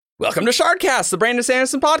Welcome to Shardcast, the Brandon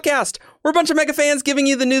Sanderson podcast. We're a bunch of mega fans giving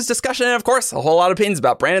you the news, discussion, and of course, a whole lot of opinions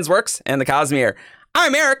about Brandon's works and the Cosmere.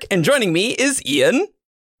 I'm Eric, and joining me is Ian.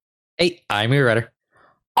 Hey, I'm your writer.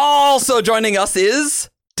 Also joining us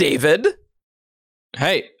is David.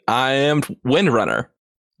 Hey, I am Windrunner.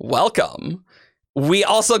 Welcome. We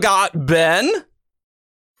also got Ben.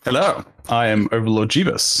 Hello, I am Overlord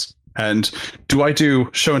Jeebus. And do I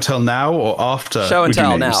do show and tell now or after? Show and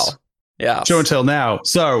tell now. Yeah. Show and tell now.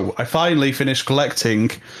 So I finally finished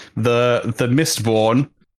collecting the Mistborn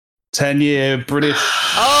 10-year British.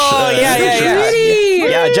 Oh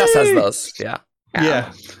yeah. Jess has those.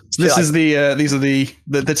 Yeah. So this is these are the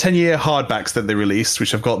 10-year hardbacks that they released,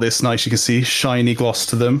 which have got this nice, you can see, shiny gloss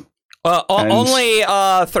to them. Only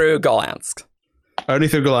through Golansk. Only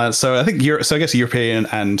through Golansk. So I think I guess European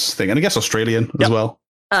and I guess Australian as well.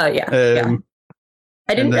 Oh yeah.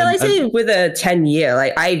 I didn't realize it with a 10-year.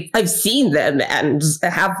 Like I've seen them and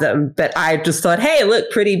have them, but I just thought, hey,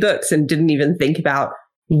 look, pretty books, and didn't even think about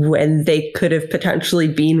when they could have potentially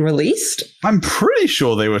been released. I'm pretty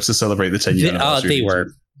sure they were to celebrate the 10-year anniversary. They were.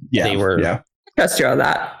 Yeah. They were. Yeah. Trust you on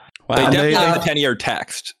that. Wow. They definitely have the 10-year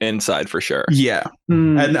text inside for sure. Yeah.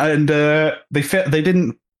 And they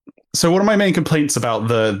didn't. So one of my main complaints about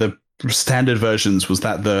the standard versions was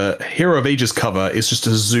that the Hero of Ages cover is just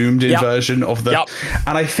a zoomed in version of the,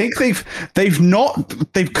 and I think they've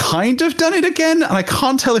kind of done it again, and I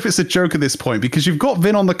can't tell if it's a joke at this point because you've got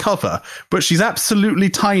Vin on the cover, but she's absolutely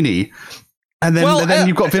tiny. And then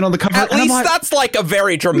you've got Vin on the cover. At least that's like a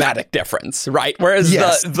very dramatic difference, right? Whereas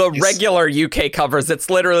the regular UK covers, it's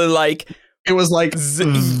literally like it was like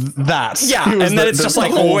that. Yeah, and then it's just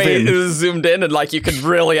like way zoomed in, and like you can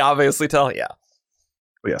really obviously tell. Yeah.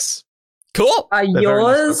 Yes. Cool. Are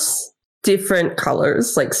yours different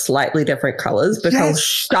colors, like slightly different colors? Because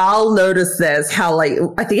Charles noticed this, how like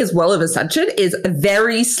I think as well of Ascension is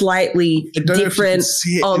very slightly different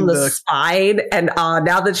on the spine. And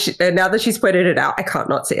now that she's pointed it out, I can't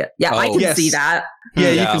not see it. Yeah, I can see that.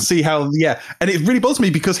 Yeah, you can see how. Yeah, and it really bothers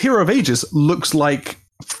me because Hero of Ages looks like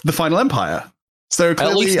the Final Empire. So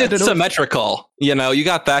clearly, at least it's symmetrical. You know, you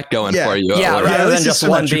got that going for you. Yeah, rather than just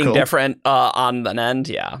one being different on an end.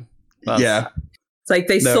 Yeah. It's like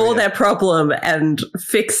they saw their problem and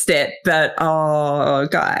fixed it, but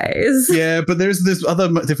guys. Yeah, but there's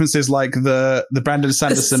other differences, like the Brandon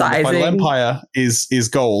Sanderson on the Final Empire is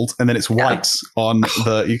gold, and then it's white on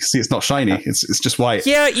the. You can see it's not shiny; it's just white.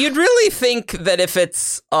 Yeah, you'd really think that if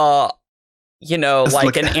it's like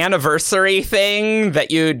an anniversary thing, that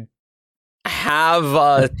you'd have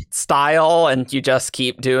a style and you just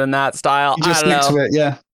keep doing that style. You just I don't stick know. to it,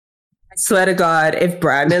 yeah. I swear to God, if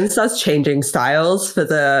Brandon starts changing styles for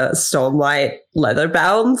the Stormlight leather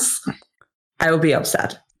bounds, I will be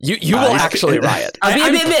upset. You will actually riot. I'll be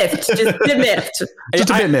a bit miffed. Just a bit miffed. Just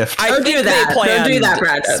a bit miffed. Don't do that. Don't do that,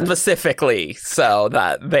 Brandon. Specifically so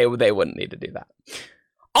that they wouldn't need to do that.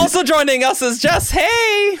 Also joining us is Jess.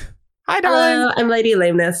 Hey! Hi, darling. Hello, I'm Lady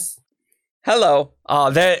Lameness. Hello.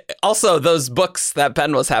 Also, those books that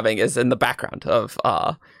Ben was having is in the background of...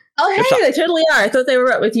 Oh, hey, they totally are. I thought they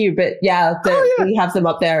were up with you, but we have them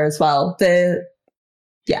up there as well. They're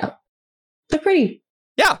pretty.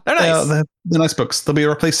 Yeah, they're nice. They're nice books. They'll be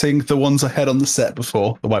replacing the ones I had on the set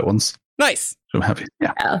before, the white ones. Nice. So I'm happy.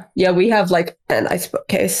 Yeah, we have like a nice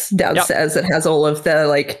bookcase downstairs that has all of the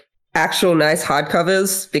like actual nice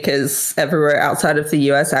hardcovers, because everywhere outside of the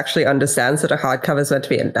US actually understands that a hardcover is meant to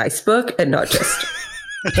be a nice book and not just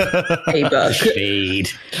a book. Shade.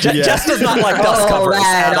 Jess does not like dust covers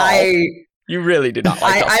at all. You really do not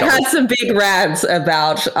like dust covers. I've had some big rants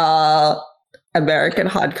about American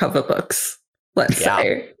hardcover books, let's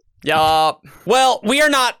say. Yeah. Well, we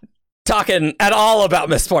are not talking at all about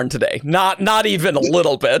Mistborn today. Not even a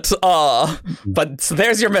little bit. But so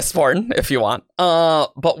there's your Mistborn if you want.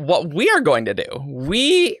 But what we are going to do,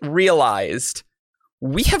 we realized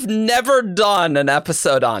we have never done an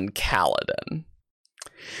episode on Kaladin.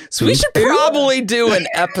 So we should probably do an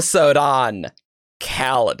episode on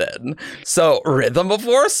Kaladin. So Rhythm of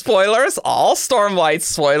War spoilers, all Stormlight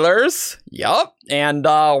spoilers. Yup. And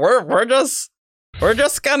we're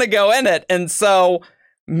just gonna go in it. And so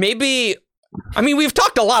maybe, I mean, we've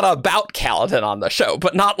talked a lot about Kaladin on the show,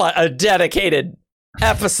 but not like a dedicated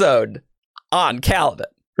episode on Kaladin,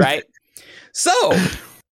 right? So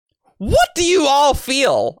what do you all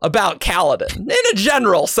feel about Kaladin in a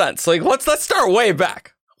general sense? Like, let's start way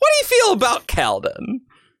back. What do you feel about Kaladin?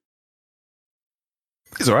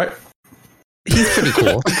 He's all right. He's pretty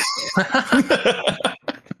cool.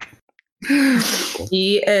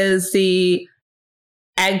 He is the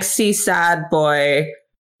angsty sad boy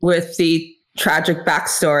with the tragic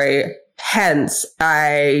backstory Hence,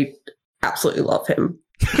 I absolutely love him.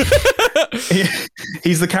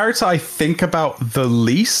 He's the character I think about the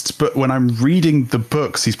least, but when I'm reading the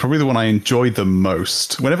books, he's probably the one I enjoy the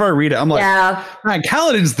most. Whenever I read it, I'm like, man,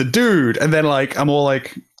 Kaladin's the dude. And then I'm all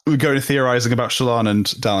like, we go to theorizing about Shallan and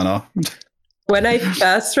Dalinar. When I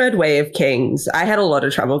first read Way of Kings, I had a lot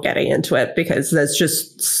of trouble getting into it because there's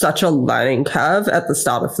just such a learning curve at the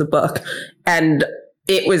start of the book. And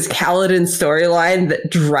it was Kaladin's storyline that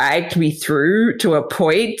dragged me through to a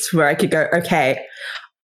point where I could go, okay,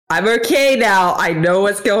 I'm okay now. I know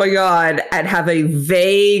what's going on, and have a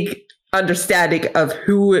vague understanding of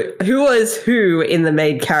who was who in the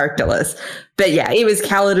main character list. But yeah, it was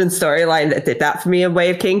Kaladin's storyline that did that for me in Way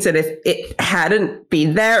of Kings. And if it hadn't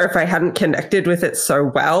been there, if I hadn't connected with it so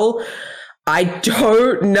well, I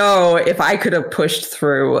don't know if I could have pushed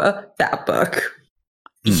through that book.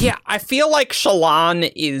 Yeah, I feel like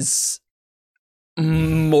Shallan is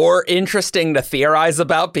more interesting to theorize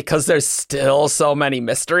about because there's still so many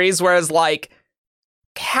mysteries, whereas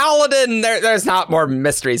Kaladin, there's not more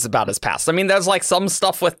mysteries about his past. I mean, there's some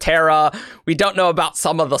stuff with Terra. We don't know about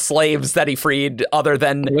some of the slaves that he freed other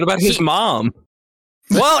than... What about his mom?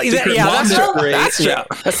 Well, that's true.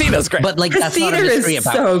 Athena's great. But that's not a mystery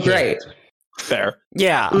about so great. Fair.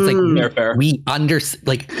 Yeah. It's fair. We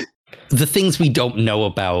the things we don't know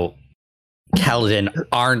about Kaladin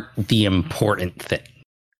aren't the important thing.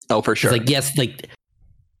 Oh, for sure. Yes,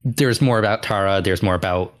 there's more about Tara, there's more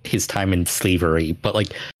about his time in slavery,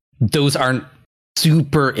 but those aren't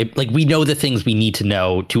super we know the things we need to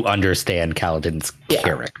know to understand Kaladin's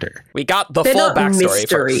character. We got the They're full not backstory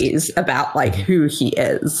mysteries first. about who he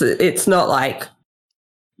is. It's not like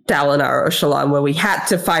Dalinar or Shallan where we had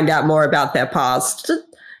to find out more about their past.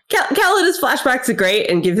 Kaladin's flashbacks are great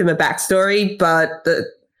and give him a backstory, but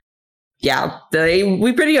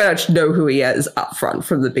we pretty much know who he is up front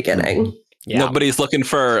from the beginning. Yeah. Nobody's looking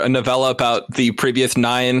for a novella about the previous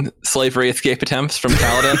 9 slavery escape attempts from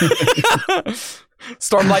Kaladin.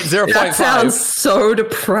 Stormlight 0.5. That sounds so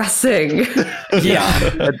depressing.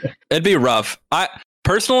 Yeah, it'd be rough. I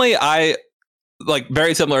personally,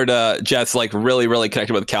 very similar to Jess, really, really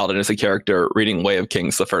connected with Kaladin as a character reading Way of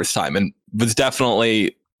Kings the first time, and was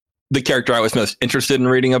definitely the character I was most interested in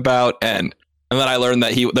reading about. And then I learned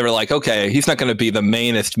that they were okay, he's not going to be the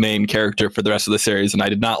main character for the rest of the series. And I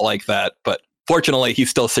did not like that. But fortunately, he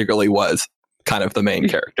still secretly was kind of the main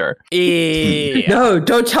character. Yeah. No,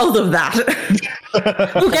 don't tell them that.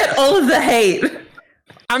 We'll get all of the hate.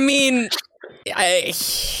 I mean,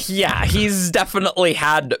 he's definitely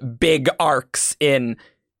had big arcs in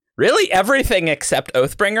really everything except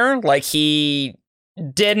Oathbringer. He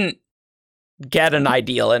didn't get an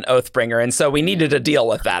ideal in Oathbringer, and so we needed to deal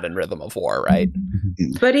with that in Rhythm of War, right?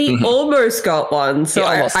 But he almost got one, so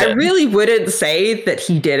I really wouldn't say that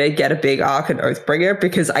he didn't get a big arc in Oathbringer,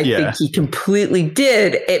 because I think he completely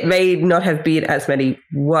did. It may not have been as many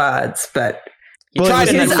words, but his arc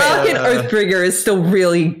in Oathbringer is still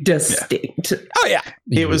really distinct. Oh yeah,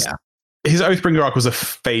 it was. His Oathbringer arc was a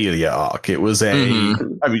failure arc. It was I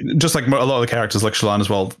mean, just like a lot of the characters, like Shallan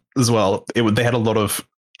as well. They had a lot of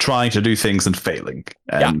trying to do things and failing.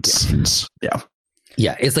 And it's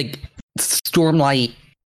Stormlight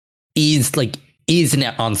is an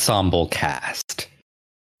ensemble cast,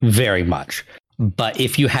 very much. But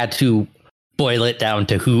if you had to boil it down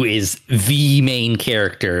to who is the main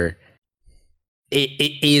character,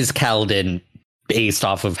 it is Kaladin, based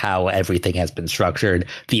off of how everything has been structured,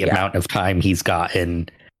 the amount of time he's gotten,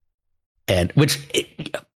 and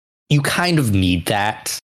you kind of need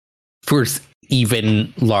that for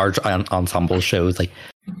even large ensemble shows.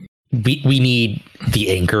 We need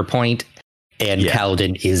the anchor point, and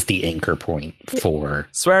Kaladin is the anchor point for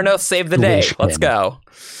Swear an Oath, save the day. Let's go.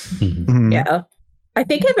 Mm-hmm. Yeah. I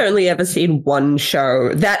think I've only ever seen one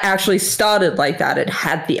show that actually started like that. It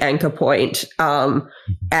had the anchor point,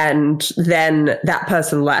 and then that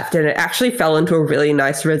person left, and it actually fell into a really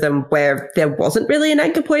nice rhythm where there wasn't really an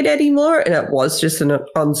anchor point anymore, and it was just an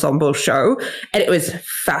ensemble show. And it was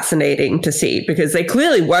fascinating to see, because they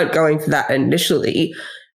clearly weren't going for that initially.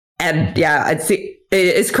 And I'd see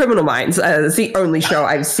it's Criminal Minds. It's the only show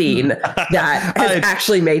I've seen that has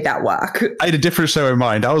actually made that work. I had a different show in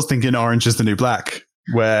mind. I was thinking Orange is the New Black,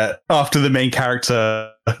 where after the main character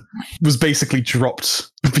was basically dropped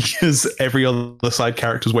because every other side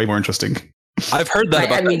character was way more interesting. I've heard that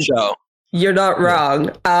about that show. You're not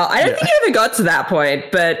wrong. I don't think I ever got to that point,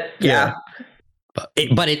 but yeah.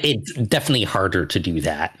 But it's definitely harder to do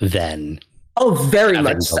that than very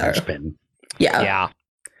much so. Yeah.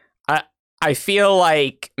 I feel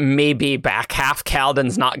like maybe back half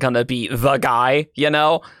Kaladin's not going to be the guy, you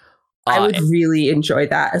know? I would really enjoy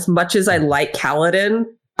that. As much as I like Kaladin,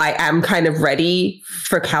 I am kind of ready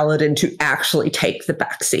for Kaladin to actually take the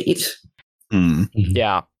backseat.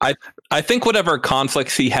 Yeah. I think whatever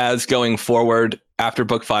conflicts he has going forward after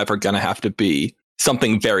book 5 are going to have to be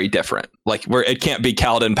something very different. Like, where it can't be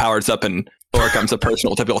Kaladin powers up and overcomes a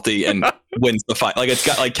personal difficulty and wins the fight. Like, it's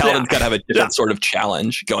got like Kaladin's got to have a different sort of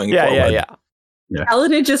challenge going forward. Yeah.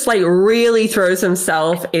 Kaladin just like really throws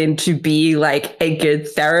himself into be like a good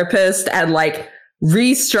therapist and like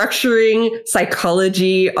restructuring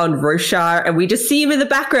psychology on Roshar, and we just see him in the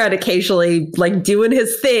background occasionally like doing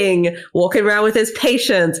his thing, walking around with his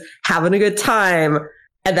patients, having a good time,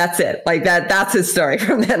 and that's it. Like that's his story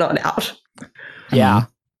from then on out. Yeah.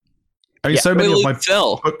 I mean, so many of my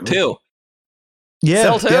Syl too. Yeah,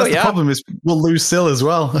 Syl too, that's the problem is we'll lose Syl as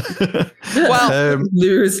well. Well,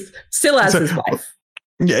 lose still has his wife.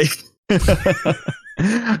 Yeah.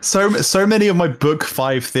 So many of my book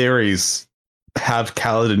 5 theories have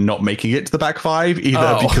Kaladin not making it to the back 5,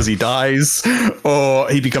 either because he dies or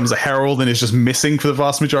he becomes a herald and is just missing for the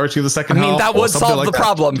vast majority of the second half. I mean, that would solve like the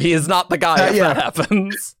problem. He is not the guy if that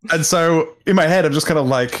happens. And so in my head, I'm just kind of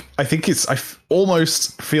like, I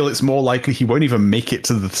almost feel it's more likely he won't even make it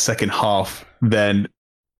to the second half than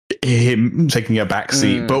him taking a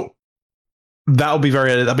backseat. But that'll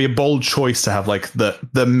be a bold choice to have like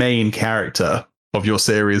the main character of your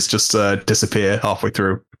series just disappear halfway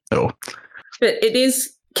through. So. But it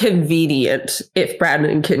is convenient if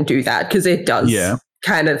Brandon can do that, because it does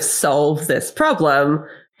kind of solve this problem.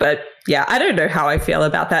 But yeah, I don't know how I feel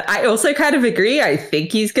about that. I also kind of agree. I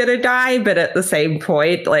think he's going to die, but at the same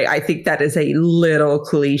point, like, I think that is a little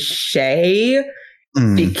cliche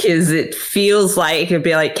because it feels like it'd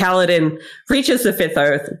be like Kaladin reaches the 5th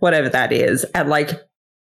Oath, whatever that is, and like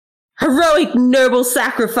heroic noble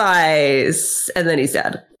sacrifice, and then he's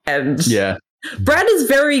dead. And Brad is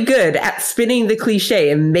very good at spinning the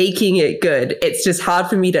cliche and making it good. It's just hard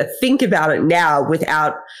for me to think about it now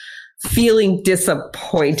without feeling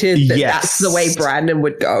disappointed that that's the way Brandon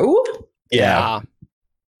would go. Yeah.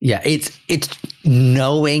 It's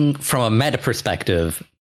knowing from a meta perspective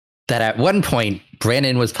that at one point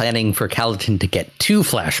Brandon was planning for Kaladin to get 2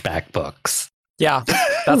 flashback books. Yeah,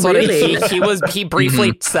 that's what he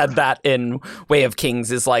briefly said that in Way of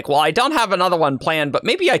Kings, is like, well, I don't have another one planned, but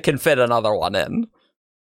maybe I can fit another one in.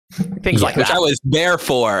 Things like that. Which I was there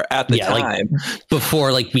for at the time. Like,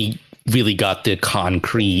 before like we really got the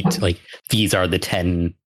concrete, like these are the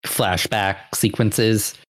 10 flashback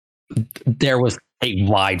sequences. There was a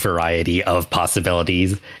wide variety of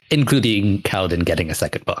possibilities, including Kaladin getting a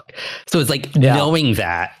second book. So it's like knowing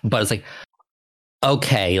that, but it's like,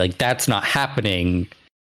 okay, like that's not happening.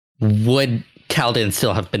 Would Kaladin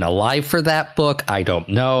still have been alive for that book? I don't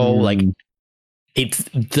know. Like, it's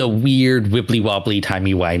the weird wibbly wobbly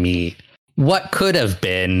timey wimey. What could have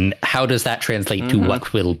been? How does that translate to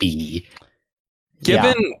what will be?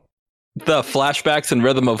 Given the flashbacks in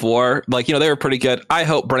Rhythm of War, like, you know, they were pretty good. I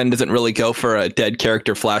hope Brennan doesn't really go for a dead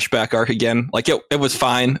character flashback arc again. Like, it was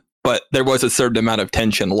fine, but there was a certain amount of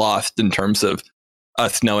tension lost in terms of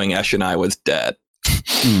us knowing Eshonai was dead.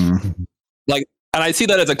 Like, and I see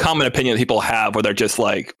that as a common opinion that people have, where they're just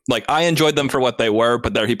like I enjoyed them for what they were,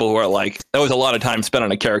 but there are people who are like, that was a lot of time spent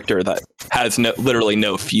on a character that has literally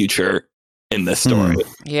no future in this story.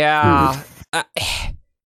 Yeah.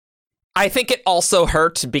 I think it also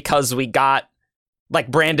hurt because we got,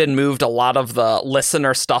 like, Brandon moved a lot of the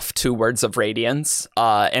listener stuff to Words of Radiance,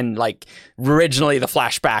 and like originally the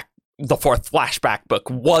 4th flashback book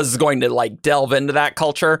was going to like delve into that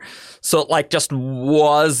culture, so it like just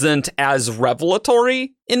wasn't as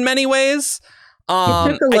revelatory in many ways.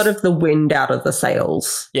 It took a lot of the wind out of the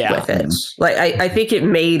sails with it. Like, I think it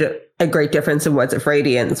made a great difference in Words of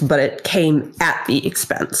Radiance, but it came at the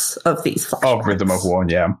expense of these flashbacks. Of Rhythm of War,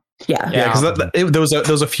 yeah, because there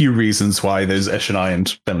was a few reasons why those Eshonai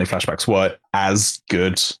and Bentley flashbacks were as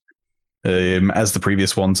good as the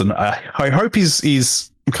previous ones, and I hope he's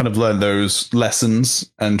kind of learned those lessons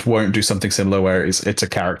and won't do something similar where it's a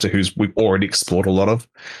character we've already explored a lot of.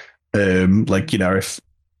 Like, you know, if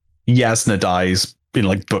Yasna dies in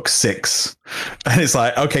like book 6 and it's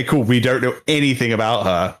like, okay, cool, we don't know anything about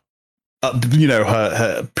her, you know,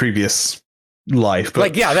 her previous life, but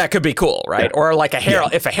like, that could be cool, right? Or like a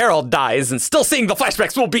herald, if a herald dies, and still seeing the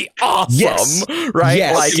flashbacks will be awesome,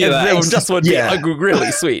 right? Like, it just would be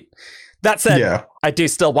really sweet. That said, I do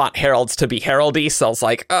still want heralds to be heraldy, so I was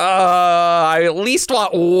like, I at least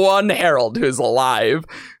want one herald who's alive,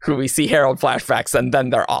 who we see herald flashbacks, and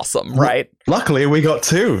then they're awesome, right? Luckily, we got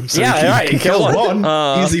 2. So you kill one.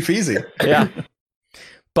 Easy peasy. Yeah.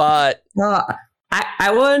 But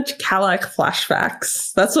I want Calac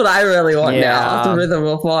flashbacks. That's what I really want now. The Rhythm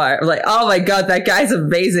of War. I'm like, oh my god, that guy's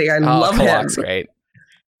amazing. I love Calac's him. Great.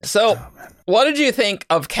 So, what did you think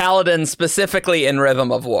of Kaladin specifically in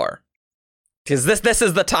Rhythm of War? Because this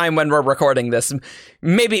is the time when we're recording this.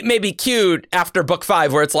 Maybe cute after book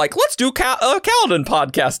 5, where it's like, let's do a Kaladin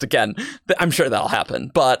podcast again. I'm sure that'll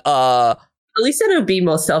happen, but at least it'll be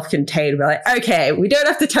more self-contained. We're like, okay, we don't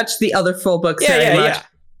have to touch the other 4 books very much. Yeah.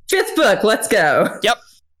 5th book, let's go. Yep.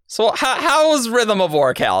 So how was Rhythm of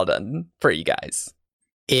War Kaladin for you guys?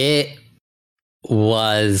 It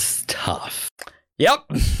was tough.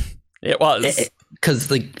 Yep, it was.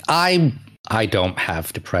 Because I don't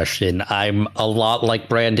have depression. I'm a lot like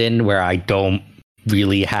Brandon, where I don't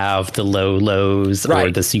really have the low lows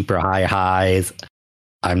or the super high highs.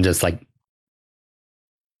 I'm just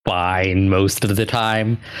fine most of the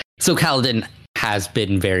time. So Kaladin has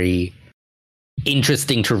been very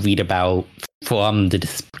interesting to read about from the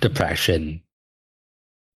depression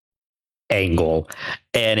angle,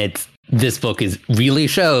 and this book really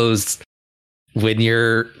shows when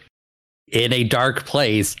you're in a dark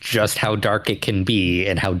place just how dark it can be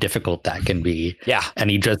and how difficult that can be. Yeah, and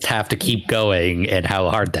you just have to keep going and how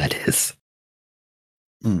hard that is.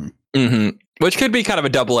 Mm-hmm. Which could be kind of a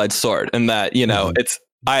double-edged sword in that, it's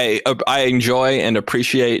I enjoy and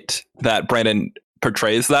appreciate that Brandon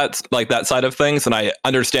portrays that side of things, and I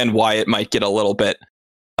understand why it might get a little bit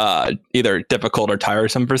either difficult or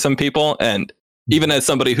tiresome for some people. And even as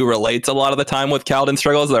somebody who relates a lot of the time with Kaladin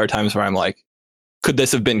struggles, there are times where I'm like, could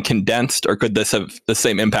this have been condensed, or could the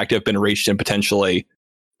same impact have been reached in potentially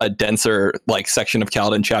a denser section of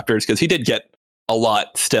Kaladin chapters? Because he did get a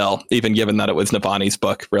lot still, even given that it was Navani's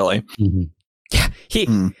book, really. Mm-hmm. Yeah,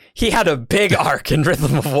 he had a big arc in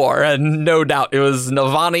Rhythm of War, and no doubt it was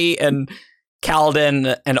Navani and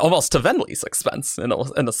Kaladin, and almost to Venli's expense in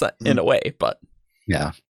a way, but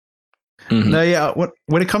yeah. Mm-hmm. No, yeah.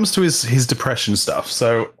 When it comes to his depression stuff,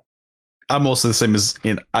 so I'm also the same as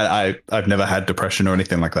I've never had depression or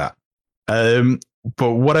anything like that.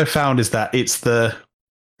 But what I found is that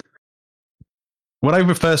when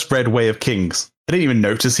I first read Way of Kings, I didn't even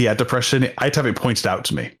notice he had depression. I had to have it pointed out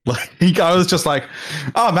to me. I was just like,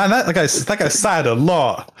 oh man, that guy's sad a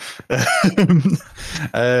lot.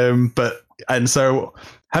 And so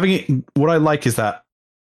having it, what I like is that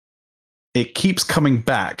it keeps coming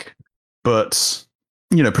back, but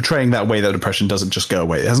portraying that way that depression doesn't just go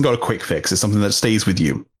away. It hasn't got a quick fix. It's something that stays with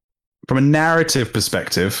you. From a narrative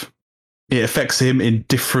perspective, it affects him in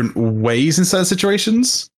different ways in certain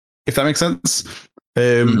situations, if that makes sense.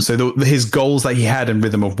 So his goals that he had in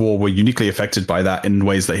Rhythm of War were uniquely affected by that in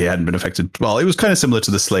ways that he hadn't been affected. Well, it was kind of similar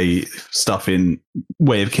to the Slay stuff in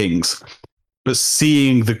Way of Kings, but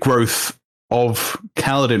seeing the growth of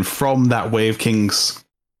Kaladin from that Way of Kings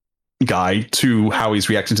guy to how he's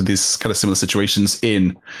reacting to these kind of similar situations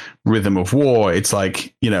in Rhythm of War, it's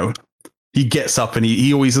he gets up, and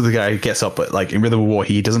he always is the guy who gets up, but in Rhythm of War,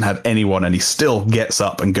 he doesn't have anyone, and he still gets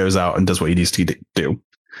up and goes out and does what he needs to do.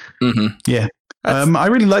 Mm-hmm. Yeah. I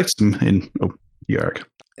really liked him in Eric.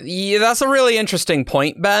 Yeah, that's a really interesting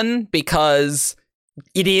point, Ben, because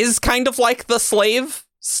it is kind of like the slave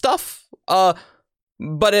stuff.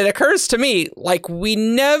 But it occurs to me, we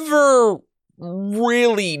never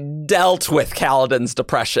really dealt with Kaladin's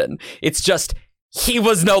depression. It's just he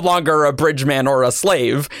was no longer a bridgeman or a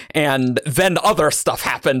slave, and then other stuff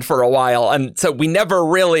happened for a while, and so he never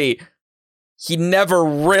really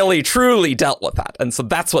truly dealt with that. And so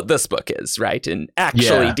that's what this book is, right? In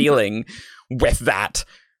actually dealing with that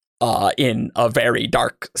in a very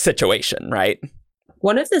dark situation, right?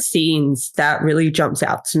 One of the scenes that really jumps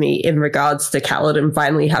out to me in regards to Kaladin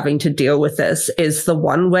finally having to deal with this is the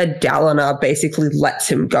one where Dalinar basically lets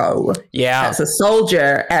him go as a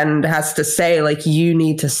soldier and has to say, you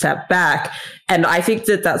need to step back. And I think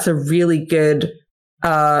that that's a really good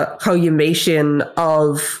culmination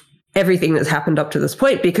of everything that's happened up to this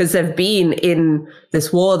point, because they've been in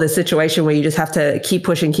this war, this situation where you just have to keep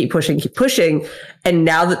pushing. And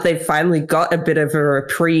now that they've finally got a bit of a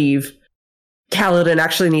reprieve, Kaladin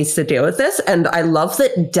actually needs to deal with this. And I love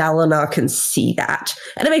that Dalinar can see that.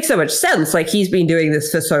 And it makes so much sense. He's been doing this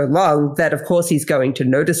for so long that of course he's going to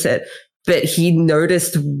notice it, but he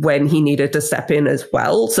noticed when he needed to step in as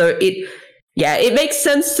well. So it makes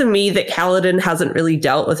sense to me that Kaladin hasn't really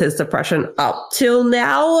dealt with his depression up till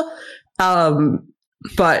now,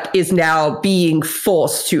 but is now being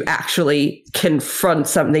forced to actually confront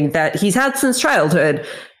something that he's had since childhood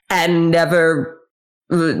and never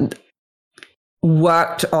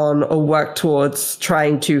worked on or worked towards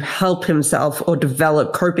trying to help himself or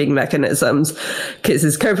develop coping mechanisms, because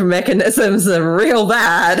his coping mechanisms are real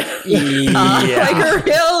bad. Like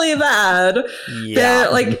really bad. They're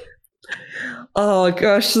like, oh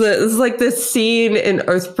gosh, there's like this scene in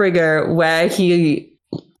Oathbringer where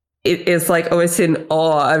it is like almost in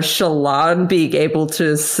awe of Shallan being able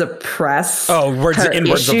to suppress words of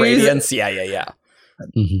radiance. Yeah.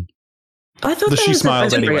 Mm-hmm. I thought that she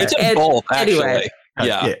smiles anyway. It's in both, actually. Anyway.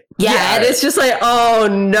 Yeah, and it's just like, oh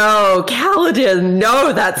no, Kaladin,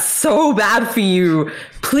 no, that's so bad for you.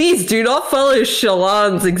 Please do not follow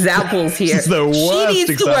Shallan's examples here. This is the worst she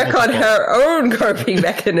needs to work on her own coping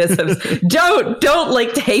mechanisms. Don't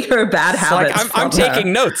like take her bad habits. Like, I'm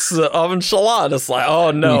taking notes of Shallan. It's like, oh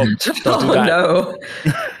no, no.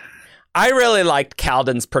 I really liked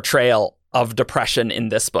Kaladin's portrayal of depression in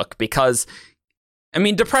this book because, I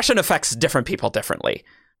mean, depression affects different people differently.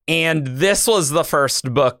 And this was the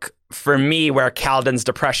first book for me where Kaladin's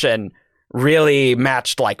depression really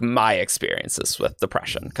matched like my experiences with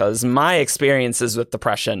depression, because my experiences with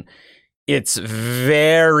depression, it's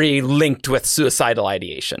very linked with suicidal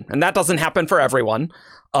ideation. And that doesn't happen for everyone.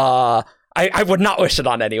 I would not wish it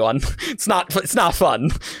on anyone. It's not fun.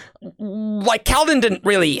 Like, Kaladin didn't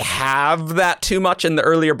really have that too much in the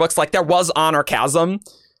earlier books. Like, there was honor chasm,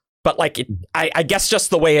 but like, I guess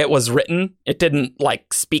just the way it was written, it didn't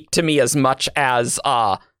like speak to me as much as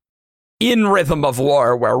in Rhythm of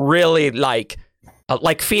War, where really like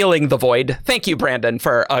feeling the void. Thank you, Brandon,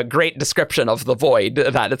 for a great description of the void.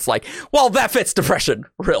 That it's like, well, that fits depression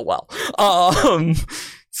real well.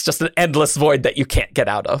 It's just an endless void that you can't get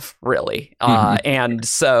out of, really. And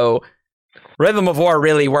so Rhythm of War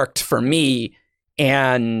really worked for me,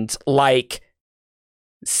 and like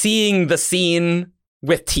seeing the scene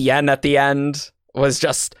with Tien at the end was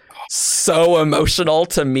just so emotional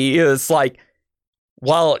to me. It's like,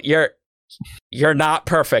 well, you're not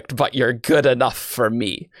perfect, but you're good enough for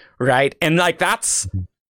me, right? And like that's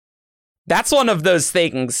one of those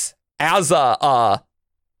things as a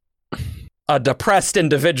depressed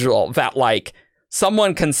individual that like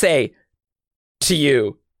someone can say to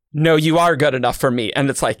you, no, you are good enough for me. And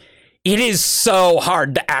it's like, it is so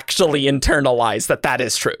hard to actually internalize that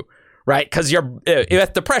is true. Right? Because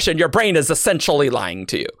with depression, your brain is essentially lying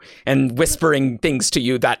to you and whispering things to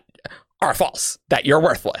you that are false, that you're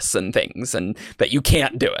worthless and things, and that you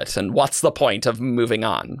can't do it. And what's the point of moving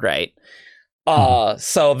on, right?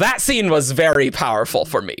 So that scene was very powerful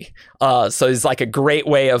for me. So it's like a great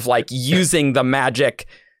way of like using the magic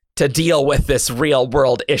to deal with this real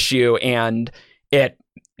world issue. And it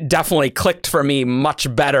definitely clicked for me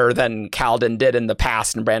much better than Kaladin did in the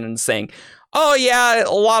past. And Brandon's saying, oh yeah,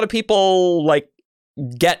 a lot of people like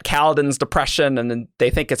get Kaladin's depression and they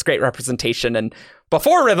think it's great representation. And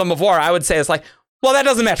before Rhythm of War, I would say it's like, well, that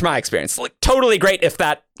doesn't match my experience. Like, totally great if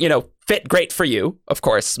that, fit great for you, of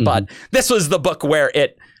course. Mm-hmm. But this was the book where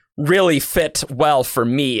it really fit well for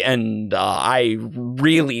me. And I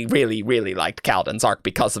really, really, really liked Kaladin's arc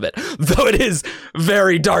because of it. Though it is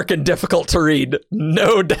very dark and difficult to read,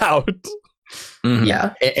 no doubt. Mm-hmm.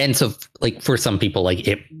 Yeah. And so like for some people, like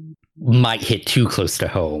it might hit too close to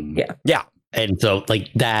home. Yeah. And so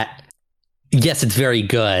like that, yes, it's very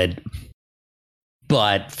good,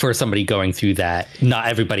 but for somebody going through that, not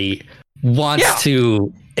everybody wants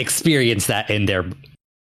to experience that in their.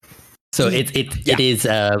 So it is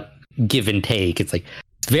a give and take. It's like,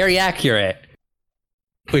 it's very accurate,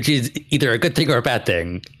 which is either a good thing or a bad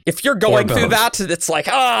thing. If you're going through that, it's like,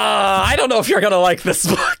 I don't know if you're going to like this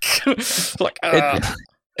book. Like,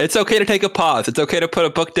 it's okay to take a pause. It's okay to put a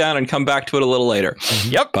book down and come back to it a little later.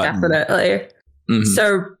 Yep. Definitely. Mm-hmm.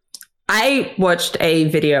 So I watched a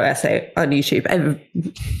video essay on YouTube a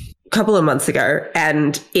couple of months ago,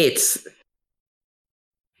 and it's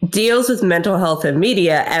deals with mental health and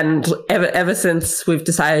media. And ever since we've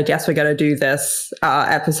decided, yes, we're going to do this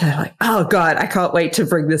episode, like, oh God, I can't wait to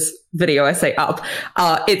bring this video essay up.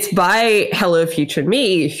 It's by Hello Future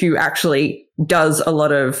Me, who actually does a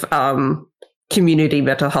lot of community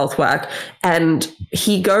mental health work. And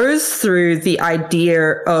he goes through the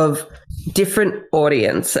idea of different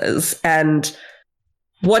audiences. And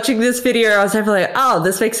watching this video, I was definitely like, oh,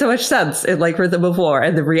 this makes so much sense in like Rhythm of War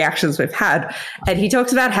and the reactions we've had. And he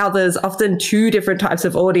talks about how there's often two different types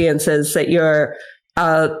of audiences that you're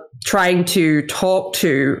trying to talk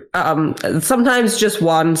to, sometimes just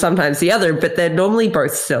one, sometimes the other, but they're normally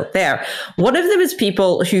both still there. One of them is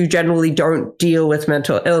people who generally don't deal with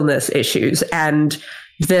mental illness issues. And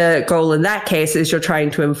the goal in that case is you're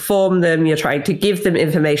trying to inform them, you're trying to give them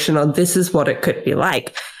information on this is what it could be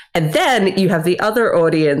like. And then you have the other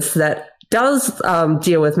audience that does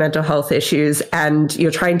deal with mental health issues, and you're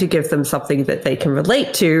trying to give them something that they can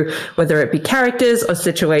relate to, whether it be characters or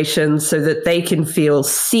situations, so that they can feel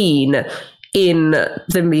seen in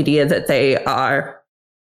the media that they are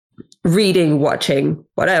reading, watching,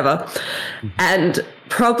 whatever. And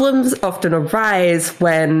problems often arise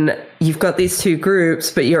when you've got these two groups,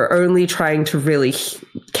 but you're only trying to really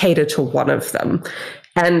cater to one of them.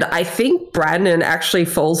 And I think Brandon actually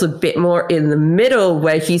falls a bit more in the middle,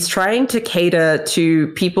 where he's trying to cater to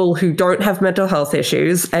people who don't have mental health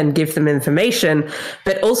issues and give them information,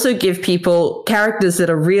 but also give people characters that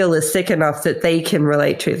are realistic enough that they can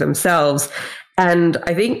relate to themselves. And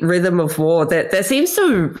I think Rhythm of War, that there seems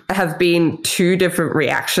to have been two different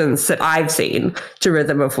reactions that I've seen to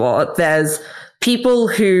Rhythm of War. There's people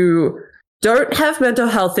who don't have mental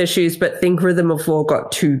health issues, but think Rhythm of War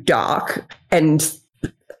got too dark and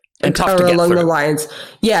tough to get along through. the lines.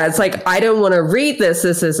 Yeah, it's like, I don't want to read this.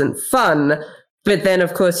 This isn't fun. But then,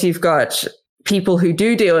 of course, you've got people who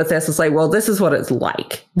do deal with this. It's like, well, this is what it's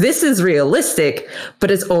like. This is realistic,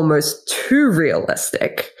 but it's almost too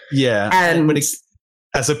realistic. Yeah. And when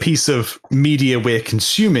as a piece of media we're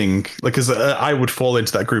consuming, like, as I would fall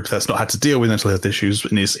into that group that's not had to deal with mental health issues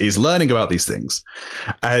and is learning about these things.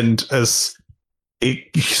 And as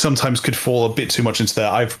it sometimes could fall a bit too much into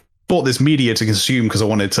that, I've bought this media to consume because I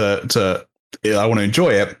wanted I want to enjoy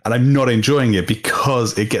it, and I'm not enjoying it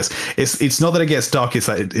because it's not that it gets dark, it's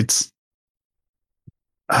that it's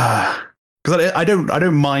because I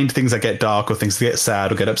don't mind things that get dark or things that get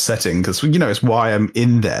sad or get upsetting, because it's why I'm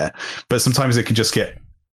in there. But sometimes it can just get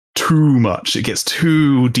too much. It gets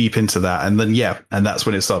too deep into that, and then and that's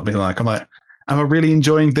when it starts being like, am I really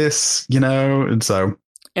enjoying this? And so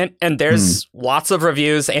and there's lots of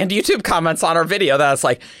reviews and YouTube comments on our video that's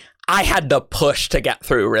like, I had to push to get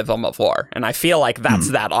through Rhythm of War, and I feel like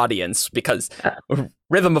that's that audience, because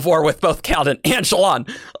Rhythm of War with both Kaladin and Shallan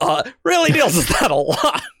really deals with that a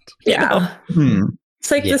lot. Yeah.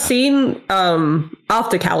 It's like the scene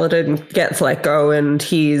after Kaladin gets let go, and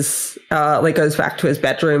he's goes back to his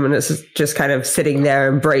bedroom and is just kind of sitting there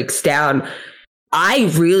and breaks down.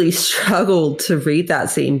 I really struggled to read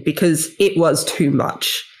that scene because it was too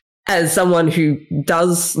much. As someone who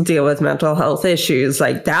does deal with mental health issues,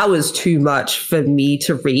 like, that was too much for me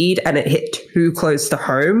to read, and it hit too close to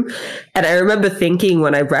home. And I remember thinking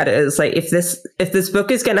when I read it, it's like, if this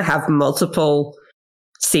book is going to have multiple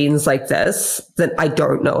scenes like this, then I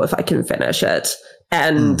don't know if I can finish it.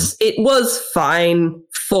 And it was fine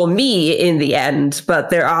for me in the end,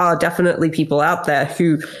 but there are definitely people out there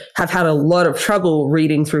who have had a lot of trouble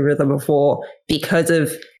reading through Rhythm of War because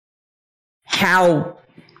of how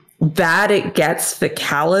bad it gets for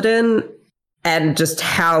Kaladin, and just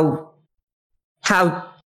how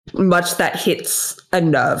much that hits a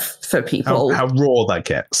nerve for people. How raw that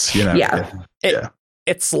gets,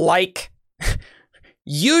 It's like,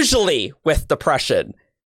 usually with depression,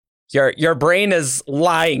 your brain is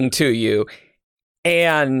lying to you,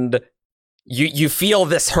 and you feel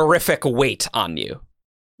this horrific weight on you.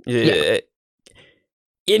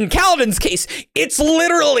 In Kaladin's case, it's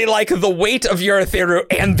literally like the weight of Urithiru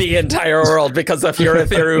and the entire world, because if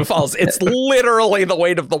Urithiru falls, it's literally the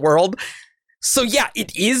weight of the world. So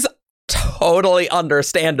it is totally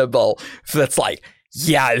understandable if it's like,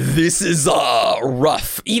 this is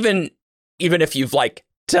rough. Even if you've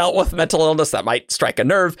dealt with mental illness, that might strike a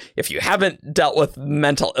nerve. If you haven't dealt with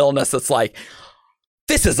mental illness, it's like,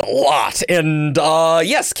 this is a lot. And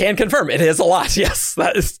yes, can confirm it is a lot. Yes,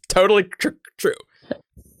 that is totally true.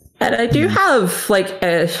 And I do have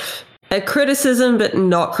a criticism, but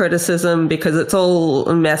not criticism, because it's all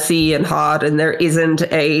messy and hard, and there isn't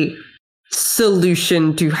a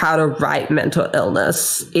solution to how to write mental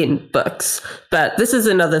illness in books. But this is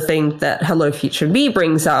another thing that Hello Future Me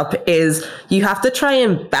brings up, is you have to try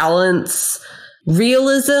and balance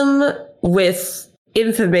realism with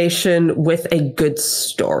information with a good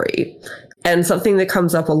story. And something that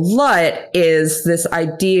comes up a lot is this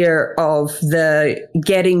idea of the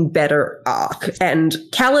getting better arc. And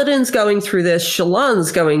Kaladin's going through this,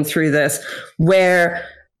 Shallan's going through this, where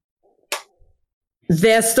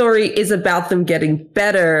their story is about them getting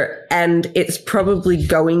better, and it's probably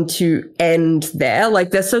going to end there.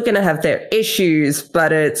 Like, they're still going to have their issues,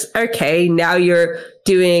 but it's okay. Now you're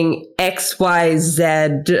doing X, Y, Z,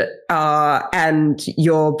 and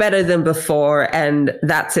you're better than before, and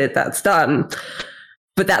that's it. That's done.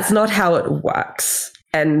 But that's not how it works.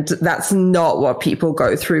 And that's not what people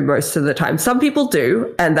go through most of the time. Some people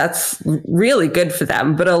do, and that's really good for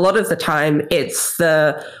them. But a lot of the time, it's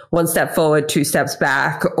the one step forward, two steps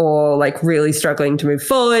back, or like really struggling to move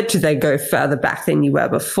forward to then go further back than you were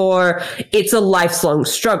before. It's a lifelong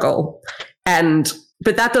struggle.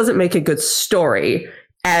 But that doesn't make a good story.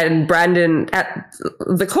 And Brandon, at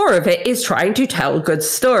the core of it, is trying to tell good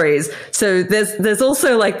stories. So there's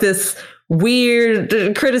also like this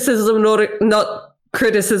weird criticism, not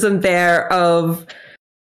criticism there of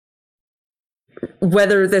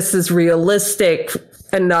whether this is realistic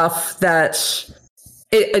enough that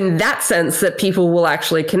in that sense that people will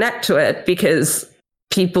actually connect to it, because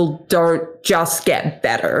people don't just get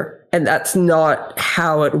better, and that's not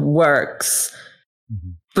how it works.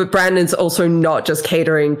 Mm-hmm. But Brandon's also not just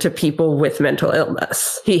catering to people with mental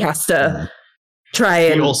illness. He has to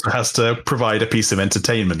he also has to provide a piece of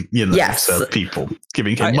entertainment, for people,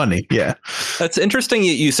 giving him money. Yeah. That's interesting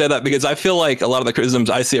you say that, because I feel like a lot of the criticisms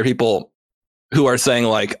I see are people who are saying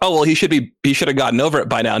like, oh, well, he should have gotten over it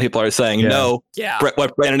by now. And people are saying, no,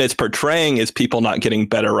 what Brandon is portraying is people not getting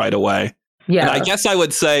better right away. Yeah. And I guess I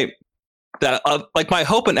would say that like my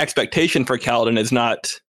hope and expectation for Kaladin is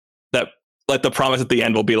not that like the promise at the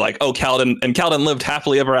end will be like, oh, Kaladin lived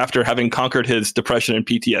happily ever after, having conquered his depression and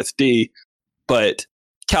PTSD. But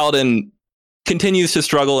Kaladin continues to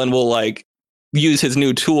struggle and will like use his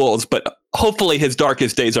new tools, but hopefully his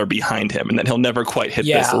darkest days are behind him, and that he'll never quite hit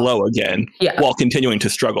this low again while continuing to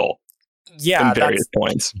struggle. Yeah, in various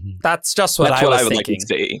points. That's just what I was thinking. Like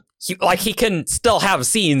to see. He can still have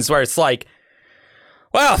scenes where it's like,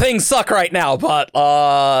 well, things suck right now, but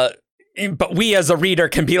we as a reader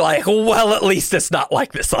can be like, well, at least it's not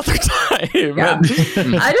like this other time. Yeah.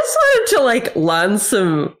 I just wanted to like learn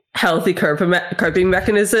some healthy coping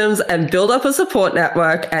mechanisms and build up a support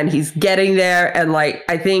network, and he's getting there. And like,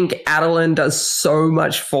 I think Adolin does so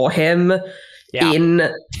much for him in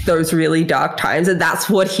those really dark times, and that's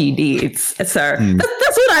what he needs. So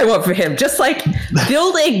that's what I want for him. Just like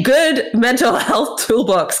build a good mental health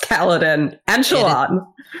toolbox, Kaladin and Shallan.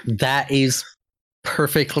 That is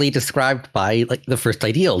perfectly described by like the first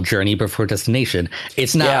ideal, journey before destination.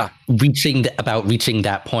 It's not reaching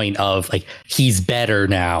that point of like he's better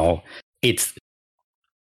now. It's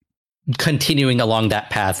continuing along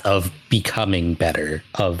that path of becoming better,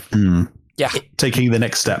 of taking the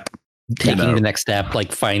next step. The next step,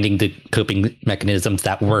 like finding the coping mechanisms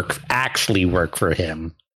that actually work for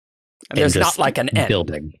him. And there's not like an end.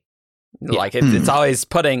 Building. Like it's always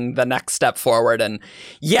putting the next step forward. And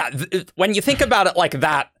when you think about it like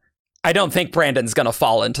that, I don't think Brandon's going to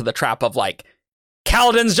fall into the trap of like,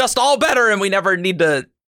 Kaladin's just all better and we never need to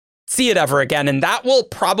see it ever again. And that will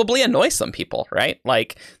probably annoy some people, right?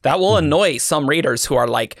 Like that will annoy some readers who are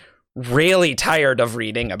like really tired of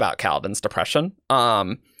reading about Kaladin's depression.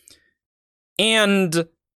 And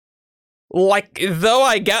like, though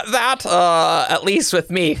I get that, at least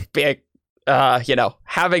with me being,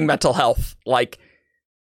 having mental health, like,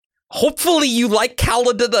 hopefully you like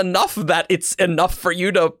Kaladin enough that it's enough for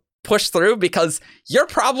you to push through, because you're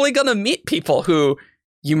probably going to meet people who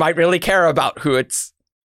you might really care about, who it's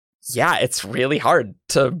really hard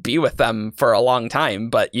to be with them for a long time,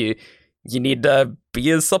 but you need to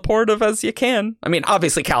be as supportive as you can. I mean,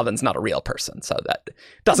 obviously Kaladin's not a real person, so that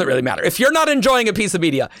doesn't really matter. If you're not enjoying a piece of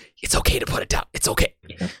media, it's okay to put it down. It's okay.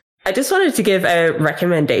 I just wanted to give a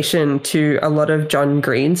recommendation to a lot of John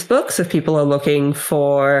Green's books if people are looking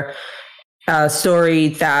for a story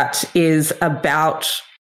that is about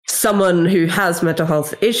someone who has mental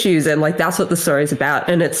health issues, and like that's what the story is about.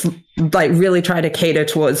 And it's like really trying to cater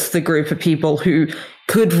towards the group of people who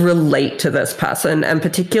could relate to this person. And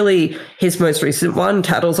particularly his most recent one,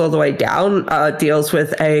 Turtles All the Way Down, deals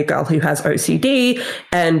with a girl who has OCD,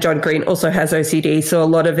 and John Green also has OCD. So a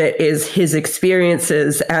lot of it is his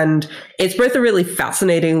experiences, and it's both a really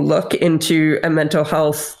fascinating look into a mental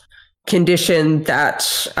health condition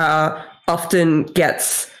that often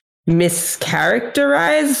gets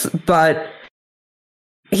mischaracterized, but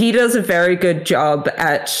he does a very good job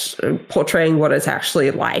at portraying what it's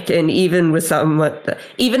actually like. And even as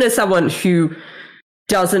someone who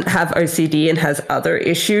doesn't have OCD and has other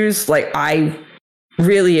issues, like I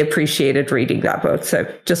really appreciated reading that book. So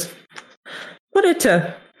just wanted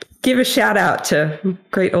to give a shout out to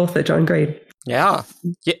great author John Green. Yeah.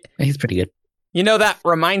 He's pretty good. That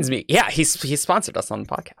reminds me. Yeah, he's sponsored us on the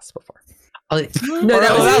podcast before. No,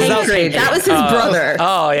 that was Hank Green. That was his brother.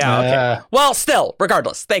 Oh, yeah. Okay. Well, still,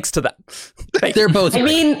 regardless, thanks to them. They're both. I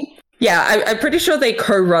mean, I'm pretty sure they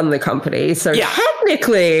co-run the company. So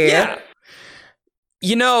technically. Yeah.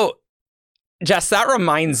 Jess, that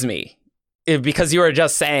reminds me. because you were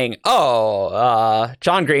just saying,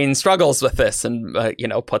 John Green struggles with this and,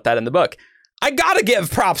 put that in the book. I gotta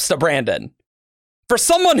give props to Brandon. For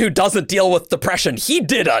someone who doesn't deal with depression, he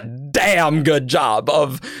did a damn good job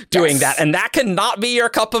of doing that. And that cannot be your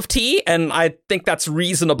cup of tea. And I think that's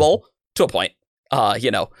reasonable to a point,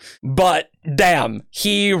 But damn,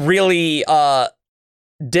 he really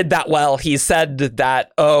did that well. He said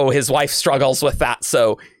that, his wife struggles with that.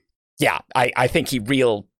 So, yeah, I think he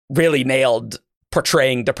really nailed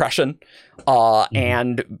portraying depression.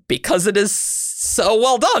 And because it is so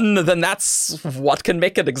well done, then that's what can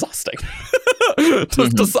make it exhausting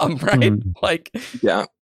to some, right? Like, yeah.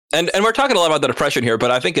 And we're talking a lot about the depression here,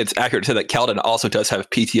 but I think it's accurate to say that Kaladin also does have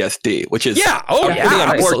PTSD, which is a pretty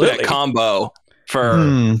unfortunate combo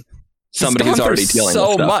for somebody who's already dealing with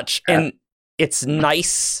so much. Yeah. And it's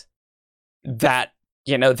nice that,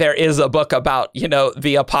 there is a book about,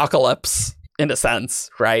 the apocalypse in a sense,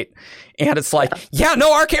 right? And it's like,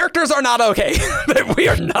 our characters are not okay. We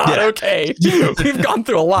are not okay. We've gone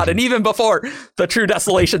through a lot. And even before the True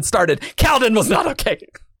Desolation started, Kaladin was not okay.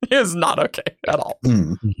 He was not okay at all.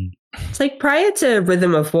 It's like prior to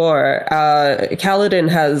Rhythm of War, Kaladin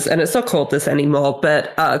has, and it's not called this anymore,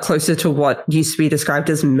 but closer to what used to be described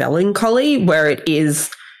as melancholy, where it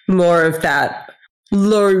is more of that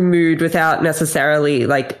low mood without necessarily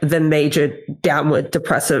like the major downward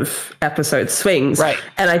depressive episode swings. Right.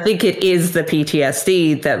 And I think it is the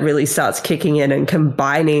PTSD that really starts kicking in and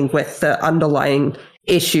combining with the underlying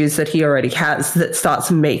issues that he already has that starts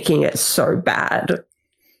making it so bad.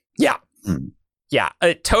 Yeah. Yeah,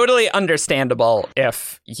 totally understandable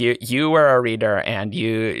if you were a reader and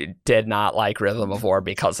you did not like Rhythm of War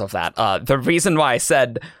because of that. The reason why I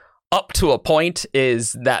said up to a point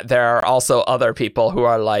is that there are also other people who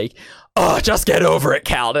are like, just get over it,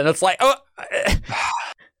 Cal. And it's like,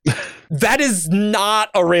 that is not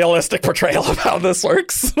a realistic portrayal of how this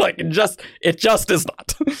works. Like, it just is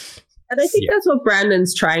not. And I think that's what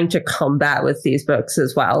Brandon's trying to combat with these books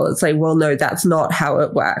as well. It's like, well, no, that's not how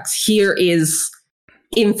it works. Here is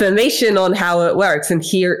information on how it works, and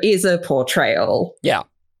here is a portrayal. Yeah.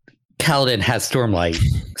 Kaladin has Stormlight.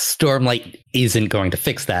 Stormlight isn't going to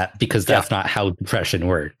fix that because that's not how depression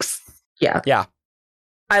works. Yeah. Yeah.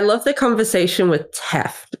 I love the conversation with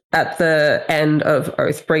Teft at the end of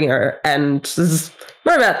Oathbringer, and this is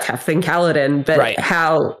more about Teft than Kaladin, but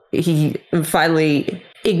how he finally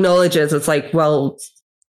acknowledges it's like, well,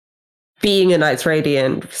 being a Knights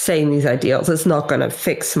Radiant, saying these ideals, it's not going to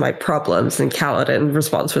fix my problems. And Kaladin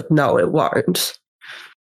responds with, no, it won't.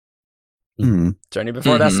 Journey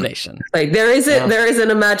before destination. Like there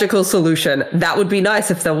isn't a magical solution. That would be nice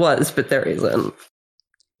if there was, but there isn't.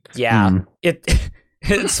 Yeah.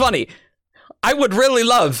 It's funny. I would really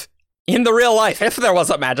love in the real life if there was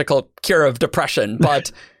a magical cure of depression,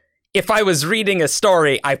 but if I was reading a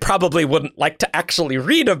story I probably wouldn't like to actually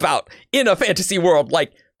read about in a fantasy world.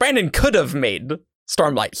 Like Brandon could have made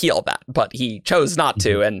Stormlight heal that, but he chose not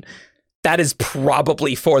to, and that is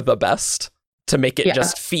probably for the best. To make it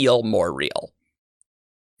just feel more real.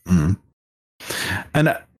 And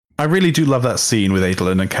I really do love that scene with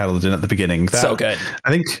Adolin and Kaladin at the beginning. So good.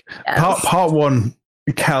 I think part one,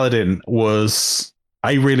 Kaladin was,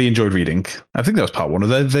 I really enjoyed reading. I think that was part one.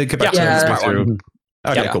 They get back to part one.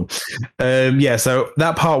 Okay, cool. So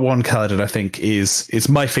that part one, Kaladin, I think is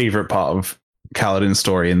my favorite part of Kaladin's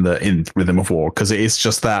story in Rhythm of War, because it is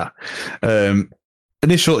just that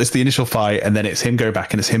it's the initial fight, and then it's him go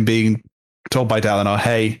back, and it's him being told by Dalinar,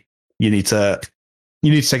 hey, you need to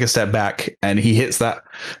take a step back, and he hits that,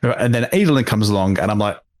 and then Adolin comes along, and I'm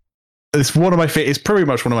like, it's pretty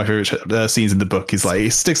much one of my favorite scenes in the book. Is like,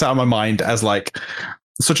 it sticks out of my mind as like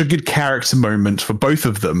such a good character moment for both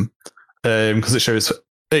of them, because it shows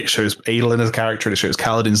Adolin as a character, and it shows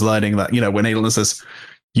Kaladin's learning that, when Adolin says,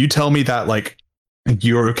 you tell me that like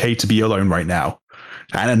you're okay to be alone right now.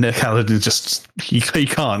 And then Kaladin just he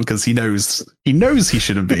can't, because he knows he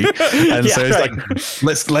shouldn't be, and so it's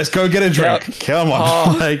like, let's go get a drink. Yep. Come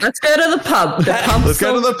on, let's go to the pub. Let's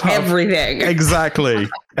go to the pub. Everything exactly.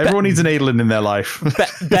 Everyone needs an Adolin in their life.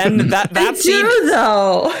 Ben, that scene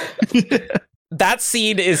though. That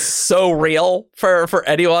scene is so real for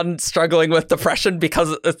anyone struggling with depression,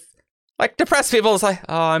 because it's like depressed people is like,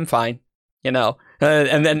 oh, I'm fine, and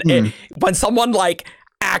then when someone like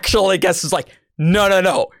actually gets like,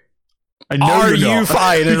 no. Are you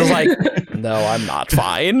fine? And it's like, no, I'm not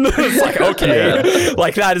fine. It's like, okay.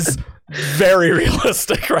 Like, that is very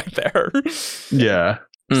realistic right there. Yeah.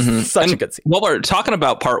 Such a good scene. While we're talking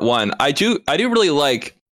about part one, I do really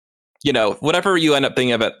like, whatever you end up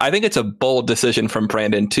thinking of it, I think it's a bold decision from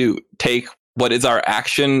Brandon to take what is our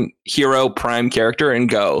action hero prime character and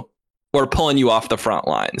go, or pulling you off the front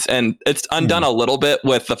lines. And it's undone a little bit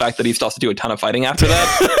with the fact that he still has to do a ton of fighting after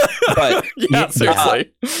that. But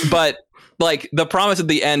seriously. But like the promise at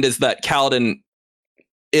the end is that Kaladin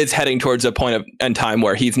is heading towards a point in time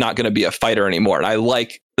where he's not going to be a fighter anymore. And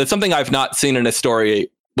that's something I've not seen in a story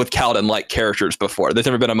with Kaladin like characters before. There's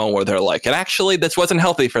never been a moment where they're like, and actually this wasn't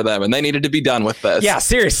healthy for them and they needed to be done with this. Yeah,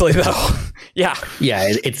 seriously though. Yeah.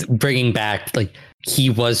 Yeah, it's bringing back, like, he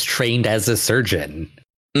was trained as a surgeon.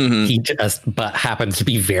 Mm-hmm. He just but happens to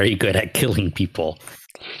be very good at killing people.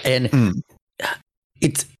 And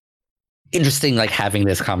it's interesting, like, having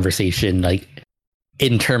this conversation, like,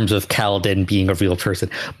 in terms of Kaladin being a real person,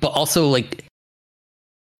 but also, like,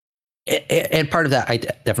 and part of that I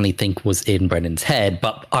definitely think was in Brendan's head,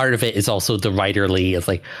 but part of it is also the writerly. It's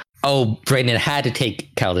like, oh, Brendan had to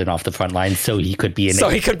take Kaladin off the front line so he could be in. So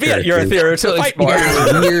he could be at Eurythera to fight more.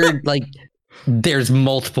 Weird, like, there's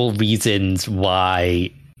multiple reasons why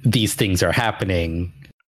these things are happening,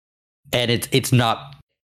 and it's not.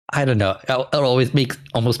 I don't know. It always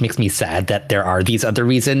almost makes me sad that there are these other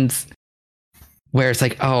reasons, where it's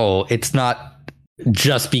like, oh, it's not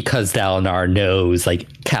just because Dalinar knows, like,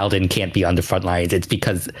 Kaladin can't be on the front lines. It's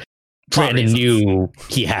because Brandon knew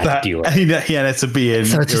he had to do it. He had to be in.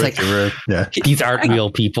 So it's just like, these aren't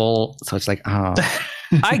real people. So it's like, oh.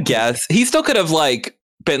 I guess he still could have, like,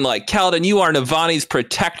 been like, Kaladin, you are Navani's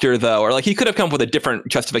protector, though, or like he could have come up with a different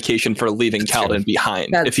justification for leaving Kaladin behind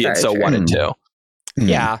if he had so wanted to.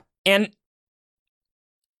 Yeah, and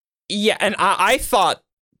I thought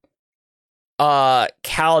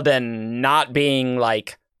Kaladin not being,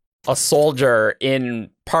 like, a soldier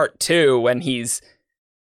in part 2 when he's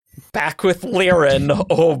back with Lirin.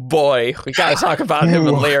 Oh boy, we gotta talk about him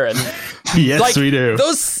and Lirin. Yes, like, we do.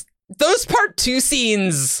 Those part 2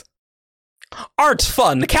 scenes aren't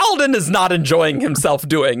fun. Kaladin is not enjoying himself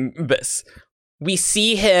doing this. We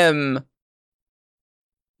see him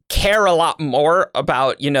care a lot more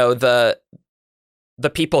about, you know, the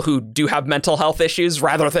people who do have mental health issues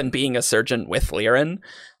rather than being a surgeon with Lirin.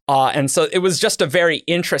 And so it was just a very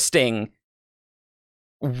interesting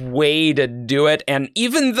way to do it. And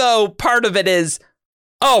even though part of it is,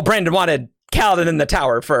 oh, Brandon wanted Kaladin in the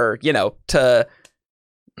tower for, you know, to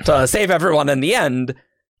save everyone in the end,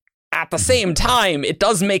 at the same time, it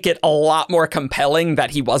does make it a lot more compelling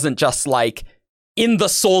that he wasn't just, like, in the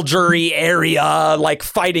soldiery area, like,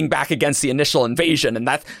 fighting back against the initial invasion. And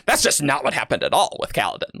that's just not what happened at all with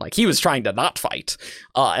Kaladin. Like, he was trying to not fight.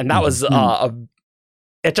 And that was,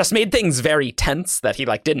 it just made things very tense that he,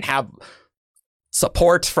 like, didn't have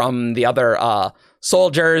support from the other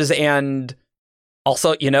soldiers, and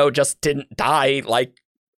also, you know, just didn't die, like,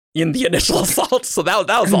 in the initial assault. So that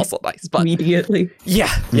was also nice. But immediately.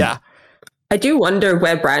 Yeah. I do wonder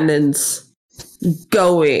where Brandon's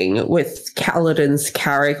going with Kaladin's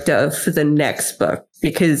character for the next book,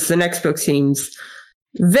 because the next book seems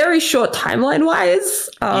very short timeline wise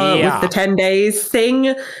with the 10 days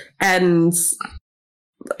thing, and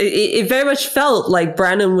it very much felt like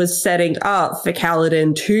Brandon was setting up for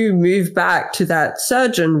Kaladin to move back to that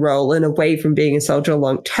surgeon role and away from being a soldier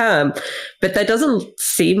long term. But that doesn't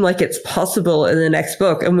seem like it's possible in the next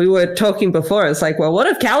book. And we were talking before, it's like, well, what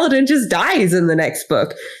if Kaladin just dies in the next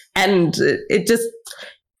book? And it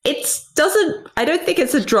doesn't, I don't think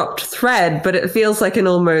it's a dropped thread, but it feels like an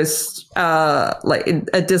almost like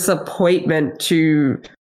a disappointment to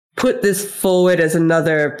put this forward as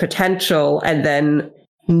another potential and then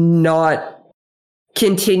not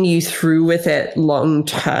continue through with it long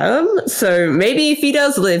term. So maybe if he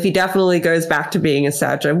does live, he definitely goes back to being a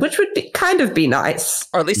surgeon, which would kind of be nice.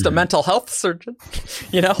 Or at least a mental health surgeon.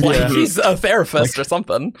 You know, like he's a therapist or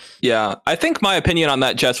something. Yeah. I think my opinion on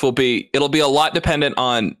that, Jess, it'll be a lot dependent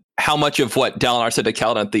on how much of what Dalinar said to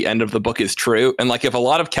Kaladin at the end of the book is true. And like, if a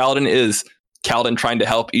lot of Kaladin is Kaladin trying to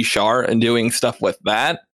help Ishar and doing stuff with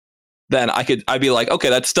that, then I'd be like, okay,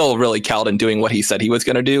 that's still really Kaladin doing what he said he was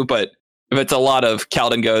going to do. But if it's a lot of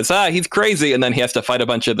Kaladin goes, he's crazy, and then he has to fight a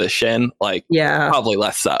bunch of the Shin, like, probably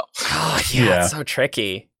less so. Oh, yeah, it's so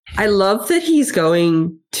tricky. I love that he's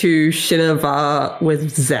going to Shinovar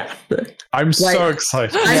with Szeth. I'm so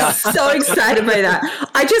excited. I'm so excited by that.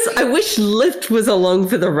 I wish Lift was along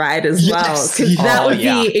for the ride as well, because that would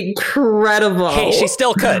be incredible. Hey, she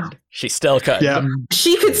still could. Yeah.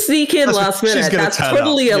 She could sneak in last minute. That's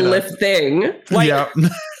totally a Lift thing. Like,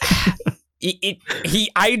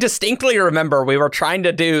 I distinctly remember we were trying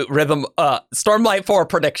to do Rhythm Stormlight 4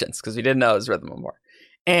 predictions because we didn't know it was Rhythm of War.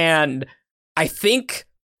 And I think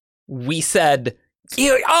we said,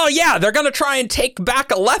 oh yeah, they're going to try and take back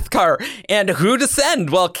Alethkar. And who to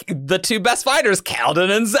send? Well, the two best fighters, Kaladin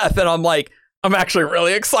and Szeth. And I'm like, I'm actually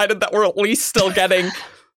really excited that we're at least still getting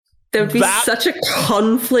There'd be such a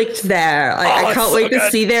conflict there. I can't wait to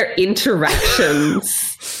see their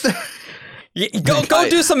interactions. Go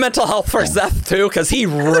do some mental health for Szeth too, because he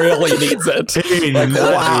really needs it.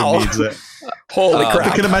 Wow. Needs it. Holy crap.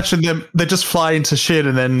 I can imagine them, they just fly into shit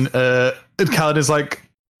and then Kaladin's like,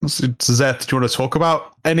 Szeth, do you want to talk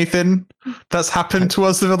about anything that's happened to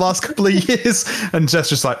us in the last couple of years? And Szeth's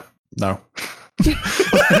just like, no. Maybe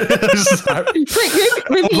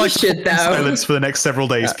you should, though. Silence for the next several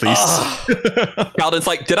days, please. Kaladin's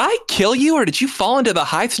like, did I kill you or did you fall into the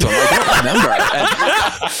hive storm? I don't remember.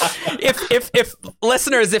 If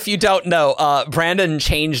listeners, if you don't know, Brandon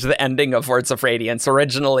changed the ending of Words of Radiance.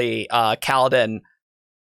 Originally, Kaladin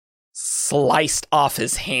sliced off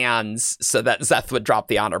his hands so that Szeth would drop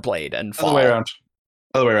the honor blade and fall.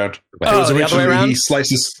 Other way around. He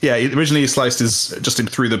slices. Yeah, originally he sliced him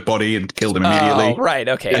through the body and killed him immediately. Oh, right.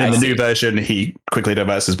 Okay. And in the new version, he quickly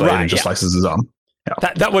diverts his blade and just slices his arm.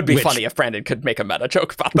 Yeah. That would be funny if Brandon could make a meta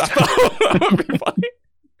joke about that. That would be funny.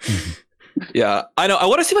 Yeah, I know. I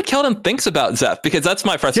want to see what Kaladin thinks about Szeth, because that's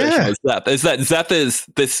my frustration with Szeth, is that Szeth is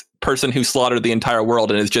this person who slaughtered the entire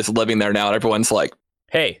world and is just living there now, and everyone's like,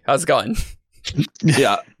 hey, how's it going?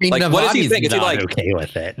 Yeah. Like, what does he think? Is he like okay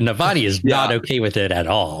with it? Navani is not okay with it at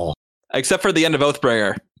all. Except for the end of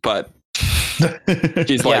Oathbringer, but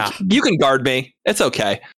she's like, you can guard me. It's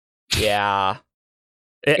okay. Yeah.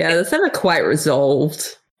 That's never quite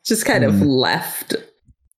resolved. Just kind of left.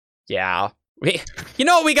 Yeah. You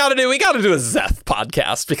know what we got to do? We got to do a Szeth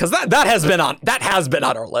podcast, because that has been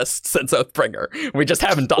on our list since Oathbringer. We just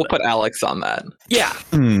haven't done it. We'll put Alex on that. Yeah.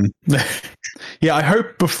 Yeah, I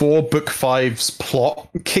hope before Book 5's plot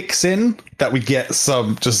kicks in that we get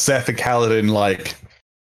some just Szeth and Kaladin like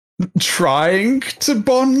trying to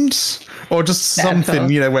bond, or just something,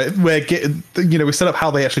 where we set up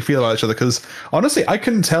how they actually feel about each other. Because honestly, I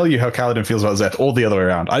couldn't tell you how Kaladin feels about Szeth, or the other way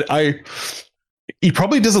around. He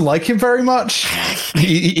probably doesn't like him very much.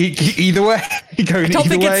 Either way, I don't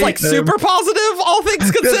think it's like super positive, all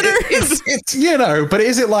things considered. It's but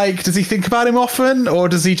is it like, does he think about him often, or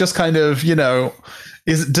does he just kind of,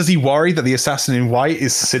 does he worry that the assassin in white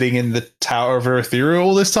is sitting in the Tower of Ethereal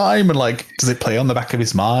all this time, and like, does it play on the back of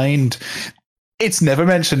his mind? It's never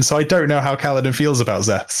mentioned, so I don't know how Kaladin feels about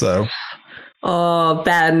Szeth. So. Oh,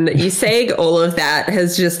 Ben, you saying all of that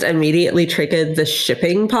has just immediately triggered the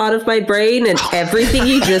shipping part of my brain, and everything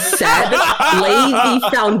you just said laid the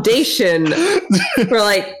foundation for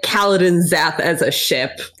like Kaladin Szeth as a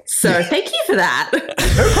ship. So thank you for that.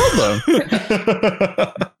 No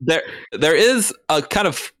problem. There is a kind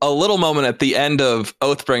of a little moment at the end of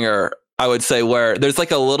Oathbringer, I would say, where there's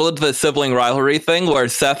like a little of the sibling rivalry thing where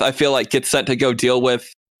Szeth, I feel like, gets sent to go deal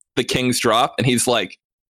with the King's Drop, and he's like,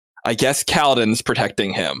 I guess Kaladin's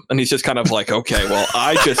protecting him. And he's just kind of like, okay, well,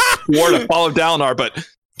 I just swore to follow Dalinar, but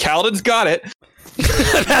Kaladin's got it.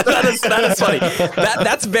 that is funny.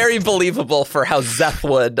 That's very believable for how Szeth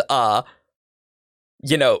would,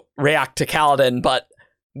 react to Kaladin. But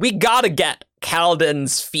we gotta get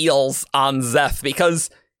Kaladin's feels on Szeth,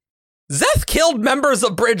 because Szeth killed members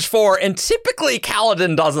of Bridge 4, and typically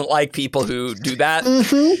Kaladin doesn't like people who do that.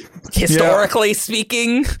 Historically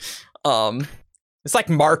speaking. It's like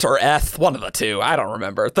Mart or Eth, one of the two. I don't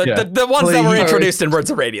remember. The ones that were introduced in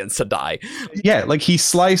Words of Radiance to die. Yeah, like he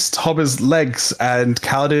sliced Hobba's legs, and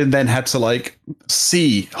Kaladin then had to like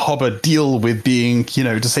see Hobba deal with being,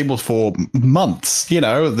 disabled for months. It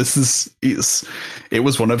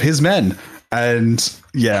was one of his men. And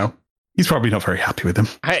yeah, he's probably not very happy with him.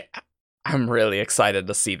 I'm really excited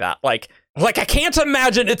to see that. Like I can't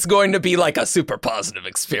imagine it's going to be like a super positive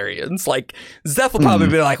experience. Like Szeth will probably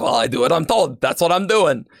be like, well, I do what I'm told. That's what I'm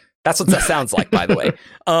doing. That's what that sounds like, by the way.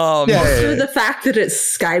 Also, the fact that it's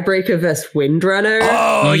Skybreaker versus Windrunner.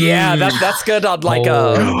 Oh, yeah. That's good on like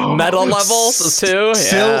a meta level, too.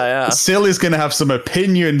 Syl is going to have some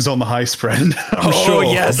opinions on the high spread. I'm sure.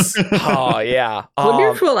 Yes. Oh, yeah. I wonder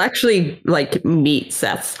if we'll actually like meet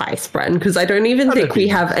Szeth's high spread, because I don't even think we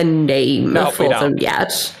have a name for them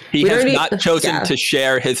yet. He has not chosen to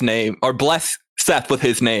share his name or bless Szeth with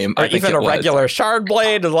his name. Or even a regular shard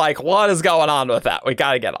blade. Like, what is going on with that? We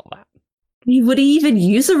got to get all that. Would he even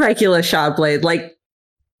use a regular shard blade? Like,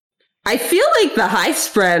 I feel like the high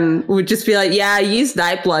spren would just be like, yeah, I use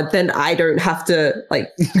Nightblood, then I don't have to like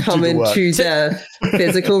come into the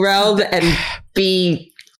physical realm and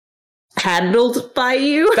be handled by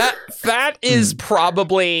you. That is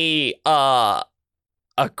probably a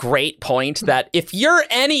great point, that if you're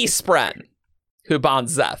any spren who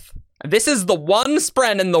bonds Szeth, this is the one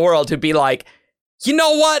spren in the world who'd be like, you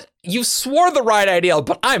know what? You swore the right ideal,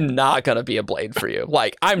 but I'm not going to be a blade for you.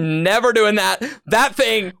 Like, I'm never doing that. That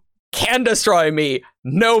thing can destroy me.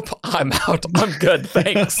 Nope, I'm out. I'm good.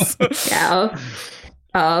 Thanks. Yeah.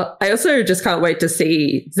 I also just can't wait to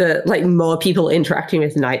see the more people interacting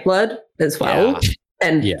with Nightblood as well,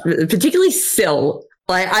 and particularly Syl.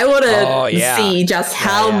 Like, I want to see just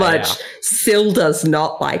how much Syl does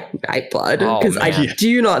not like Nightblood, because I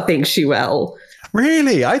do not think she will.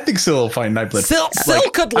 Really? I think Syl will find Nightblood. Syl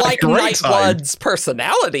could like Nightblood's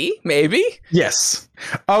personality, maybe. Yes.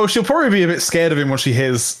 Oh, she'll probably be a bit scared of him when she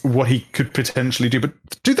hears what he could potentially do. But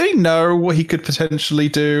do they know what he could potentially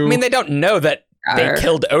do? I mean, they don't know that they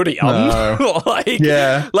killed Odium. No.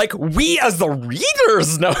 Like we as the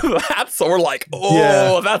readers know that, so we're like,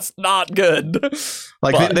 oh, that's not good.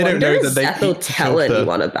 Like they don't know that they will tell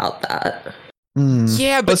anyone about that.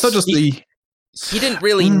 Yeah, but it's not just he didn't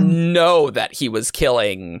really know that he was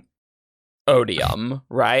killing Odium,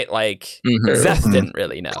 right? Like Szeth didn't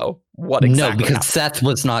really know what exactly. No, because happened. Szeth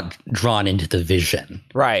was not drawn into the vision.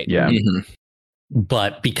 Right. Yeah.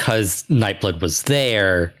 But because Nightblood was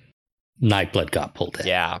there, Nightblood got pulled in.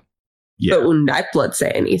 Yeah. But will Nightblood say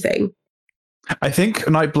anything? I think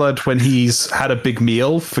Nightblood, when he's had a big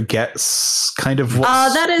meal, forgets kind of what.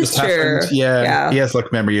 That is true. Yeah, he has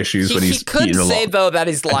like memory issues when he's he could eaten a say lot. though that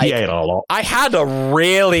he's like, he ate a lot. I had a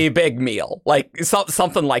really big meal, like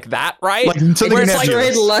something like that, right? Like where it's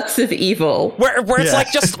like lots of evil, where it's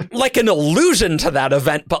like just like an allusion to that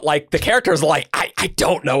event, but like the character's like, I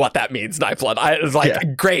don't know what that means, Nightblood. It's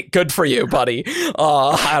like great, good for you, buddy.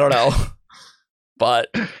 I don't know,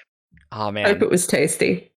 but oh man, I hope it was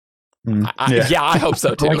tasty. I hope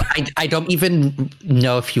so too. Like, I don't even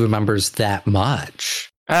know if he remembers that much.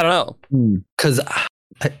 I don't know, because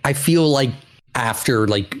I feel like after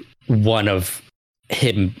like one of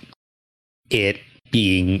him, it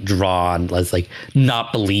being drawn as like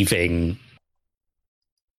not believing.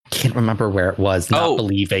 Can't remember where it was. Not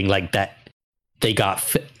believing like that they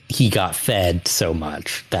he got fed so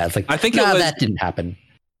much that like I think that didn't happen.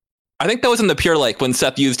 I think that was in the Pure Lake when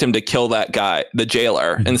Szeth used him to kill that guy, the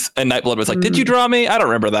jailer, and Nightblood was like, "Did you draw me? I don't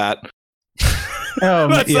remember that."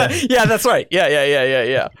 That's right.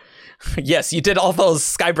 Yeah. Yes, you did all those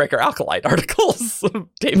Skybreaker Alkalite articles,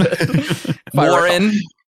 David. Warren.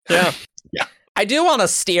 Yeah. I do want to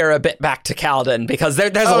steer a bit back to Kaladin because there's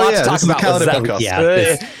a lot to talk about with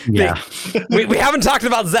Szeth. We haven't talked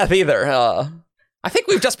about Szeth either. I think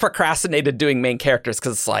we've just procrastinated doing main characters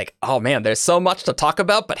because it's like, oh man, there's so much to talk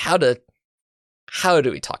about, but how do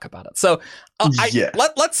we talk about it? So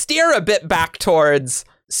let's steer a bit back towards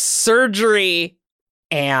surgery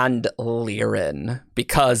and Lirin,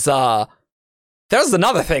 because there's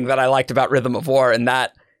another thing that I liked about Rhythm of War, and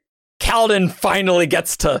that Kaladin finally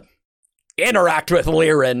gets to interact with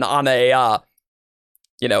Lirin on a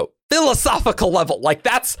philosophical level. Like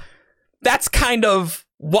that's kind of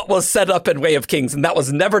what was set up in Way of Kings, and that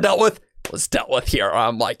was never dealt with, was dealt with here.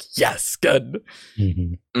 I'm like, yes, good.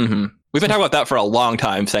 We've been talking about that for a long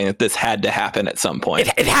time, saying that this had to happen at some point.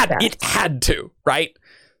 It had to, right?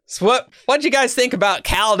 So what'd you guys think about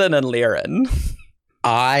Kaladin and Lirin?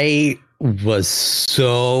 I was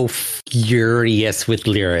so furious with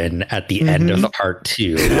Lirin at the end of part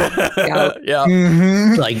 2.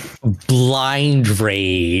 Like blind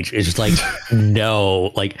rage is like,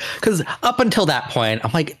 no, like, because up until that point,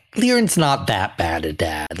 I'm like, Lirin's not that bad a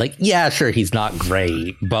dad. Like, yeah, sure, he's not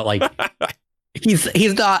great, but like,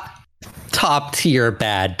 he's not top tier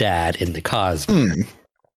bad dad in the cosmos.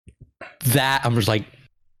 That I'm just like,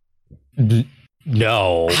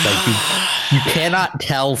 no, like you cannot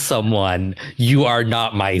tell someone you are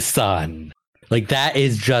not my son. Like that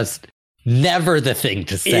is just never the thing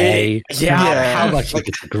to say. How much I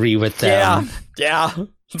disagree with them. Yeah,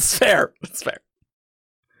 it's fair. It's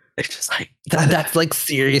just like that's like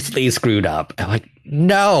seriously screwed up. I'm like,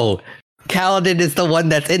 no, Kaladin is the one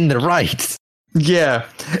that's in the right. Yeah,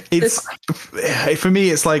 it's for me.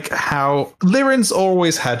 It's like how Lirin's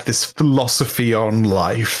always had this philosophy on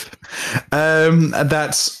life.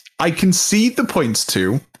 That's I can see the points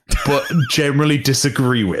to, but generally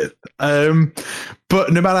disagree with.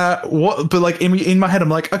 But no matter what, but like in my head, I'm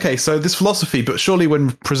like, okay, so this philosophy, but surely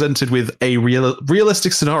when presented with a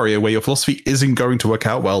realistic scenario where your philosophy isn't going to work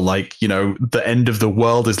out well, like, the end of the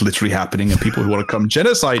world is literally happening and people who want to come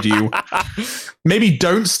genocide you, maybe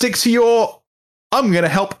don't stick to your I'm going to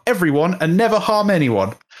help everyone and never harm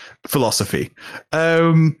anyone philosophy.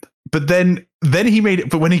 But then he made it,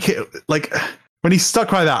 but when he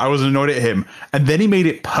stuck by that, I was annoyed at him. And then he made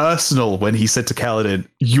it personal when he said to Kaladin,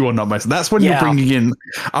 "You are not my son." That's when you're bringing in.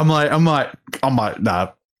 I'm like,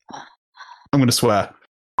 nah. I'm going to swear.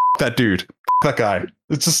 That dude. That guy.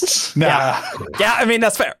 It's just, nah. Yeah, I mean,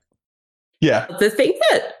 that's fair. Yeah. The thing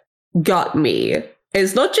that got me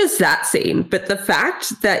It's not just that scene, but the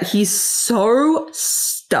fact that he's so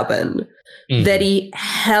stubborn that he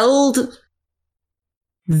held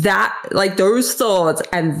that, like, those thoughts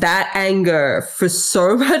and that anger for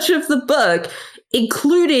so much of the book,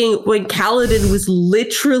 including when Kaladin was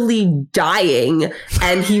literally dying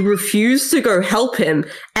and he refused to go help him.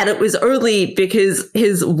 And it was only because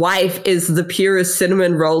his wife is the purest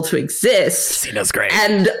cinnamon roll to exist. Cina's great.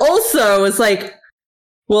 And also was like,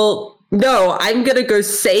 well, no, I'm going to go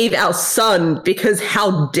save our son because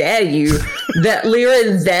how dare you? That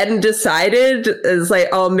Lirin then decided is like,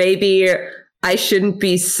 oh, maybe I shouldn't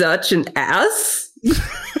be such an ass.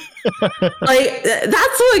 Like,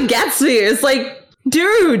 that's what gets me. It's like,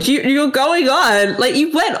 dude, you're going on. Like,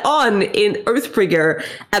 you went on in Oathbringer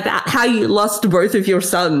about how you lost both of your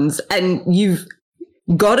sons and you've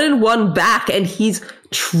gotten one back and he's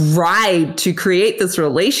tried to create this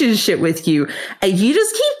relationship with you and you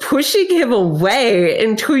just keep pushing him away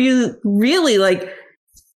until you really like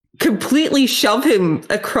completely shove him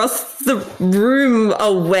across the room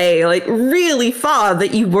away, like really far,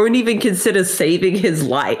 that you won't even consider saving his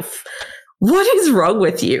life. What is wrong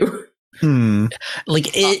with you?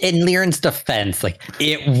 Like in Lirin's defense, like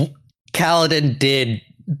Kaladin did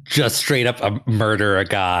just straight up murder a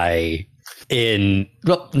guy in,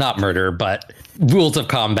 well, not murder, but rules of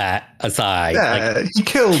combat aside, like he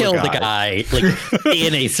killed the guy like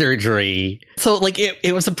in a surgery. So like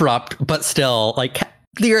it was abrupt, but still like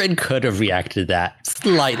Lirin could have reacted to that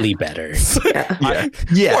slightly better.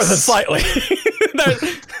 Yes. More than slightly.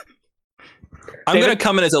 I'm going to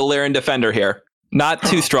come in as a Lirin defender here. Not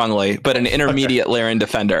too strongly, but an intermediate Lirin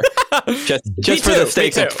defender. Just for the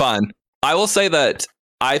sake of fun. I will say that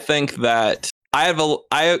I think that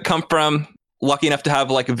I come from lucky enough to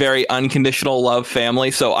have like a very unconditional love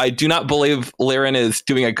family. So I do not believe Lirin is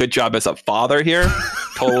doing a good job as a father here.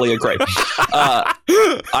 Totally agree.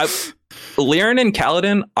 Lirin and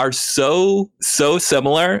Kaladin are so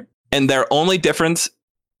similar, and their only difference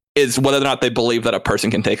is whether or not they believe that a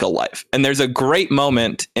person can take a life. And there's a great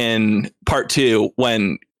moment in part 2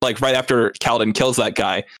 when, like, right after Kaladin kills that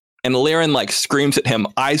guy, and Lirin like screams at him,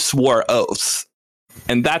 "I swore oaths,"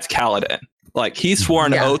 and that's Kaladin. Like, he swore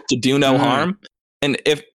an oath to do no harm. And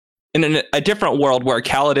if in a different world where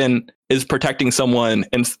Kaladin is protecting someone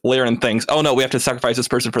and Lirin thinks, "Oh no, we have to sacrifice this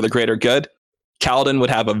person for the greater good," Kaladin would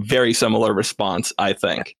have a very similar response, I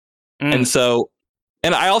think. And so,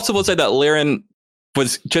 and I also will say that Lirin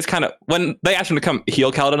was just kind of, when they asked him to come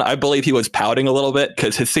heal Kaladin, I believe he was pouting a little bit,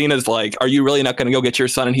 because his scene is like, "Are you really not going to go get your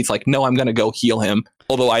son?" And he's like, "No, I'm going to go heal him.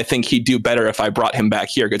 Although I think he'd do better if I brought him back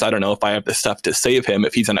here, because I don't know if I have the stuff to save him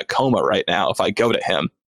if he's in a coma right now, if I go to him."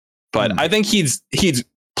 But I think he's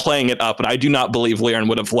playing it up, and I do not believe Lirin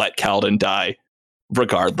would have let Kaladin die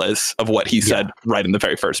regardless of what he said right in the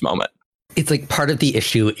very first moment. It's like part of the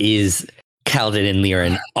issue is Kaladin and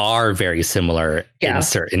Lirin are very similar in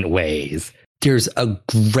certain ways. There's a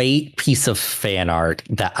great piece of fan art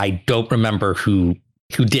that I don't remember who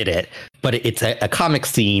did it, but it's a comic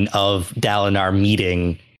scene of Dalinar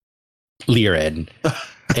meeting Lirin.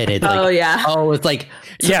 And it's like, it's like,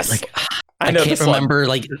 yes. Like, I can't remember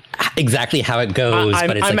like exactly how it goes. I'm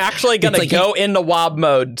but it's actually going to go into WoB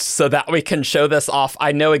mode so that we can show this off.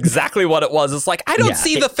 I know exactly what it was. It's like, I don't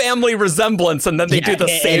see the family resemblance, and then they do the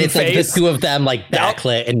same and it's face. Like the two of them like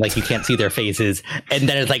backlit and like you can't see their faces. And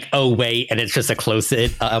then it's like, oh wait, and it's just a close-in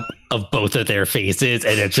up of both of their faces,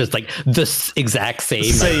 and it's just like the exact same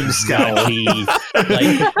scowly,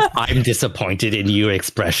 like I'm disappointed in you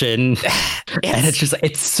expression. And it's just,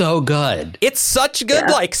 it's so good. It's such good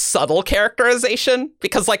like subtle characterization,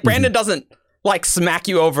 because like Brandon doesn't like smack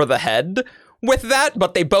you over the head with that,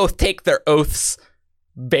 but they both take their oaths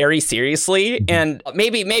very seriously. And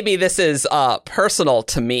maybe this is personal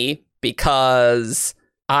to me, because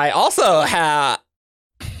I also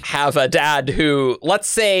have a dad who, let's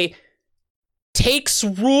say, takes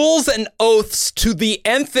rules and oaths to the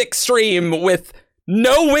nth extreme with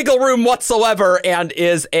no wiggle room whatsoever, and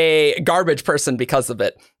is a garbage person because of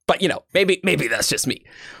it. But, you know, maybe that's just me.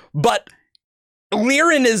 But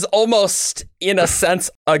Lirin is almost, in a sense,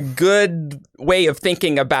 a good way of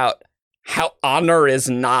thinking about how honor is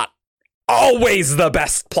not always the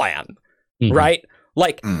best plan, right?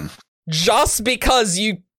 Like, just because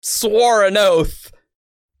you swore an oath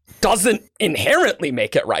doesn't inherently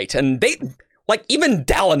make it right. And they, like, even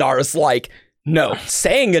Dalinar is like, no,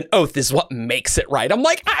 saying an oath is what makes it right. I'm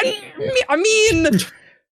like, I mean,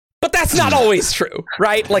 but that's not always true,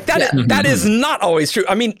 right? Like, that is not always true.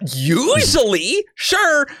 I mean, usually,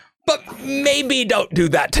 sure, but maybe don't do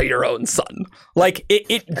that to your own son. Like,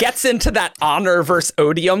 it gets into that honor versus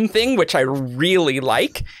odium thing, which I really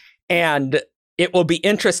like. And it will be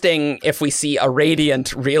interesting if we see a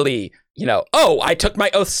Radiant really, I took my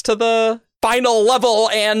oaths to the final level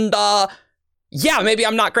and maybe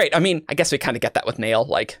I'm not great. I mean, I guess we kind of get that with Nail.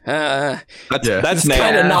 Like, that's Nail.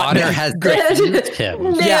 Kind of not has refused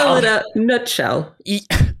him. Nail in a nutshell.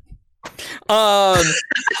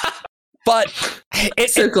 But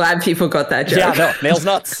so glad people got that joke. Yeah, no, Nail's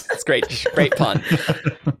nuts. It's great pun.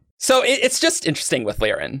 So it's just interesting with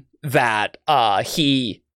Lirin that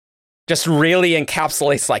he just really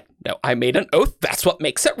encapsulates like, no, I made an oath. That's what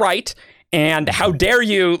makes it right. And how dare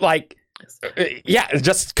you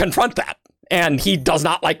just confront that. And he does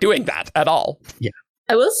not like doing that at all. Yeah.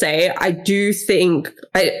 I will say, I do think,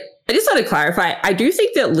 I just want to clarify, I do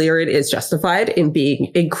think that Lirin is justified in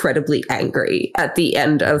being incredibly angry at the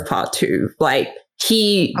end of part 2. Like,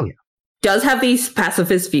 he does have these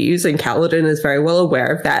pacifist views, and Kaladin is very well aware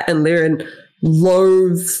of that, and Lirin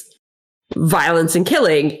loathes violence and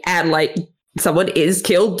killing, and like, someone is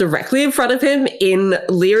killed directly in front of him in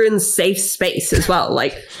Lirin's safe space as well.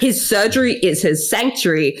 Like, his surgery is his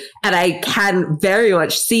sanctuary, and I can very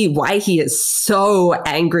much see why he is so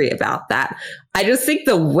angry about that. I just think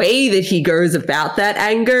the way that he goes about that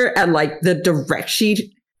anger and like the direction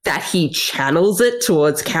that he channels it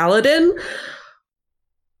towards Kaladin,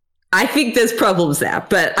 I think there's problems there.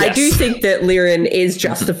 But yes. I do think that Lirin is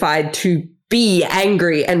justified to be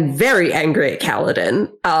angry and very angry at Kaladin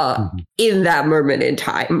in that moment in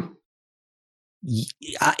time.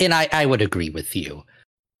 And I would agree with you.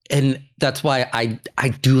 And that's why I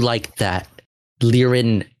do like that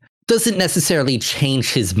Lirin doesn't necessarily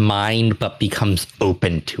change his mind, but becomes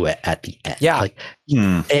open to it at the end. Yeah.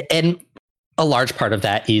 And a large part of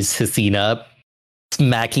that is Hesina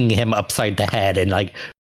smacking him upside the head and like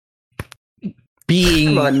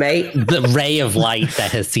being the ray of light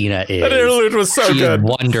that Hesina is. That interlude was so good.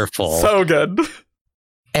 Wonderful. So good.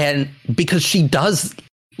 And because she does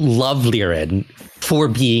love Lirin for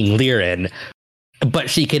being Lirin, but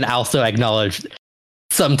she can also acknowledge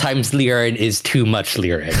sometimes Lirin is too much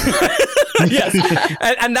Lirin. Yes.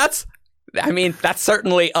 And that's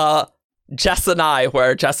certainly Jess and I,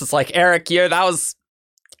 where Jess is like, Eric, that was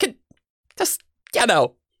just,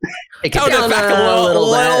 tone it back a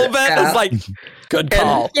little bit. Yeah. It's like, good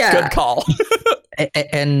call. Good call.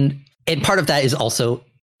 and part of that is also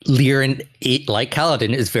Lirin, like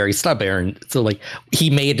Kaladin, is very stubborn. So like he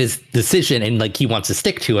made his decision and like he wants to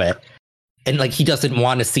stick to it. And like he doesn't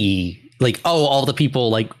want to see like, all the people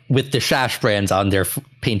like with the Shash brands on their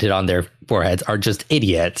painted on their foreheads are just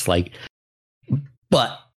idiots. Like,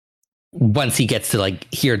 but once he gets to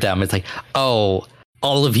like hear them, it's like, all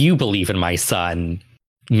of you believe in my son.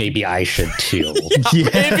 Maybe I should too.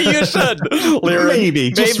 Maybe you should. Lirin.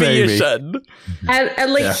 Maybe you should.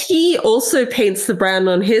 And like he also paints the brand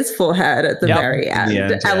on his forehead at the very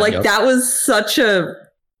end. And like that was such a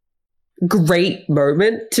great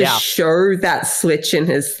moment to show that switch in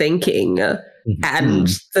his thinking and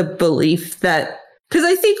the belief that, because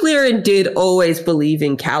I think Lirin did always believe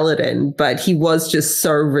in Kaladin, but he was just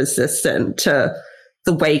so resistant to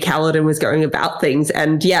the way Kaladin was going about things.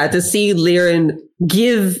 And to see Lirin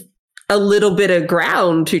give a little bit of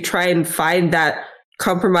ground to try and find that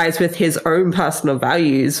compromise with his own personal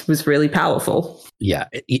values was really powerful. Yeah,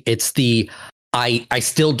 it's the, I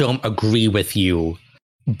still don't agree with you,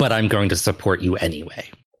 but I'm going to support you anyway.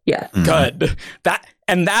 Yeah. Good.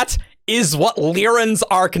 That is what Lirin's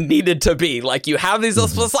arc needed to be. Like, you have these,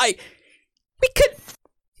 it's like, we could,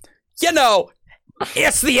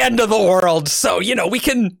 it's the end of the world, so, we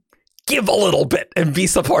can give a little bit and be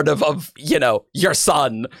supportive of, your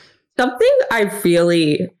son. Something I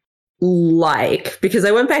really like, because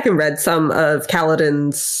I went back and read some of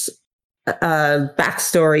Kaladin's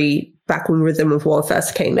backstory back when Rhythm of War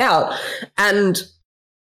first came out, and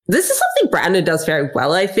this is something Brandon does very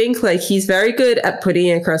well, I think. Like, he's very good at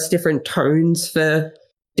putting across different tones for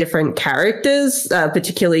different characters,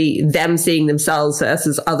 particularly them seeing themselves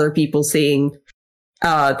versus other people seeing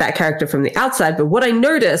that character from the outside. But what I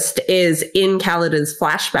noticed is in Kaladin's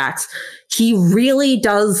flashbacks, he really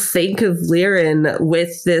does think of Lirin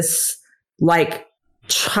with this like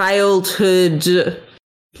childhood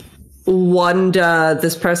wonder.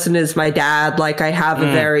 This person is my dad. Like, I have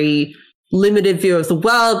a very limited view of the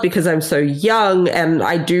world because I'm so young, and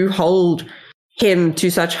I do hold him to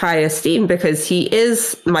such high esteem because he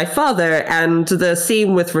is my father. And the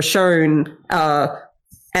scene with Roshone,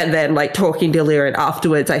 and then like talking to Lirin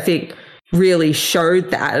afterwards, I think really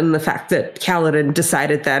showed that, and the fact that Kaladin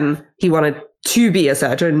decided then he wanted to be a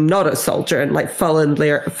surgeon, not a soldier, and like follow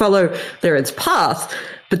Lirin's path.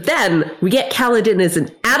 But then we get Kaladin as an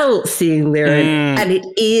adult seeing Lirin, and it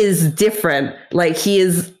is different. Like, he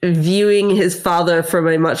is viewing his father from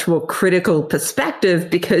a much more critical perspective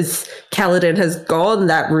because Kaladin has gone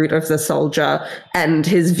that route of the soldier and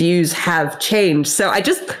his views have changed. So I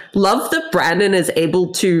just love that Brandon is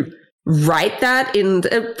able to write that in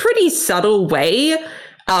a pretty subtle way.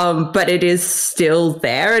 But it is still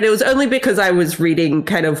there. And it was only because I was reading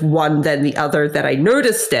kind of one then the other that I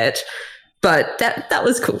noticed it. But that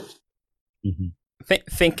was cool. Mm-hmm.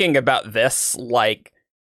 Thinking about this, like,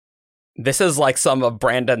 this is like some of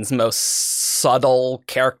Brandon's most subtle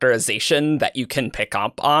characterization that you can pick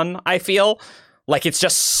up on, I feel. Like, it's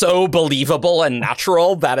just so believable and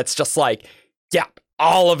natural that it's just like, yeah,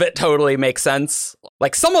 all of it totally makes sense.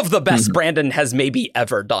 Like, some of the best Brandon has maybe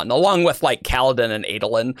ever done, along with like Kaladin and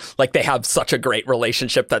Adolin. Like, they have such a great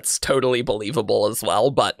relationship that's totally believable as well.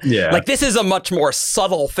 But like, this is a much more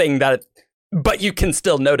subtle thing but you can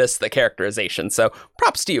still notice the characterization. So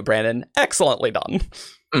props to you, Brandon. Excellently done.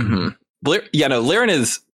 Lirin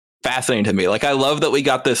is fascinating to me. Like, I love that we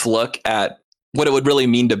got this look at what it would really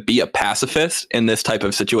mean to be a pacifist in this type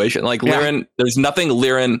of situation. Like, Lirin, there's nothing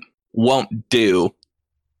Lirin won't do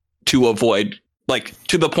to avoid, like,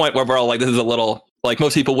 to the point where we're all like, this is a little, like,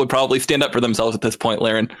 most people would probably stand up for themselves at this point,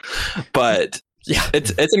 Lirin. But yeah,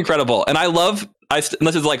 it's incredible. And I love, and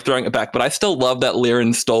this is like throwing it back, but I still love that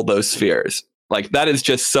Lirin stole those spheres. Like, that is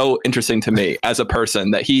just so interesting to me as a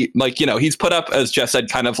person that he, like, you know, he's put up, as Jeff said,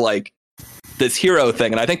 kind of like this hero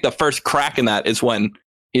thing. And I think the first crack in that is when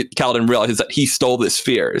Kaladin realizes that he stole the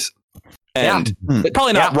spheres. And it's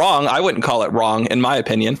probably not wrong. I wouldn't call it wrong, in my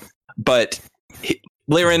opinion. But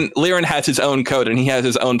Lirin has his own code, and he has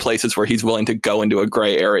his own places where he's willing to go into a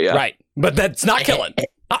gray area. Right. But that's not killing.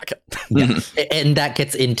 And that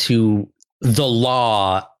gets into the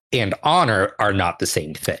law and honor are not the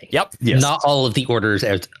same thing. Yep. Yes. Not all of the orders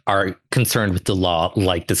are concerned with the law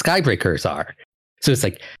like the Skybreakers are. So it's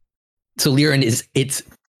like, so Lirin it's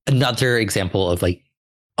another example of like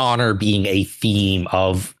honor being a theme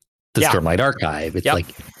of the Stormlight Archive. It's like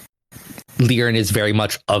Lirin is very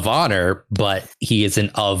much of honor, but he isn't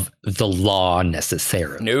of the law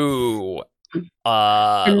necessarily. No.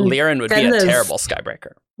 Lirin would be a terrible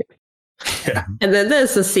Skybreaker. Yeah. And then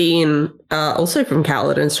there's a scene also from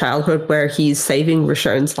Kaladin's childhood where he's saving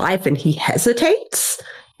Rishon's life and he hesitates.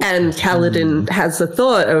 And Kaladin has the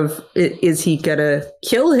thought of, is he going to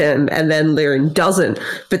kill him? And then Lirin doesn't.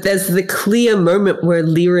 But there's the clear moment where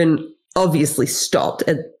Lirin obviously stopped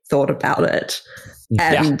and thought about it.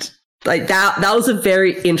 And like that was a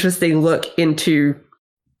very interesting look into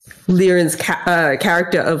Lirin's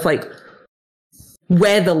character of like,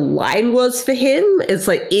 where the line was for him. It's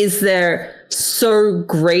like, is there so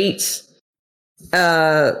great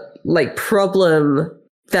like problem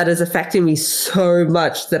that is affecting me so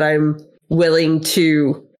much that I'm willing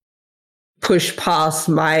to push past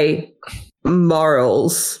my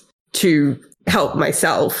morals to help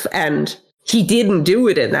myself? And he didn't do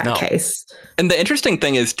it in that case. And the interesting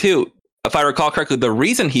thing is too, if I recall correctly, the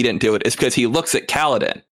reason he didn't do it is because he looks at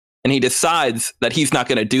Kaladin and he decides that he's not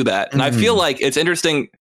going to do that. And I feel like it's interesting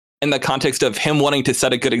in the context of him wanting to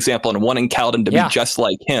set a good example and wanting Kaladin to be just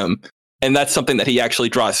like him. And that's something that he actually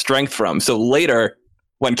draws strength from. So later,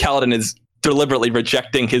 when Kaladin is deliberately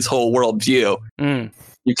rejecting his whole worldview,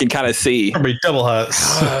 you can kind of see. Probably double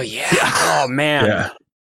hurts. Oh, yeah. Oh, man. Yeah.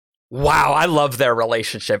 Wow. I love their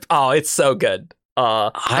relationship. Oh, it's so good.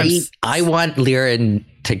 I want Lirin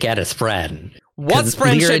to get a Spren. What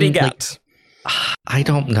Spren should he get? I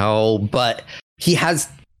don't know, but he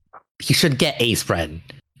should get a Spren.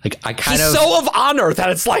 Like, he's so of honor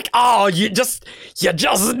that it's like, oh, you just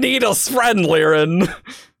need a Spren, Lirin.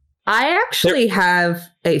 I actually have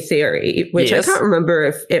a theory, which I can't remember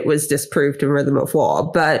if it was disproved in Rhythm of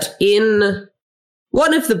War, but in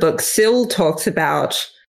one of the books, Syl talks about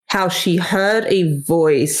how she heard a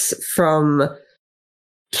voice from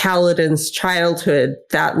Kaladin's childhood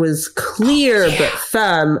that was clear but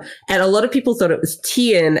firm, and a lot of people thought it was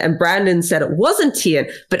Tien, and Brandon said it wasn't Tien,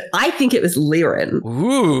 but I think it was Lirin.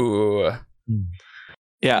 Ooh.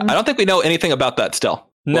 Yeah, I don't think we know anything about that still.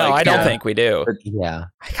 No, I don't think we do. Yeah.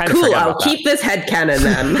 Cool, I'll keep this headcanon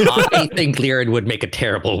then. I think Lirin would make a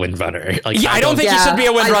terrible Windrunner. Like, I don't think he should be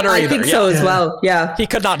a Windrunner either. I think so as well, yeah. He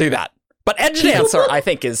could not do that. But Edge Dancer, I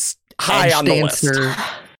think, is high on the list.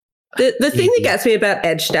 The thing that gets me about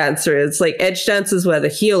Edge Dancer is like Edge Dancer is where the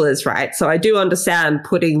heel is, right? So I do understand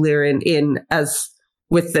putting Lirin in as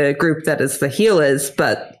with the group that is the healers,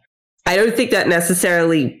 but I don't think that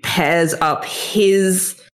necessarily pairs up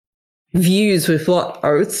his views with what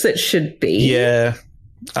oaths it should be. Yeah,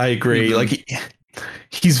 I agree. Like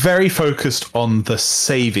he's very focused on the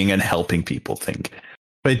saving and helping people thing,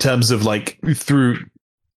 in terms of like through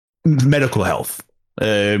medical health,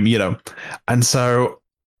 you know, and so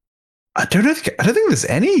I don't think there's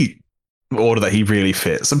any order that he really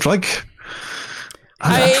fits. I'm trying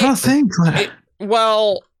to think.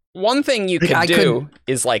 Well, one thing you could do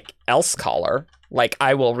is like Elsecaller. Like,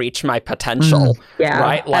 I will reach my potential.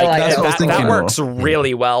 Right? Like that works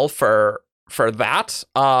really well for that.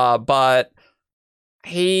 But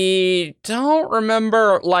he don't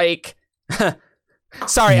remember like.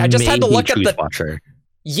 Sorry, I just had to look at the Watcher.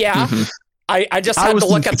 Yeah. Mm-hmm. I just had to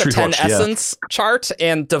look at the 10 essence chart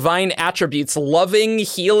and divine attributes, loving,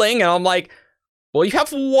 healing, and I'm like, well, you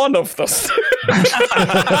have one of those. Isn't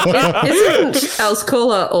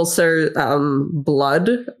Elsecaller also blood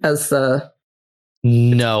as the...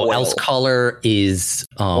 No, Elsecaller is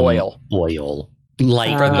oil.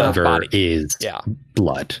 Lightweaver is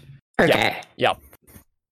blood. Okay. Yep.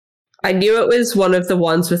 I knew it was one of the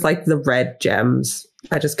ones with like the red gems.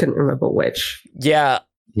 I just couldn't remember which. Yeah.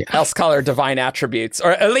 Elsecaller divine attributes,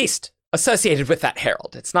 or at least associated with that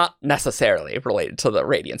herald. It's not necessarily related to the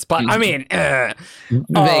radiance, but I mean,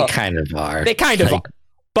 they kind of are. They kind of are.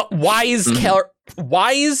 But wise,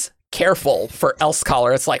 careful for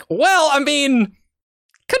Elsecaller. It's like, well, I mean,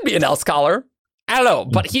 could be an Elsecaller. I don't know,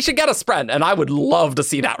 but he should get a Spren, and I would love to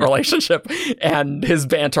see that relationship and his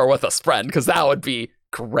banter with a Spren, because that would be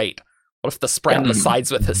great. What if the Spren sides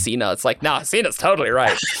with Hasina? It's like, no, Hasina's totally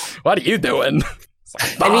right. What are you doing?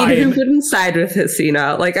 I mean, who wouldn't side with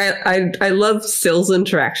Hasina? Like, I love Sill's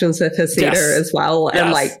interactions with Hasina as well,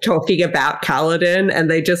 and like talking about Kaladin, and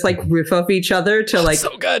they just like riff off each other to like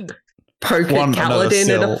so good. Poke at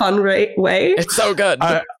Kaladin in a fun way. It's so good.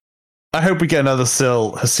 I hope we get another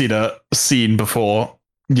Sill Hasina scene before,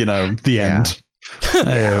 you know, the end.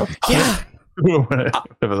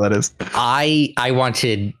 Whatever that is. I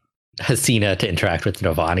wanted Hasina to interact with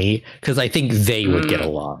Navani because I think they would get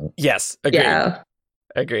along. Yes, agreed. Yeah.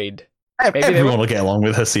 Agreed. Maybe everyone will get along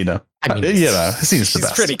with Hasina. I mean, you know, Hasina's the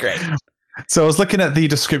best. She's pretty great. So I was looking at the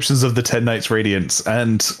descriptions of the 10 Knights Radiance,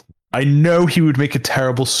 and I know he would make a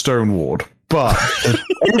terrible Stone Ward, but the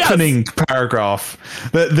opening paragraph,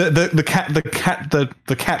 the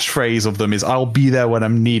catchphrase of them is "I'll be there when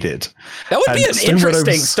I'm needed." That would be an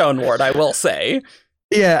interesting Stone Ward, I will say.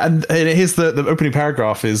 Yeah, and here's the opening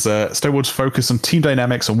paragraph is Stoneward's focus on team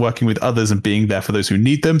dynamics and working with others and being there for those who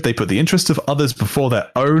need them. They put the interests of others before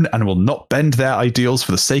their own and will not bend their ideals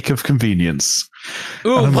for the sake of convenience.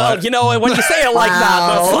 Ooh, well, like, you know, when you say it like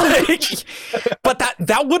that, that's like... But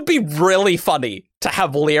that would be really funny to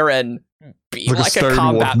have Liren be like a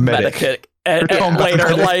combat medic and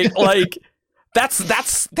later, like...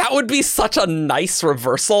 That would be such a nice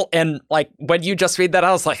reversal, and like when you just read that,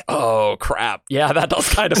 I was like, "Oh crap, yeah, that does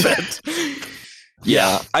kind of fit."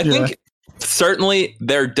 Yeah, I think certainly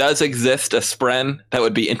there does exist a Spren that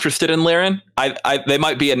would be interested in Liren. They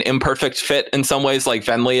might be an imperfect fit in some ways, like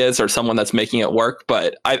Venli is, or someone that's making it work.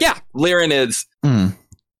 But Liren is.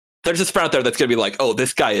 There's a Spren out there that's gonna be like, "Oh,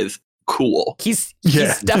 this guy is cool." He's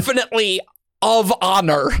definitely of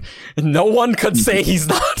honor. No one could say he's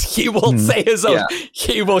not. He will say his oath. Yeah.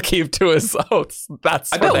 He will keep to his oaths.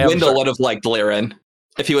 That's. I bet Wendell would have liked Liren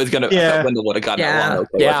if he was gonna. I bet Wendell would have gotten along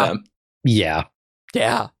with him. Yeah.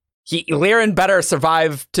 Liren better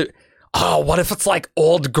survive to. Oh, what if it's like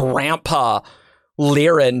old Grandpa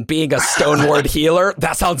Liren being a Stone Ward healer?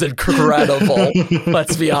 That sounds incredible.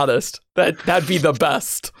 Let's be honest. That'd be the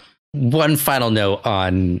best. One final note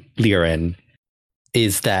on Liren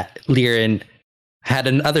is that Liren had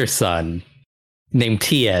another son named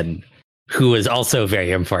Tien, who was also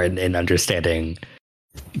very important in understanding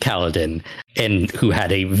Kaladin, and who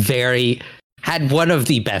had one of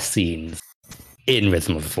the best scenes in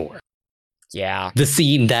Rhythm of War. Yeah. The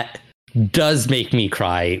scene that does make me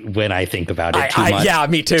cry when I think about it too much. Yeah,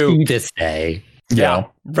 me too. To this day. Yeah.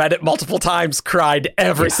 Read it multiple times, cried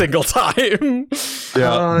every single time.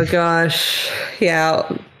 Oh gosh.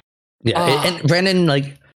 Yeah. Yeah, and Brennan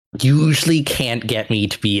like usually can't get me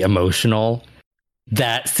to be emotional.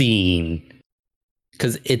 That scene,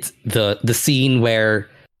 because it's the scene where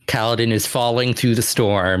Kaladin is falling through the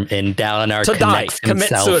storm and Dalinar commit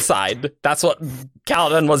suicide. That's what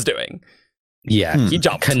Kaladin was doing. Yeah, he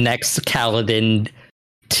jumped. Connects Kaladin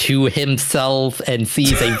to himself and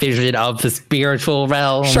sees a vision of the spiritual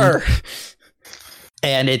realm. Sure,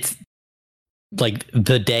 and it's like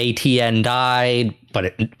the day Tien died,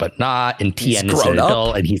 but not, and Tien is an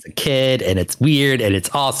adult and he's a kid, and it's weird and it's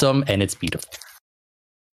awesome and it's beautiful.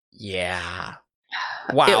 Yeah.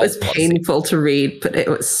 Wow. It was painful to read, but it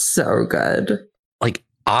was so good. Like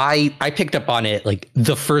I picked up on it like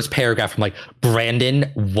the first paragraph. I'm like, Brandon,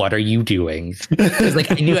 what are you doing? Because like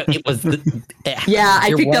I knew it was.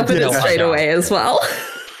 I picked up on it straight away as well.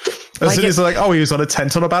 As soon as like, he was on a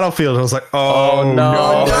tent on a battlefield, I was like, oh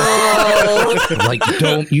no. Like,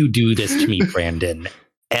 don't you do this to me, Brandon.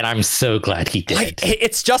 And I'm so glad he did. Like,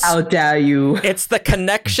 it's just, how dare you? It's the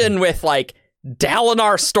connection with like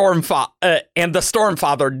Dalinar and the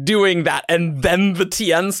Stormfather doing that, and then the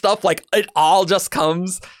Tien stuff. Like, it all just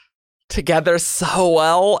comes together so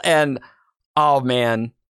well. And oh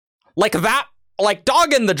man, like that, like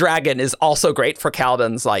Dog and the Dragon is also great for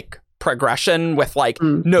Kaladin's like progression with like,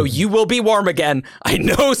 no, you will be warm again. I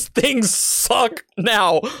know things suck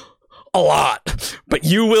now a lot, but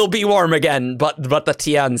you will be warm again. But the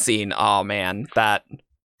Tien scene, oh man, that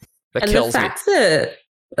kills me. And the fact that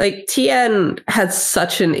like Tien had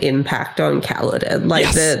such an impact on Kaladin,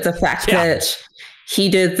 like the fact that he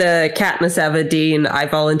did the Katniss Everdeen I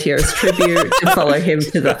volunteer as tribute to follow him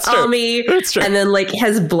to the army, and then like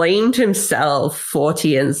has blamed himself for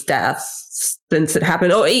Tien's death since it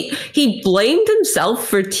happened. He blamed himself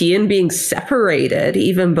for Tien being separated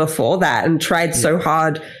even before that, and tried so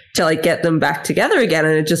hard to like get them back together again,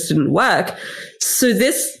 and it just didn't work. So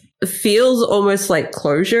this feels almost like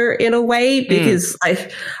closure in a way, because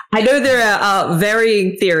I know there are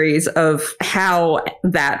varying theories of how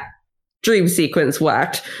that dream sequence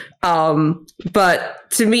worked. But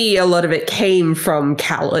to me, a lot of it came from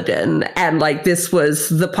Kaladin, and like this was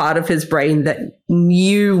the part of his brain that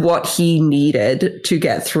knew what he needed to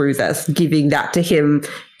get through this, giving that to him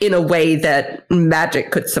in a way that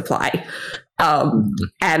magic could supply.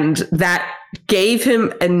 And that gave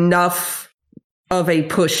him enough of a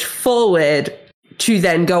push forward to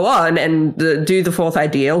then go on and do the fourth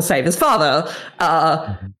ideal, save his father.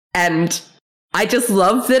 And I just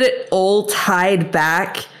love that it all tied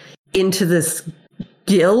back into this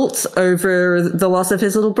guilt over the loss of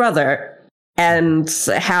his little brother, and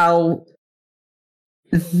how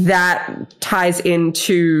that ties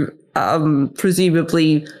into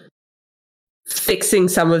presumably fixing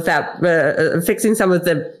some of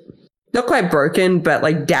the not quite broken, but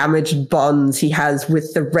like damaged bonds he has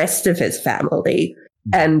with the rest of his family,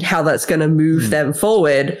 and how that's going to move them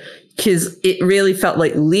forward. Because it really felt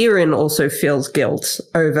like Lirin also feels guilt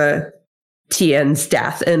over Tien's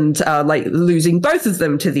death and like losing both of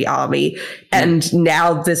them to the army. And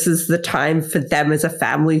now this is the time for them as a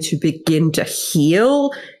family to begin to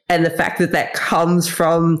heal. And the fact that that comes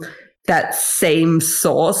from that same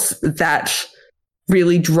source that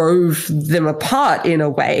really drove them apart in a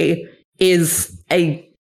way is a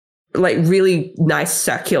like really nice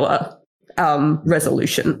circular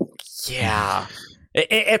resolution. Yeah.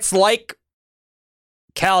 It's like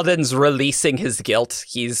Kaladin's releasing his guilt.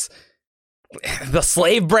 The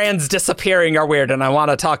slave brands disappearing are weird, and I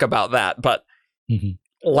want to talk about that, but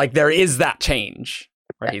like there is that change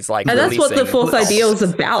where he's like, and that's what the fourth ideal is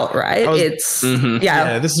about, right? This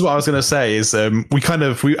is what I was going to say. Is I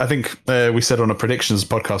think we said on a predictions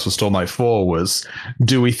podcast for Storm Knight 4 was,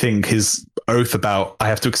 do we think his oath about I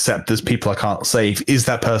have to accept there's people I can't save, is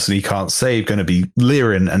that person he can't save going to be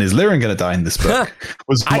Lirin, and is Lirin going to die in this book?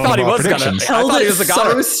 I thought he was going to. I thought he was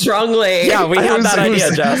so strongly. Yeah, we had that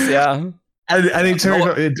idea, Jess. Yeah. And it turned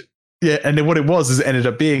out, and then what it was is it ended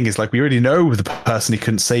up being is like, we already know the person he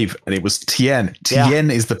couldn't save, and it was Tien.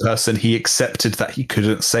 Tien is the person he accepted that he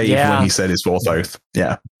couldn't save when he said his fourth oath.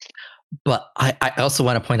 Yeah. But I also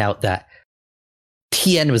want to point out that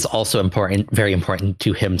Tien was also very important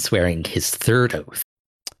to him swearing his third oath.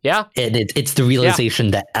 Yeah. And it's the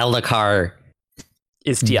realization that Elhokar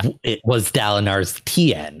is Tien. It was Dalinar's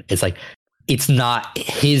Tien. It's like, it's not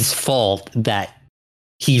his fault that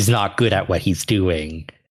he's not good at what he's doing,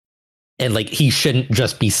 and like he shouldn't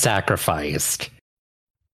just be sacrificed.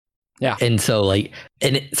 Yeah. And so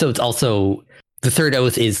so it's also the third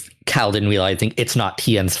oath is Kaladin realizing it's not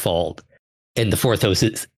Tien's fault, and the fourth oath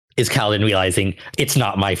is Kaladin realizing it's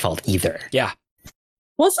not my fault either. Yeah.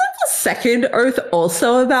 Wasn't the second oath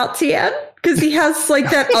also about Tien? Because he has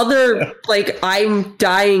like that other like I'm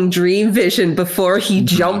dying dream vision before he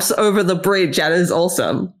jumps over the bridge, and is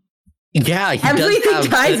awesome. Yeah,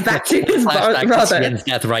 everything ties back to his brother. Tien's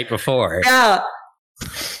death right before. Yeah,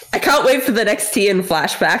 I can't wait for the next Tien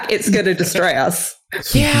flashback. It's going to destroy us.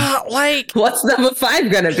 Yeah, like what's number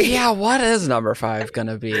 5 going to be? Yeah, what is number 5 going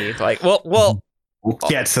to be? Like, we'll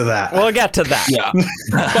get to that. We'll get to that. Yeah,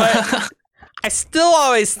 but I still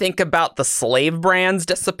always think about the slave brands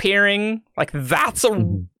disappearing. Like, that's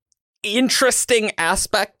a interesting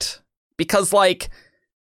aspect, because like,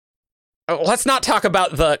 let's not talk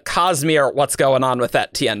about the Cosmere, what's going on with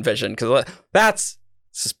that Tien vision, because let's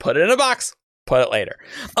just put it in a box. Put it later.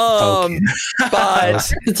 Okay.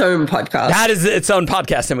 But its own podcast. that is its own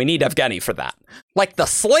podcast, and we need Evgeny for that. Like the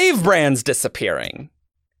slave brands disappearing,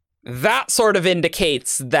 that sort of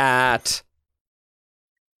indicates that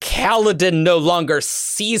Kaladin no longer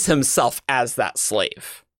sees himself as that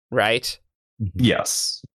slave, right?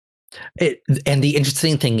 Yes. And the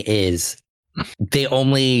interesting thing is, they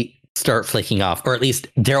only start flaking off, or at least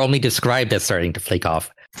they're only described as starting to flake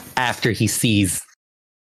off after he sees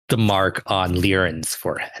the mark on Liren's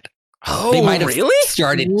forehead. Oh, They might have really?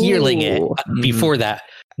 started healing it Ooh. before that,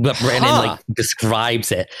 but Brandon like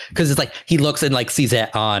describes it because it's like he looks and like sees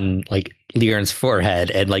it on like Liren's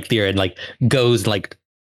forehead, and like Liren like goes like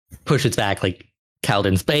pushes back like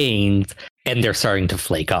Kaladin's veins, and they're starting to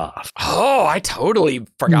flake off. Oh, I totally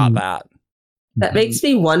forgot that. That makes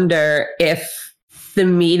me wonder if the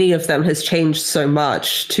meaning of them has changed so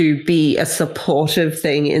much to be a supportive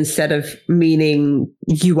thing instead of meaning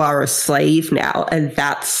you are a slave now. And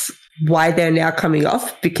that's why they're now coming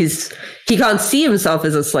off, because he can't see himself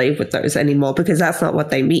as a slave with those anymore, because that's not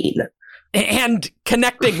what they mean. And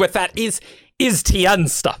connecting with that is Tien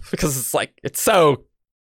stuff, because it's like it's so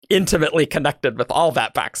intimately connected with all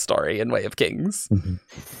that backstory in Way of Kings.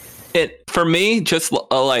 It for me, just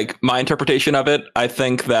like my interpretation of it, I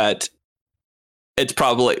think that it's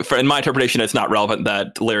probably, in my interpretation, it's not relevant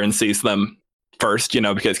that Liren sees them first,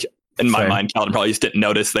 because in my mind, Kaladin probably just didn't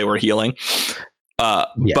notice they were healing.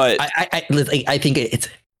 But I think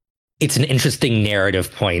it's an interesting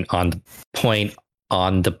narrative point on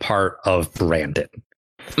the part of Brandon.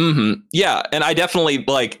 Mm-hmm. Yeah, and I definitely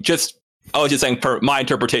I was just saying, for my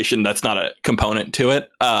interpretation, that's not a component to it.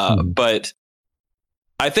 But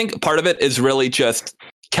I think part of it is really just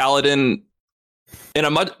Kaladin,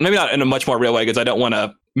 maybe not in a much more real way, because I don't want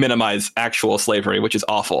to minimize actual slavery, which is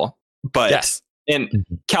awful. But Yes. and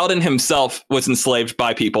Kaladin himself was enslaved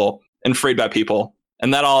by people and freed by people,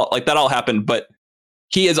 and that all happened. But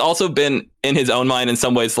he has also been, in his own mind, in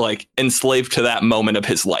some ways, like enslaved to that moment of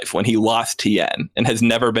his life when he lost Tien, and has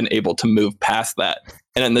never been able to move past that.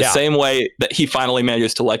 And in the same way that he finally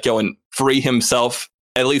manages to let go and free himself,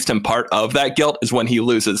 at least in part of that guilt, is when he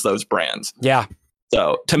loses those brands. Yeah.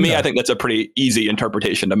 So to me, I think that's a pretty easy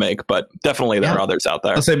interpretation to make, but definitely there are others out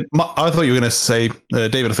there. I thought you were going to say,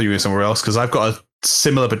 David, I thought you were going somewhere else, because I've got a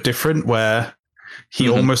similar but different, where he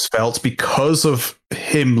almost felt, because of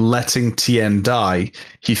him letting Tien die,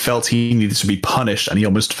 he felt he needed to be punished, and he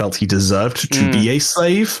almost felt he deserved to be a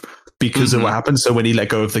slave because of what happened. So when he let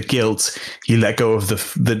go of the guilt, he let go of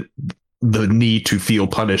the need to feel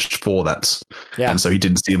punished for that. Yeah. And so he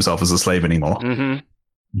didn't see himself as a slave anymore.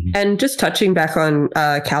 And just touching back on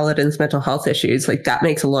Kaladin's mental health issues, like that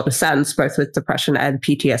makes a lot of sense, both with depression and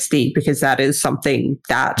PTSD, because that is something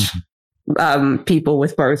that people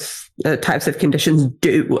with both types of conditions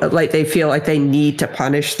do. Like they feel like they need to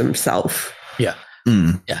punish themselves. Yeah.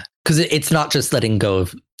 Yeah. Because it's not just letting go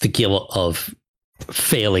of the guilt of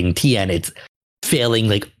failing Tien, it's failing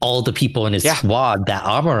like all the people in his squad that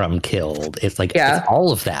Amaram killed. It's like it's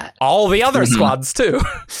all of that. All the other squads too.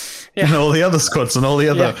 And all the other squads and all the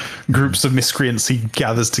other groups of miscreants he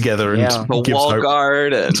gathers together and the wall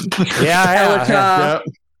guard and Yeah.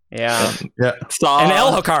 And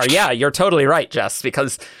Elhokar, you're totally right, Jess,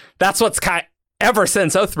 because that's what's ever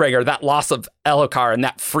since Oathbringer, that loss of Elhokar and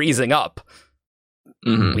that freezing up.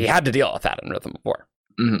 We had to deal with that in Rhythm of War.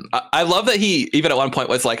 I love that he even at one point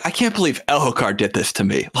was like, I can't believe Elhokar did this to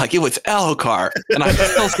me. Like, it was Elhokar, and I'm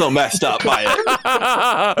still so messed up by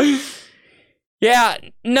it. Yeah,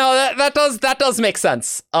 no, that does make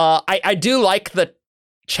sense. I do like the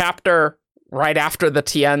chapter right after the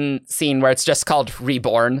Tien scene where it's just called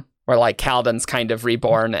Reborn, where like Kaladin's kind of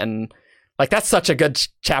reborn, and like that's such a good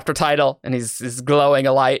chapter title, and he's glowing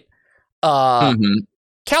a light.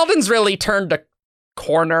 Kaladin's really turned a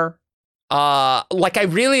corner. Like I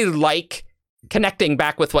really like connecting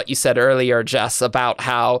back with what you said earlier, Jess, about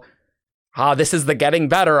how this is the getting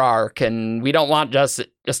better arc, and we don't want just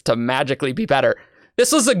to magically be better.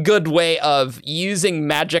 This was a good way of using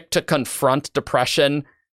magic to confront depression.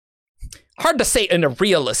 Hard to say in a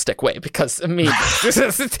realistic way, because I mean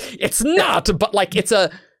it's not, but like it's a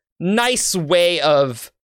nice way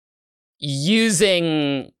of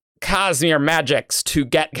using Cosmere magics to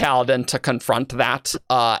get Kaladin to confront that,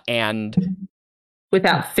 and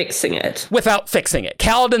without fixing it.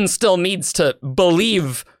 Kaladin still needs to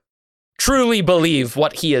truly believe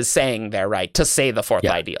what he is saying there, right? To say the fourth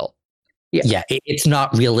ideal. Yeah, it's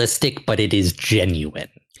not realistic, but it is genuine.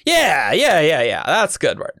 Yeah. That's a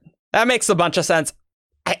good word. That makes a bunch of sense.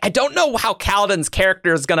 I don't know how Kaladin's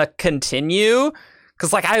character is going to continue,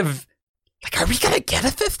 because like I've Like, are we gonna get a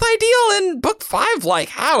 5th ideal in book 5? Like,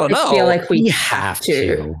 I don't know. I feel like we have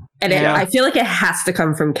to. And I feel like it has to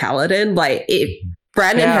come from Kaladin. Like, if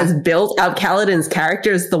Brandon has built out Kaladin's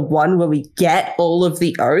character as the one where we get all of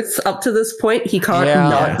the oaths up to this point, he can't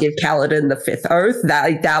not give Kaladin the 5th oath.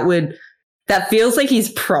 That feels like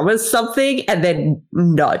he's promised something and then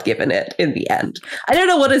not given it in the end. I don't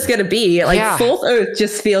know what it's going to be. Like, 4th oath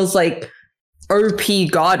just feels like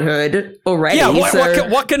OP godhood already. Yeah,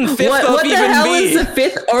 what can 5th oath even be? What the hell is the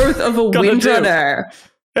 5th oath of a Windrunner?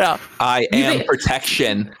 Yeah, I am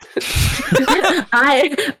protection.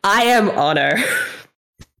 I am honor.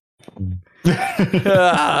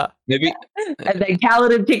 Maybe. And then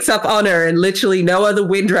Kaladin picks up honor, and literally no other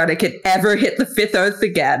Windrunner can ever hit the 5th oath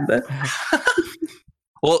again.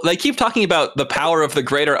 Well, they keep talking about the power of the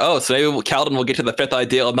greater oath, so maybe Kaladin will get to the 5th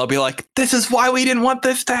ideal, and they'll be like, "This is why we didn't want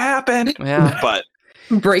this to happen." Yeah, but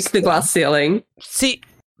break the glass ceiling. See,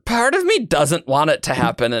 part of me doesn't want it to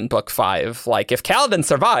happen in book 5. Like, if Kaladin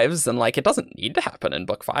survives, then like it doesn't need to happen in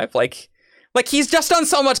book 5. Like he's just done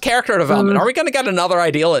so much character development. Are we going to get another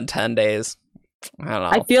ideal in 10 days? I don't know.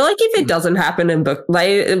 I feel like if it doesn't happen in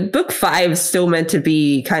book 5 is still meant to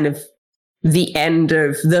be kind of the end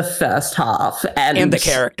of the first half. And the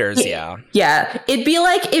characters, Yeah, it'd be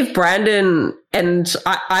like if Brandon, and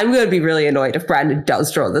I'm going to be really annoyed if Brandon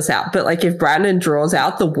does draw this out, but like if Brandon draws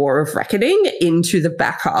out the War of Reckoning into the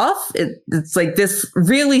back half, it's like this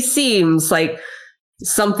really seems like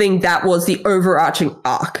something that was the overarching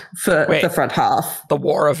arc for the front half. The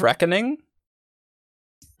War of Reckoning?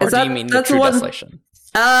 Or do you mean the True Desolation?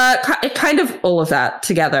 Kind of all of that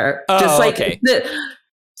together. Oh, just like okay.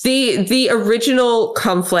 The original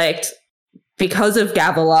conflict because of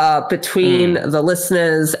Gavilar between the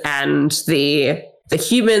listeners and the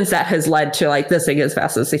humans that has led to like the Singers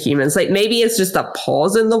versus the humans. Like maybe it's just a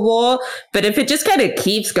pause in the war, but if it just kind of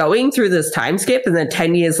keeps going through this time skip and then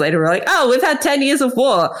 10 years later we're like, oh, we've had 10 years of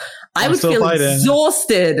war, I would feel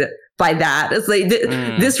exhausted by that. It's like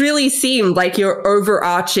this really seemed like your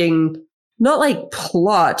overarching, not like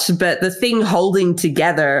plot, but the thing holding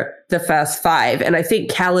together the first 5. And I think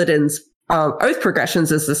Kaladin's oath progressions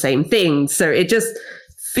is the same thing. So it just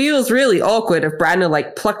feels really awkward if Brandon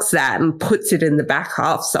like plucks that and puts it in the back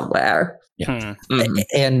half somewhere. Yeah.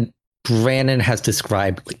 And Brandon has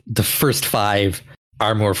described like, the first 5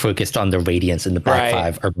 are more focused on the Radiance and the back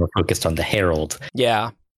 5 are more focused on the Herald.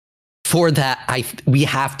 Yeah. For that, we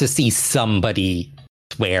have to see somebody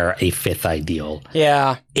swear a 5th ideal.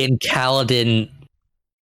 Yeah. In Kaladin,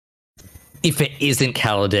 if it isn't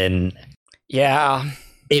Kaladin,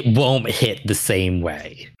 it won't hit the same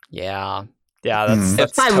way. Yeah. Yeah,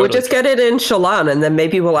 that's fine. Totally. We'll just get it in Shallan, and then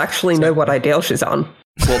maybe we'll actually know what ideal she's on.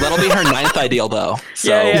 Well, that'll be her 9th ideal, though. So.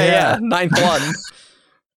 Yeah. 9th one.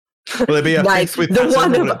 Will it be a 5th with the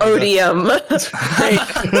one of odium?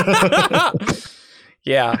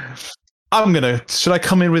 Yeah. Should I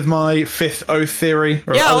come in with my 5th oath theory?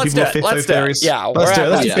 Or let's do it. Let's do it. Yeah, let's do it.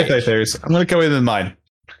 Let's do 5th oath theories. I'm going to go in with mine.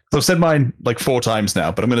 So I've said mine like 4 times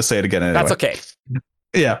now, but I'm going to say it again anyway. That's okay.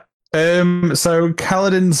 Yeah. So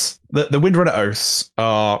Kaladin's the Windrunner oaths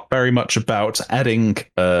are very much about adding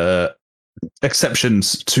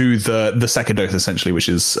exceptions to the second oath, essentially, which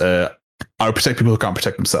is I will protect people who can't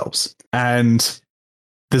protect themselves. And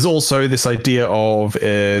there's also this idea of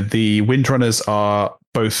the Windrunners are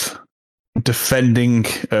both defending,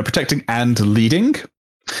 protecting, and leading.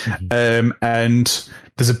 And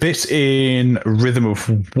there's a bit in Rhythm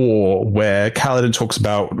of War where Kaladin talks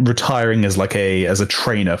about retiring as a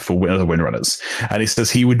trainer for other Windrunners, and he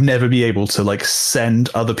says he would never be able to like send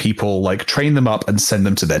other people, like train them up and send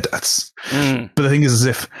them to their deaths. But the thing is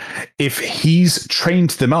if he's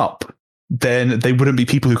trained them up, then they wouldn't be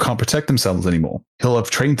people who can't protect themselves anymore. He'll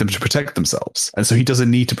have trained them to protect themselves, and so he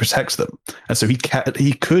doesn't need to protect them, and so he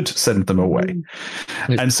could send them away.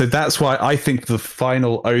 And so that's why I think the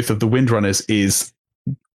final oath of the Windrunners is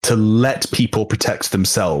to let people protect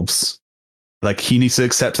themselves. Like, he needs to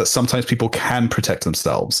accept that sometimes people can protect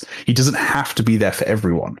themselves. He doesn't have to be there for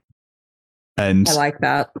everyone. And I like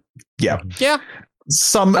that. Yeah. Yeah.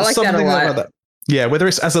 Something like that. Yeah, whether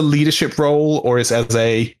it's as a leadership role or it's as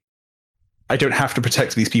a I don't have to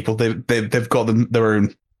protect these people. They've got their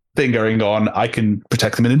own thing going on. I can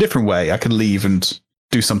protect them in a different way. I can leave and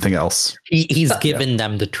do something else. He's given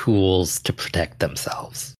them the tools to protect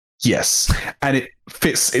themselves. Yes, and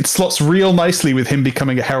it slots real nicely with him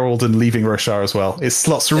becoming a herald and leaving Roshar as well. It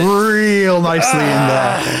slots real nicely in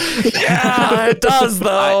there. Yeah, it does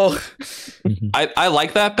though. I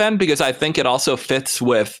like that, Ben, because I think it also fits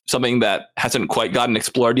with something that hasn't quite gotten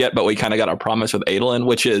explored yet, but we kind of got our promise with Adolin,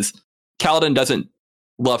 which is Kaladin doesn't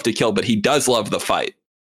love to kill, but he does love the fight.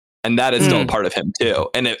 and that is still a part of him too.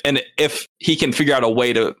 And if he can figure out a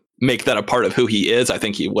way to make that a part of who he is, I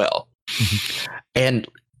think he will. And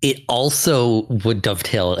it also would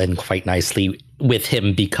dovetail in quite nicely with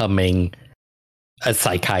him becoming a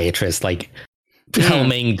psychiatrist, like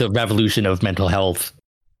helming the revolution of mental health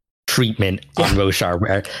treatment on Roshar,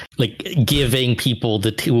 where like giving people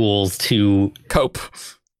the tools to cope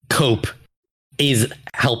is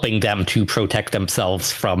helping them to protect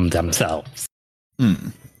themselves from themselves.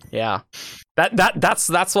 Yeah,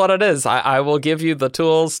 that's what it is. I will give you the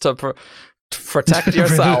tools to protect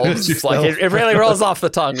yourselves. Like it really rolls off the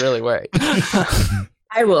tongue really well.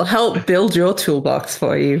 I will help build your toolbox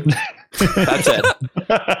for you. That's it.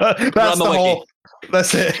 That's the whole.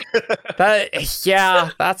 That's it.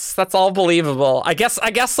 That's all believable. I guess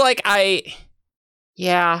like I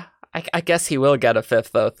guess he will get a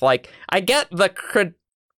 5th oath. Like I get the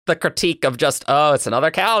critique of just it's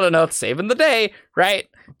another Kaladin oath saving the day, right?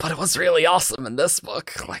 But it was really awesome in this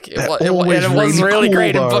book. Like it was really cool,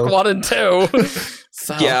 great in book 1 and 2.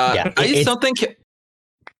 So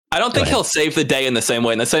I don't think he'll save the day in the same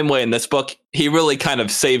way. In the same way in this book, he really kind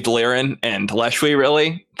of saved Lirin and Leshwi,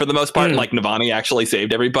 really, for the most part. And like Navani actually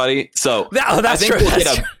saved everybody. So that's true.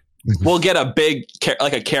 We'll get a big,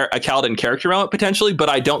 like a Kaladin character moment potentially, but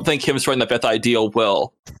I don't think him destroying the 5th ideal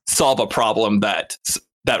will solve a problem that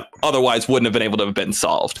otherwise wouldn't have been able to have been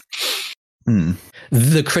solved.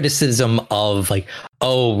 The criticism of like,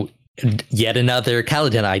 yet another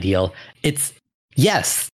Kaladin ideal. It's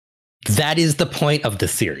yes. That is the point of the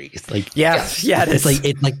series. Like, it's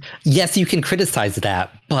like yes, you can criticize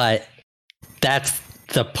that, but that's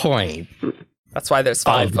the point. That's why there's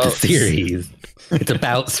 5 of the series. It's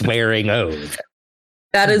about swearing oaths.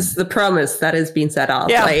 That is the promise that has been set up.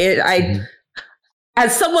 Yeah. I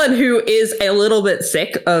as someone who is a little bit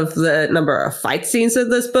sick of the number of fight scenes in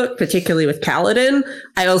this book, particularly with Kaladin,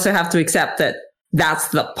 I also have to accept that that's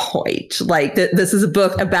the point. Like, this is a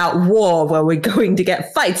book about war where we're going to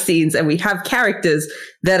get fight scenes and we have characters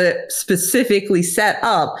that are specifically set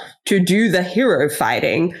up to do the hero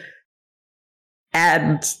fighting.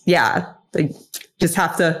 And they just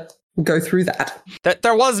have to go through that.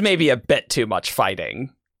 There was maybe a bit too much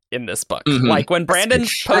fighting in this book. Like when Brandon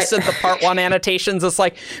posted the part 1 annotations, it's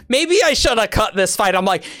like, maybe I should have cut this fight. I'm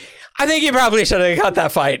like, I think you probably should have cut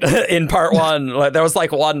that fight in part 1. Like, there was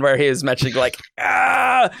like one where he was mentioning like,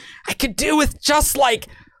 I could do with just like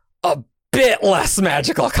a bit less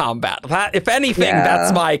magical combat. That, if anything,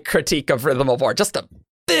 that's my critique of Rhythm of War. Just a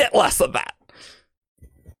bit less of that.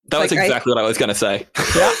 That was exactly what I was going to say.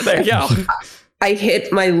 Yeah, there you go. I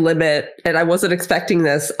hit my limit, and I wasn't expecting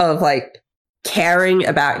this, of like caring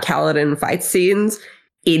about Kaladin fight scenes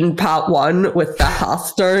in part 1 with the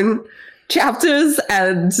Hearthstone chapters,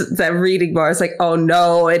 and then reading more, it's like, oh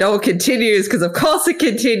no, it all continues, because of course it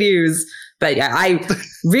continues. But yeah, I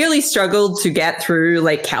really struggled to get through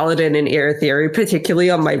like Kaladin and Era Theory, particularly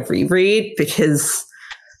on my reread, because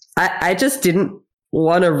I just didn't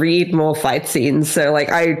want to read more fight scenes. So like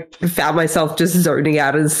I found myself just zoning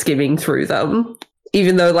out and skimming through them,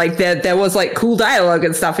 even though like there was like cool dialogue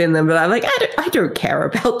and stuff in them, but I'm like, I don't care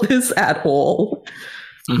about this at all.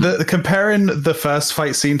 The comparing the first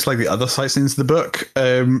fight scene to like the other fight scenes in the book,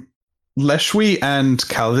 Leshwi and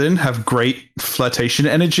Kaladin have great flirtation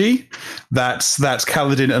energy. That's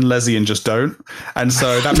Kaladin and Lezian just don't, and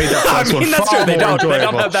so that made that first one far more enjoyable. They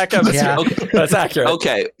don't have that chemistry. Okay. That's accurate.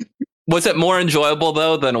 Okay. Was it more enjoyable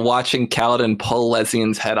though than watching Kaladin pull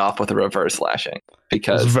Lezian's head off with a reverse lashing?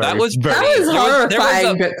 Because that was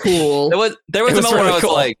horrifying, but cool. There was a moment where I was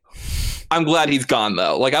like, I'm glad he's gone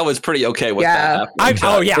though. Like I was pretty okay with that. I'm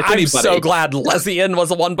so glad Lezian was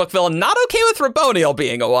a 1-book villain. Not okay with Raboniel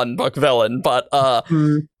being a 1-book villain, but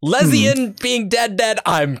Lezian being dead.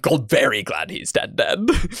 I'm very glad he's dead.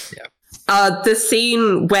 Yeah. The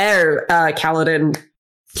scene where Kaladin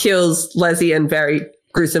kills Lezian very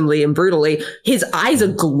gruesomely and brutally, his eyes are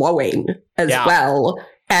glowing as well.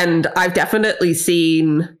 And I've definitely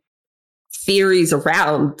seen theories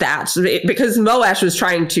around that, because Moash was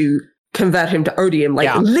trying to convert him to Odium,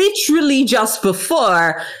 literally just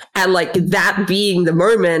before, and like that being the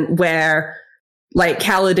moment where like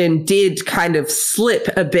Kaladin did kind of slip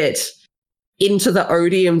a bit into the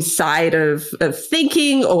Odium side of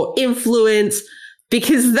thinking or influence,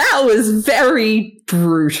 because that was very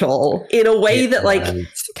brutal in a way that like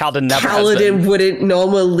Kaladin wouldn't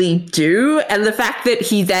normally do. And the fact that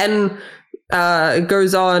he then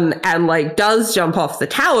goes on and like does jump off the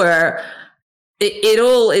tower,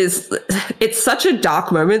 it's such a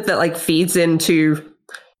dark moment that like feeds into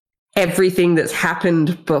everything that's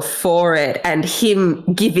happened before it and him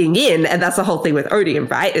giving in. And that's the whole thing with Odium,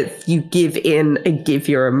 right? It's you give in and give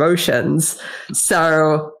your emotions.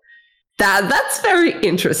 So that's very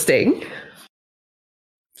interesting.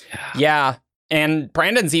 Yeah. And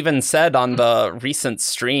Brandon's even said on the recent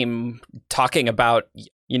stream, talking about,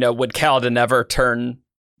 would Kaladin ever turn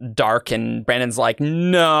dark? And Brandon's like,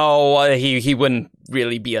 no, he wouldn't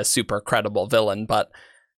really be a super credible villain. But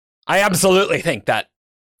I absolutely think that,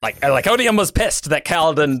 like Odium was pissed that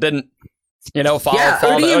Kaladin didn't, fall to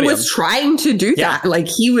Odium was trying to do that. Like,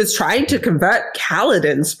 he was trying to convert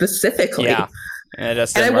Kaladin specifically. Yeah. And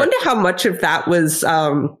I wonder how much of that was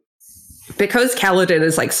because Kaladin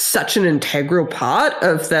is like such an integral part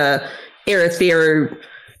of the Erathero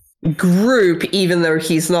group, even though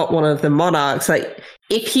he's not one of the monarchs. Like,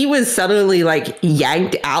 if he was suddenly like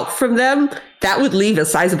yanked out from them, that would leave a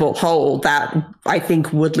sizable hole that I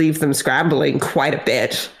think would leave them scrambling quite a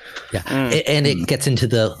bit. Yeah. And it gets into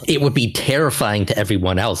it would be terrifying to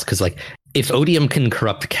everyone else, because like if Odium can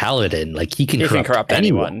corrupt Kaladin, like he can corrupt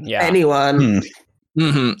anyone. Yeah. Anyone.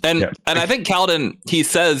 Mm-hmm. And I think Kaladin, he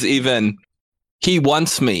says even he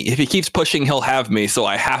wants me. If he keeps pushing, he'll have me. So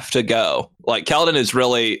I have to go. Like, Kaladin is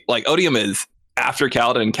really like Odium is after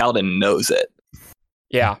Kaladin, and Kaladin knows it.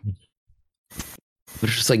 Yeah.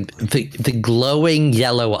 Which is like the glowing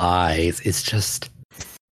yellow eyes is just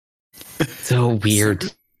so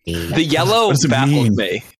weird. The yellow baffles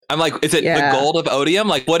me. I'm like, is it the gold of Odium?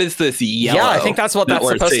 Like, what is this yellow? Yeah, I think that's what that's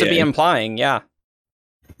supposed to be implying. Yeah.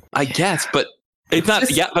 I guess, but it's not.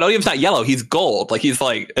 But Odium's not yellow. He's gold. Like, he's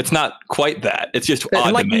like, it's not quite that. It's just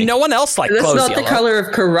odd to me. No one else That's glows not yellow. the color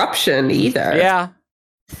of corruption either. Yeah.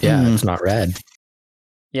 Yeah, it's not red.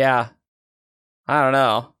 Yeah. I don't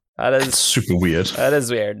know. That's super weird. That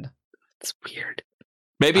is weird. It's weird.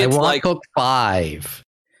 Maybe it's like book 5.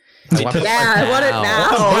 I want it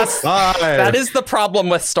now. That is the problem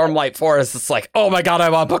with Stormlight 4 is it's like, oh my god, I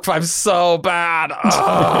want book 5 so bad.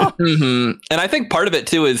 Mm-hmm. And I think part of it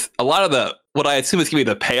too is a lot of what I assume is going to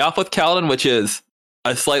be the payoff with Kaladin, which is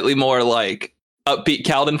a slightly more like upbeat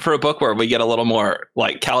Kaladin for a book where we get a little more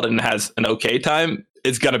like Kaladin has an okay time,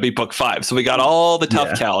 is going to be book 5. So we got all the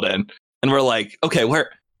tough Kaladin, and we're like, okay,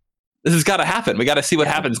 this has got to happen. We got to see what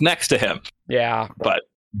happens next to him. Yeah.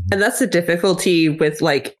 And that's the difficulty with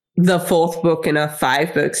like the 4th book in a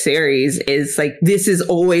 5-book series is like, this is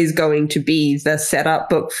always going to be the setup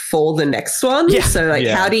book for the next one. Yeah. So like,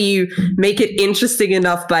 how do you make it interesting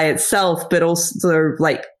enough by itself, but also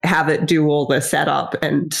like have it do all the setup?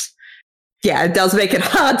 And yeah, it does make it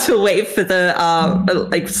hard to wait for the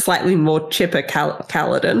like slightly more chipper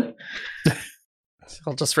Kaladin.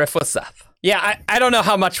 I'll just riff with Seth. Yeah, I don't know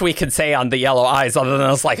how much we could say on the yellow eyes other than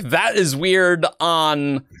it's like, that is weird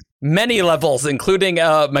on many levels, including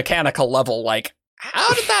a mechanical level. Like,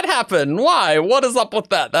 how did that happen? Why? What is up with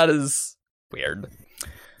that? That is weird.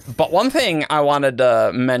 But one thing I wanted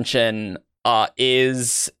to mention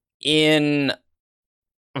is in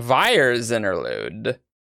Vyre's interlude,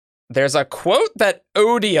 there's a quote that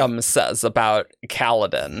Odium says about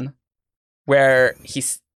Kaladin, where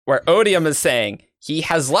Odium is saying, "He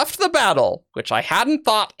has left the battle, which I hadn't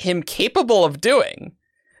thought him capable of doing.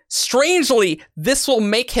 Strangely, this will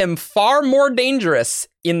make him far more dangerous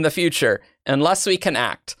in the future unless we can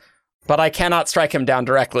act. But I cannot strike him down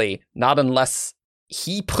directly, not unless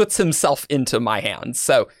he puts himself into my hands."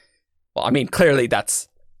 So, well, I mean, clearly that's,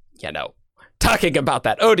 talking about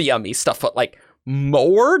that Odium-y stuff, but like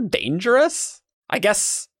more dangerous? I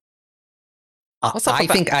guess. I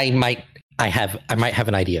think I might have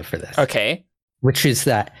an idea for this. Okay. Which is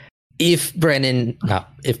that if Brennan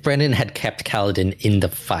had kept Kaladin in the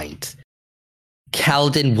fight,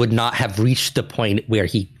 Kaladin would not have reached the point where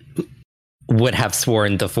he would have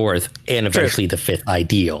sworn the 4th and eventually the 5th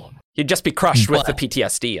ideal. He'd just be crushed with the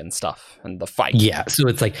PTSD and stuff and the fight. Yeah, so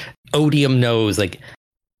it's like Odium knows like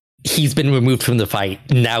he's been removed from the fight.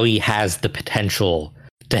 Now he has the potential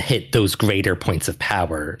to hit those greater points of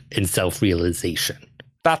power and self-realization.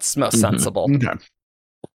 That's most sensible. Okay.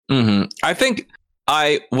 Mm-hmm. I think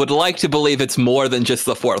I would like to believe it's more than just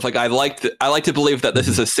the 4th. Like I like to believe that this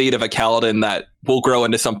is a seed of a Kaladin that will grow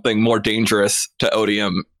into something more dangerous to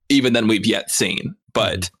Odium even than we've yet seen.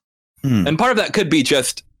 But and part of that could be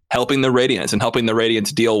just helping the Radiants and helping the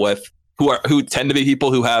Radiants deal with who tend to be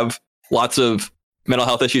people who have lots of mental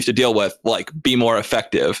health issues to deal with, like be more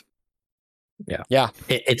effective. Yeah.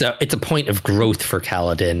 It's a point of growth for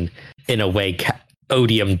Kaladin in a way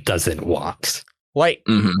Odium doesn't want. Like,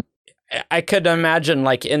 I could imagine,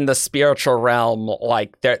 like, in the spiritual realm,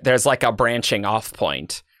 like, there's, like, a branching off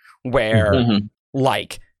point where,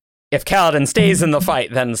 like, if Kaladin stays in the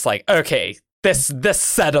fight, then it's like, okay, this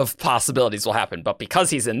set of possibilities will happen. But because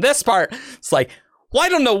he's in this part, it's like, well, I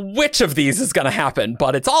don't know which of these is going to happen,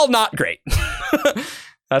 but it's all not great.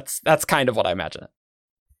 That's kind of what I imagine it.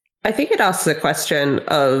 I think it asks the question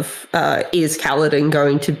of, is Kaladin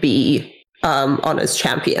going to be Honor's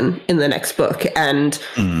champion in the next book? And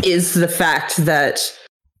is the fact that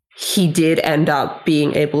he did end up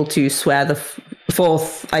being able to swear the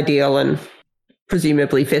fourth ideal and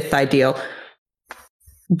presumably fifth ideal,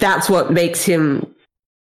 that's what makes him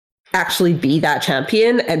actually be that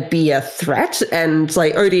champion and be a threat? And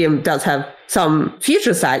like Odium does have some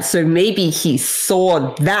future sight, so maybe he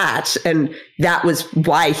saw that and that was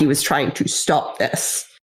why he was trying to stop this.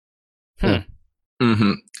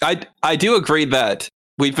 Mm-hmm. I do agree that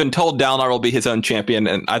we've been told Dalinar will be his own champion,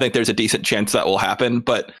 and I think there's a decent chance that will happen,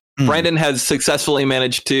 but Brandon has successfully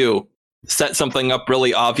managed to set something up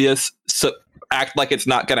really obvious, so act like it's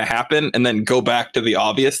not going to happen, and then go back to the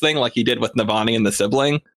obvious thing like he did with Navani and the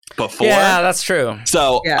sibling before. Yeah, that's true.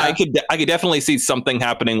 So I could definitely see something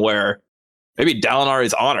happening where maybe Dalinar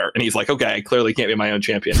is Honor, and he's like, okay, I clearly can't be my own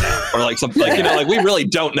champion now, or like something like, like we really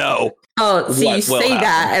don't know. Oh, so you say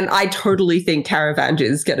that, and I totally think Taravangi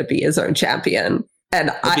is going to be his own champion,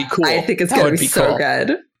 and I think it's going to be so cool.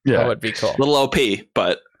 Good. Yeah, that would be cool. Little OP,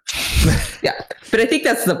 but yeah, but I think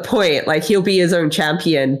that's the point. Like, he'll be his own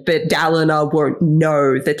champion, but Dalinar won't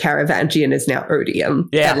know that Taravangian is now Odium.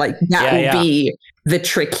 Yeah, and like that will be the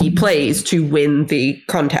trick he plays to win the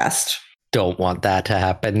contest. Don't want that to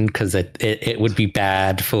happen because it would be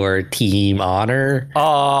bad for Team Honor.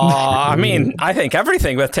 I mean, I think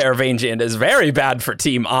everything with Taravangian is very bad for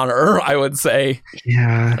Team Honor, I would say.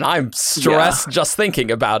 Yeah. And I'm stressed just thinking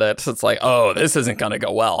about it. It's like, oh, this isn't going to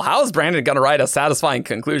go well. How is Brandon going to write a satisfying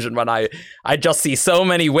conclusion when I just see so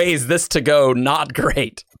many ways this to go not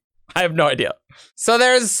great? I have no idea. So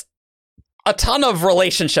there's a ton of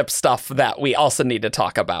relationship stuff that we also need to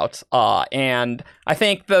talk about. And I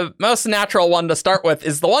think the most natural one to start with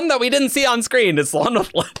is the one that we didn't see on screen. It's the one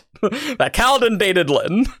with Lyn. That Kaladin dated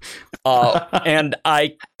Lyn. And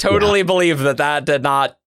I totally believe that did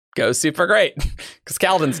not go super great. Because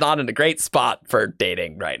Kaladin's not in a great spot for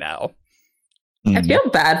dating right now. I feel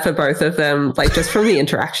bad for both of them, like just from the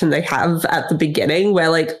interaction they have at the beginning, where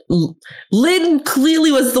like Lyn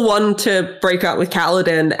clearly was the one to break up with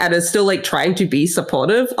Kaladin and is still like trying to be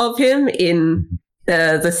supportive of him in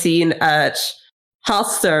the scene at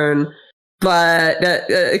Hearthstone, but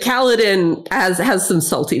Kaladin has some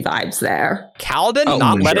salty vibes there. Kaladin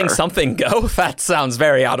not letting something go? That sounds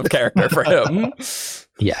very out of character for him.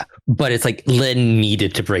 Yeah, but it's like Lyn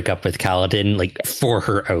needed to break up with Kaladin like for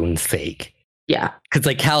her own sake. Yeah. Because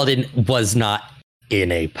like Kaladin was not in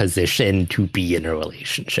a position to be in a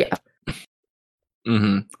relationship. Yeah.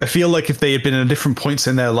 Mm-hmm. I feel like if they had been at different points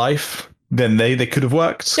in their life, then they could have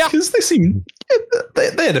worked. Because they seem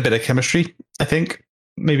they had a bit of chemistry, I think.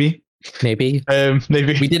 Maybe. We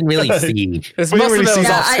didn't really see. Most of it was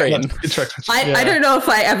off screen. I don't know if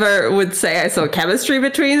I ever would say I saw chemistry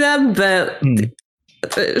between them, but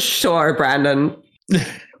sure, Brandon.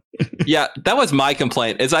 Yeah, that was my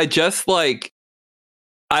complaint. Is I just like,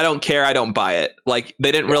 I don't care. I don't buy it. Like,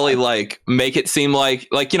 they didn't really like make it seem like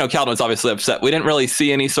Kaladin was obviously upset. We didn't really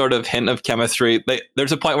see any sort of hint of chemistry.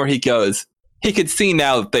 There's a point where he could see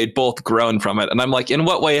now that they'd both grown from it. And I'm like, in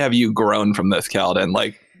what way have you grown from this, Kaladin?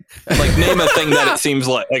 Like name a thing that it seems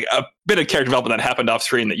like a bit of character development that happened off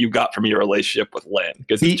screen that you got from your relationship with Lyn.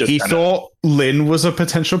 Because he thought Lyn was a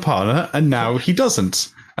potential partner, and now he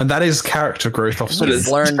doesn't. And that is character growth off screen.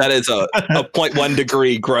 That is a 0.1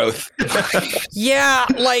 degree growth. Yeah,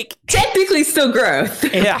 like technically still growth.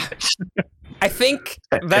 Yeah. I think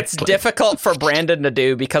that's difficult for Brandon to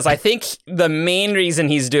do because I think the main reason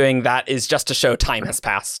he's doing that is just to show time has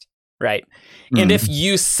passed, right? And if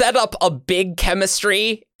you set up a big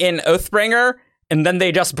chemistry in Oathbringer and then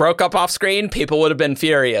they just broke up off screen, people would have been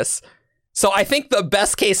furious. So I think the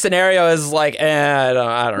best case scenario is like, I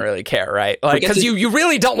don't really care, right? Like, because you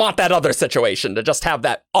really don't want that other situation to just have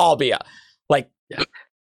that all be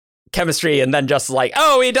chemistry and then just like,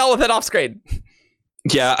 oh, we dealt with it off screen.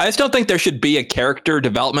 Yeah, I just don't think there should be a character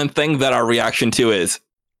development thing that our reaction to is,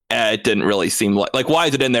 it didn't really seem like why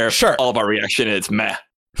is it in there? Sure. All of our reaction is meh.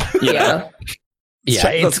 Yeah. Yeah,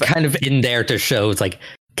 it's kind of in there to show it's like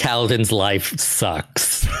Kaladin's life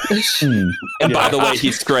sucks. And by the way,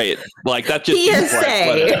 he's great. Like that just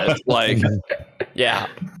yeah.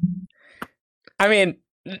 I mean,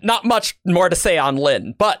 not much more to say on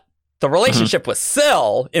Lyn, but the relationship with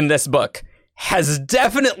Syl in this book has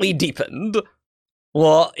definitely deepened.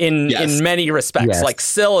 Well, in many respects, yes. Like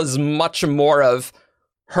Syl is much more of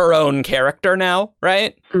her own character now,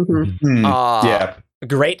 right? Mm-hmm. Yeah.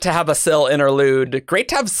 Great to have a Syl interlude. Great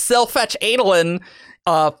to have Syl fetch Adolin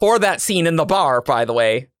for that scene in the bar, by the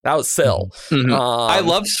way. That was Syl. Mm-hmm. I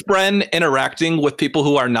love Spren interacting with people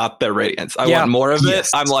who are not their Radiants. I want more of it.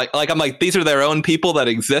 I'm like, these are their own people that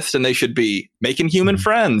exist, and they should be making human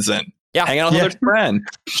friends and hanging out with other Spren.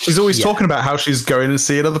 She's always talking about how she's going and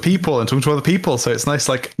seeing other people and talking to other people. So it's nice,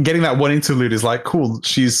 like getting that one interlude is like cool.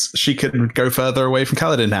 She can go further away from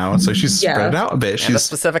Kaladin now, and so she's spread out a bit. She's a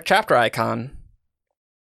specific chapter icon.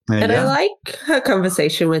 And I like her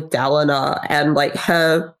conversation with Dalinar and like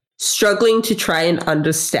her struggling to try and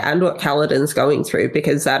understand what Kaladin's going through,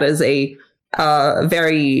 because that is a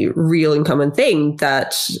very real and common thing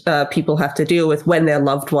that people have to deal with when their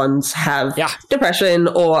loved ones have depression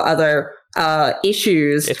or other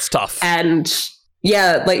issues. It's tough. And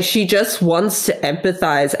like she just wants to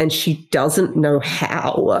empathize and she doesn't know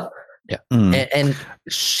how. Yeah. And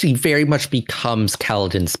she very much becomes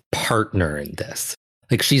Kaladin's partner in this.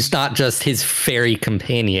 Like, she's not just his fairy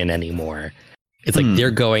companion anymore. It's like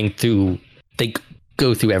they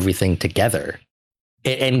go through everything together.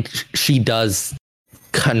 And she does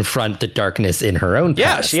confront the darkness in her own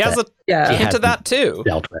past. She has a hint of that too.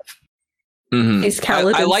 Dealt with. Mm-hmm. He's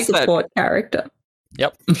Kaladin's like support character.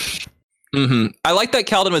 Yep. Mm-hmm. I like that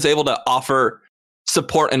Kaladin was able to offer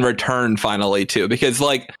support in return finally too, because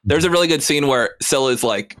like there's a really good scene where Syl is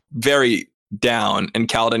like very down and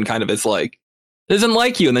Kaladin kind of is like, doesn't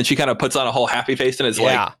like you, and then she kind of puts on a whole happy face and is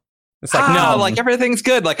like, it's like, no, like everything's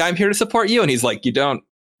good, like I'm here to support you, and he's like, you don't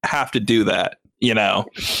have to do that, you know.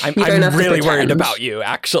 I'm really worried about you,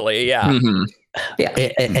 actually. And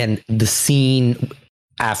the scene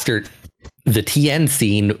after the TN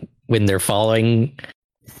scene when they're falling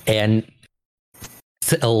and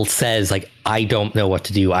Syl says like, I don't know what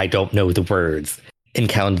to do, I don't know the words, and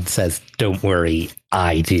Kaladin says, don't worry,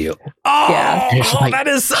 I do. That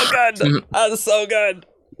is so good. That is so good.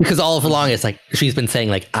 Because all along it's like she's been saying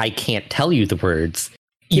like, I can't tell you the words,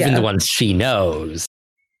 even the ones she knows.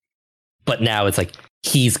 But now it's like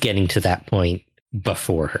he's getting to that point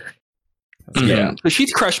before her. Yeah. But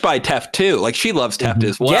she's crushed by Teft too. Like she loves Teft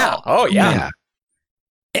as well. Yeah. Oh yeah.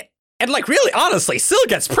 And like really honestly, Syl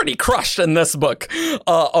gets pretty crushed in this book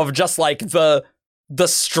of just like the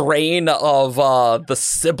strain of the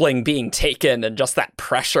sibling being taken and just that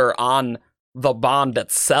pressure on the bond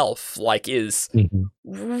itself, like, is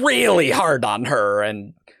really hard on her.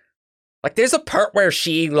 And like there's a part where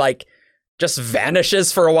she like just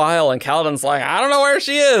vanishes for a while and Kaladin's like, I don't know where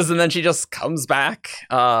she is, and then she just comes back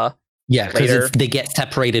because they get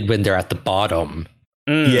separated when they're at the bottom.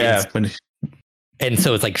 And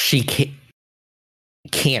so it's like she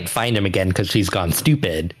can't find him again because she's gone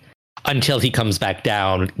stupid until he comes back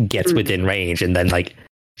down, gets within range, and then like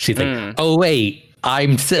she's like, oh wait,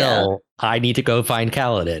 I'm Syl. I need to go find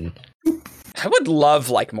Kaladin. I would love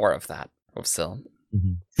like more of that of Syl.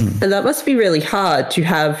 And that must be really hard to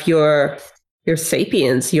have your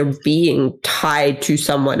sapience, your being tied to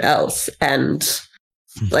someone else, and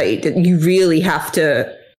like you really have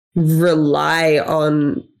to rely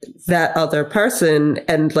on that other person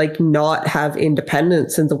and like not have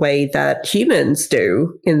independence in the way that humans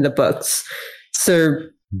do in the books. So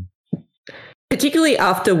particularly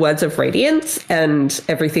after Words of Radiance and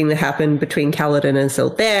everything that happened between Kaladin and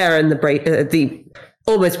Sildair and the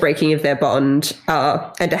almost breaking of their bond,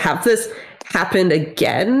 and to have this happen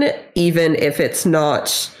again, even if it's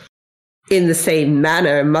not in the same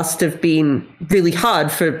manner, must have been really hard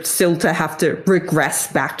for Syl to have to regress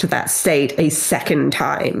back to that state a second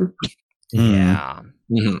time. Yeah.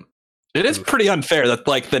 Mm-hmm. It is pretty unfair that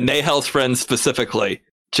like the Nahel's friends specifically,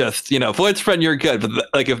 just, you know, Void's friend, you're good, but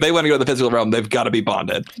like if they want to go to the physical realm, they've got to be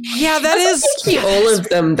bonded. Yeah, that is all of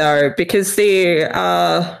them though, because the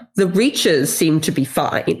Reachers seem to be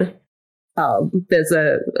fine. There's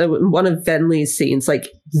one of Venli's scenes, like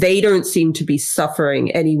they don't seem to be suffering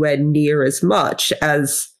anywhere near as much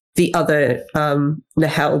as the other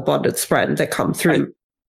Nahel bonded Spren that come through.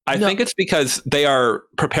 I think it's because they are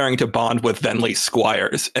preparing to bond with Venli's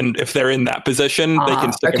squires, and if they're in that position, they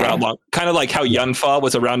can stick around long. Kind of like how Yunfa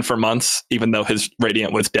was around for months, even though his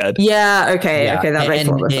Radiant was dead. Yeah. Okay. That makes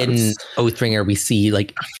a lot of sense. In Oathbringer, we see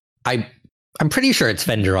like I'm pretty sure it's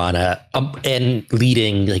Venderana and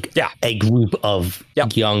leading like a group of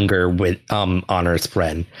younger with honor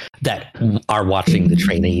Spren that are watching the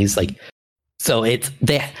trainees. Like, so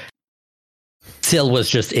Syl was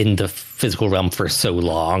just in the physical realm for so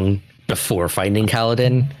long before finding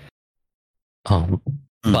Kaladin.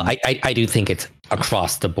 But I do think it's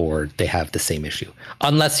across the board they have the same issue,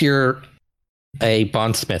 unless you're a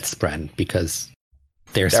Bondsmith Spren, because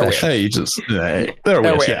they're special. Hey, they're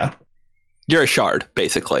a wish, yeah. You're a shard,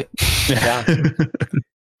 basically. Yeah.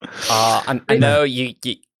 I know you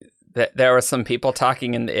there were some people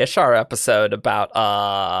talking in the Ishar episode about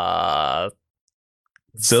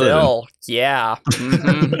Syl. Yeah.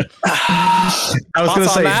 Mm-hmm. I was going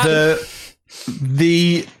to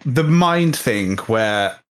say the mind thing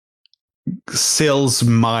where Syl's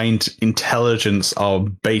mind intelligence are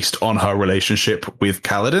based on her relationship with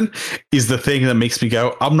Kaladin is the thing that makes me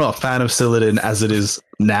go, I'm not a fan of Syladin as it is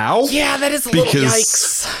now. Yeah, that is a little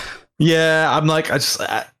yikes. Yeah, I'm like, I just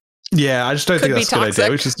don't think that's a good idea.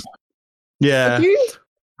 Which is, yeah. I do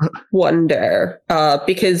wonder,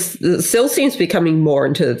 because Syl seems to be coming more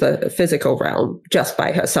into the physical realm just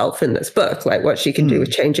by herself in this book, like what she can do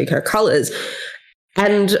with changing her colors.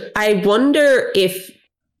 And I wonder if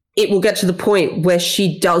it will get to the point where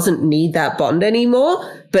she doesn't need that bond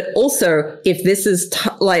anymore, but also if this is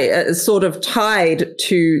sort of tied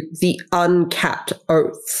to the uncapped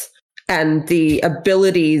oaths and the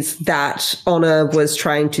abilities that Honor was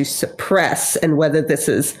trying to suppress, and whether this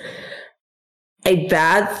is a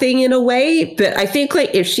bad thing in a way. But I think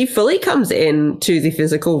like if she fully comes into the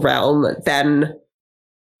physical realm, then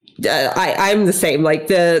I'm the same. Like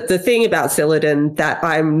the thing about Syladin that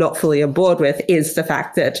I'm not fully on board with is the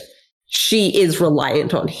fact that she is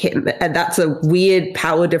reliant on him. And that's a weird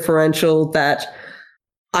power differential that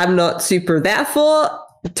I'm not super there for.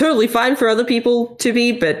 Totally fine for other people to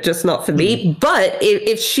be, but just not for me. But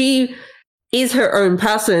if she is her own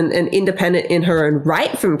person and independent in her own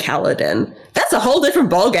right from Kaladin, that's a whole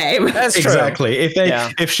different ballgame. That's true. Exactly.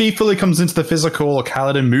 If she fully comes into the physical or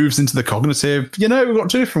Kaladin moves into the cognitive, we've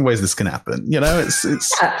got two different ways this can happen. It's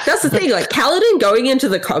yeah, that's the thing. Like Kaladin going into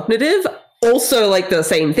the cognitive, also like the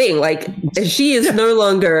same thing. Like she is no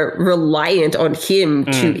longer reliant on him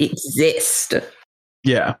to exist.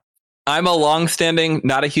 Yeah. I'm a long-standing,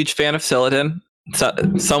 not a huge fan of Syladin.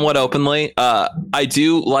 Somewhat openly. I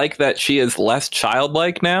do like that she is less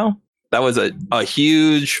childlike now. That was a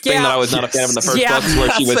huge thing that I was not a fan of in the first books,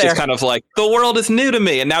 where she was just kind of like, the world is new to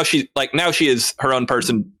me, and now she is her own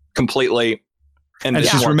person completely, and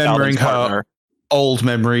she's remembering her old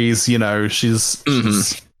memories. She's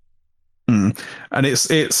and it's.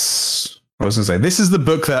 I was going to say, this is the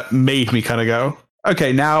book that made me kind of go,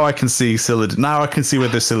 okay, now I can see Syladin. Now I can see where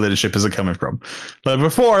the Syladinship is coming from. But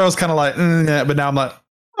before I was kind of like, yeah, but now I'm like,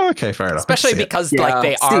 okay, fair enough. Especially because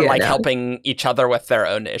they are helping each other with their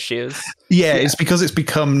own issues. Yeah, it's because it's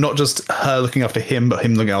become not just her looking after him, but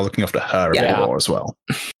him looking after her more as well.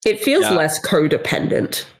 It feels less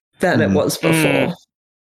codependent than it was before.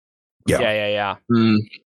 Yeah.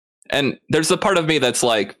 And there's a part of me that's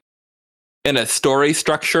like, in a story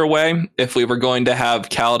structure way, if we were going to have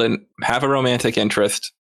Kaladin have a romantic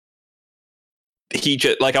interest, he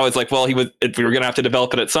just I was like, well, if we were going to have to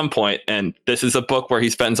develop it at some point, and this is a book where he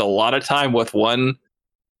spends a lot of time with one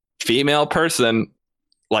female person,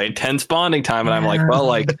 like intense bonding time, and I'm like, well,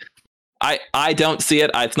 like I don't see it.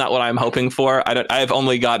 It's not what I'm hoping for. I've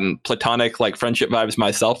only gotten platonic friendship vibes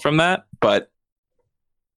myself from that, but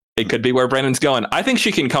it could be where Brandon's going. I think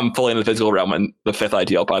she can come fully into the physical realm in the fifth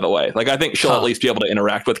ideal, by the way. I think she'll at least be able to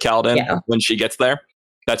interact with Kaladin when she gets there.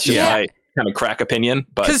 That's just my kind of crack opinion.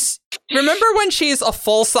 Because remember when she's a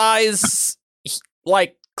full-size,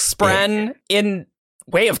 Spren in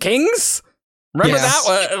Way of Kings? Remember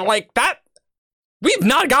that? That? We've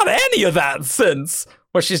not got any of that since.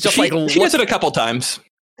 Where she's just she does it a couple times.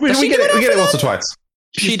 We get it once or twice.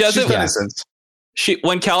 She does it.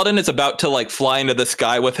 When Kaladin is about to fly into the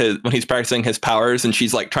sky when he's practicing his powers, and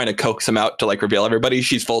she's trying to coax him out to reveal everybody,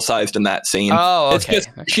 she's full sized in that scene. Oh, okay. It's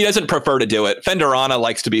just she doesn't prefer to do it. Fenderana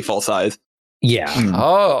likes to be full size. Yeah.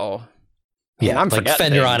 Oh. Yeah,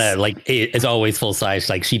 Fenderana is always full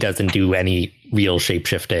size. She doesn't do any real shape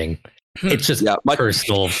shifting. It's just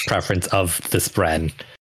personal preference of the Spren.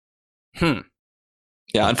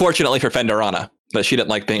 Yeah, unfortunately for Fenderana, but she didn't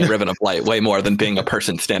like being a ribbon of light way more than being a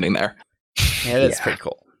person standing there. Yeah, that's pretty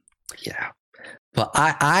cool. Yeah, but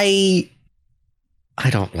I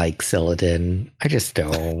don't like Syladin. I just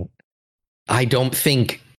don't. I don't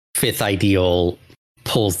think Fifth Ideal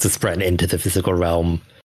pulls the Spren into the physical realm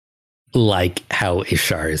like how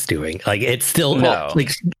Ishar is doing. It's still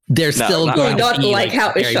they're still going not to like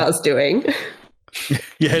how Ishar's doing.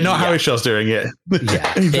 Not how Ishar's doing it.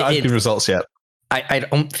 Not good results yet. I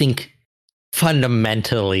don't think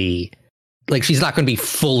fundamentally. She's not going to be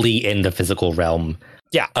fully in the physical realm,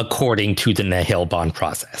 according to the Nihil bond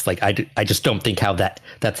process. I just don't think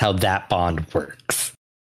that's how that bond works.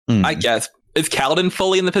 I guess is Kaladin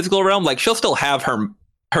fully in the physical realm? She'll still have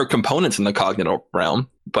her components in the cognitive realm,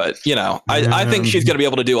 but I think she's going to be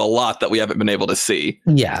able to do a lot that we haven't been able to see.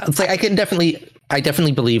 Yeah, it's I can definitely I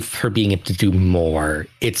definitely believe her being able to do more.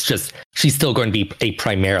 It's just she's still going to be a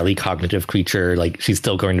primarily cognitive creature. Like she's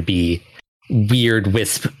still going to be weird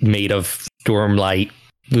wisp made of Stormlight,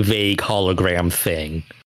 vague hologram thing.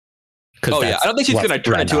 Oh yeah, I don't think she's going to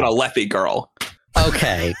turn into an Alethi girl.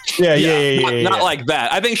 Okay. Yeah. Not like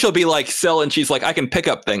that. I think she'll be like Syl, and she's like, I can pick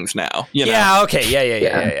up things now. You know? Yeah. Okay.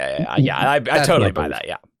 Yeah. I totally buy that.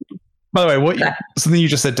 Yeah. By the way, something you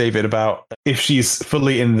just said, David, about if she's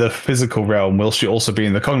fully in the physical realm, will she also be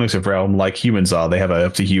in the cognitive realm like humans are? They have a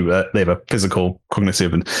physical,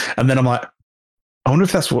 cognitive, and then I'm like, I wonder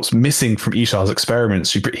if that's what's missing from Ishar's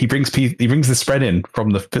experiments. He brings the Spren in from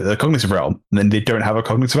the cognitive realm, and then they don't have a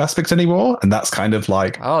cognitive aspect anymore, and that's kind of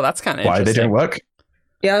like that's kind of why they don't work.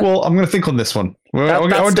 Yeah. Well, I'm going to think on this one.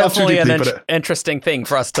 That's definitely an interesting thing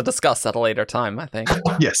for us to discuss at a later time, I think.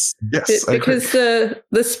 Yes. Because the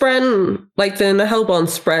Spren, like the Hellborn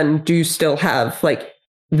Spren, do still have like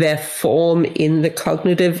their form in the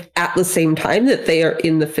cognitive at the same time that they are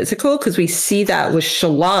in the physical. Because we see that with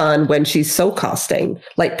Shallan when she's soul casting.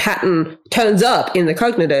 Like Patton turns up in the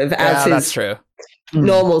cognitive as his that's true.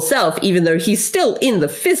 normal self, even though he's still in the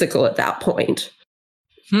physical at that point.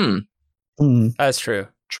 That's true.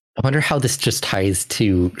 I wonder how this just ties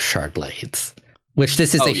to Shardblades, which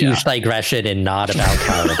this is a huge digression and not about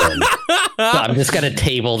Kaladin. So I'm just going to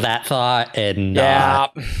table that thought and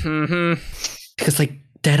because like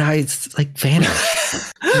Deadeye's like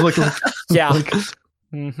vanished. It's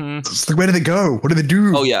like, where did they go? What did they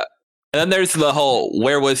do? Oh yeah. And then there's the whole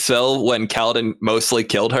where was Syl when Kaladin mostly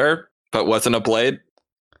killed her, but wasn't a blade?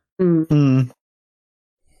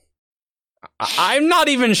 I'm not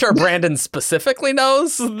even sure Brandon specifically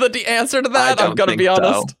knows the answer to that. I'm going to be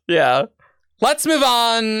honest. So. Yeah. Let's move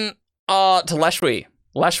on to Leshwi.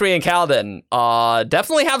 Leshwi and Kaladin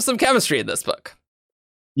definitely have some chemistry in this book.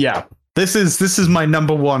 Yeah. This is my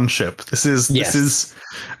number one ship. This is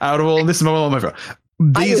out of all. This is my favorite.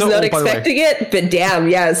 I was not expecting it, but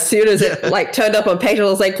damn, as soon as it like turned up on page, I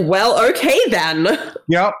was like, well, okay then.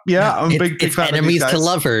 Yeah, I'm a big fan of enemies to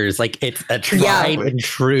lovers. Like it's a tried and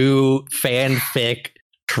true fanfic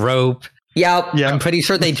trope. Yep. Yeah. I'm pretty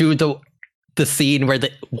sure they do the scene where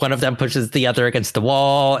one of them pushes the other against the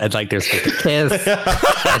wall and like there's like a kiss.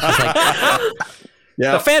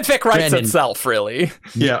 The fanfic writes itself, really.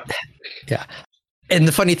 Yeah. And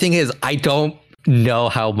the funny thing is, I don't know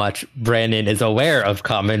how much Brandon is aware of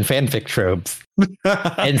common fanfic tropes.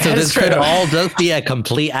 And so this could all just be a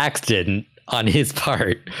complete accident on his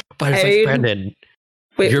part. But it's like, Brandon,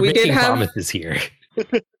 you're making promises here.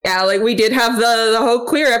 Yeah, like we did have the whole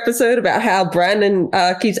queer episode about how Brandon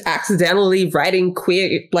keeps accidentally writing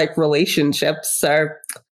queer like relationships. So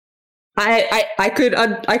I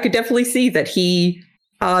could definitely see that he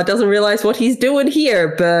doesn't realize what he's doing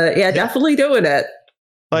here, but definitely doing it.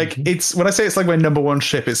 Like it's when I say it's like my number one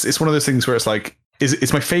ship, it's one of those things where it's like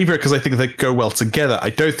it's my favorite because I think they go well together. I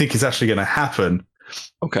don't think it's actually going to happen.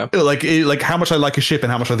 Okay. Like how much I like a ship and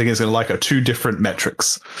how much I think it's going to like are two different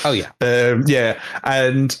metrics. Oh yeah.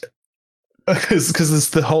 And because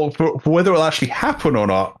there's the whole whether it'll actually happen or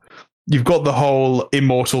not. You've got the whole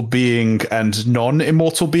immortal being and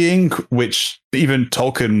non-immortal being, which even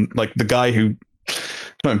Tolkien, like the guy who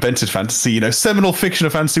not invented fantasy, seminal fiction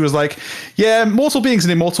of fantasy was like, yeah, mortal beings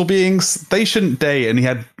and immortal beings, they shouldn't date, and he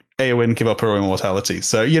had Eowyn give up her immortality.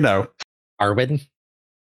 So, Arwen,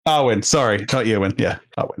 sorry, not Eowyn. Yeah,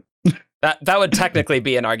 Arwen. That would technically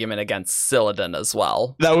be an argument against Cíladin as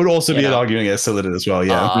well. That would also be an argument against Cíladin as well,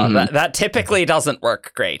 yeah. That typically doesn't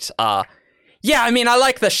work great. Yeah, I mean, I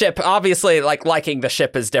like the ship. Obviously, like liking the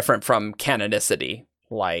ship is different from canonicity.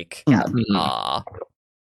 Like,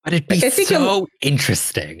 but it'd be so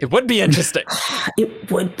interesting. It would be interesting.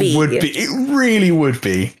 It would be. It really would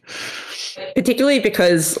be. Particularly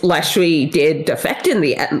because Leshwi did defect in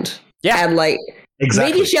the end. Yeah. And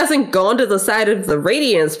exactly. Maybe she hasn't gone to the side of the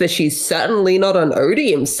Radiance, but she's certainly not on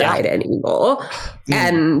Odium's side anymore.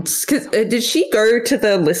 And because did she go to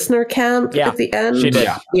the listener camp at the end? She did.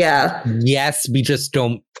 Yeah. Yes, we just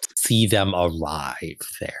don't see them arrive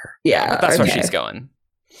there. Yeah. That's where she's going.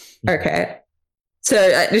 Okay.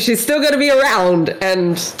 So she's still going to be around,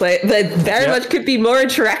 and there very much could be more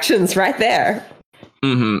interactions right there.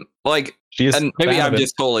 Mm-hmm. Like, and maybe I'm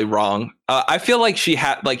just totally wrong. I feel like she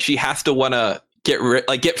has to want to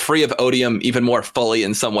get free of Odium even more fully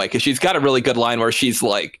in some way, because she's got a really good line where she's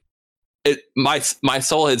like, "My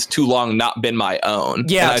soul has too long not been my own."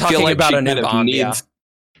 Yeah, and I feel like about a new bond.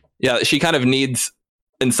 She kind of needs.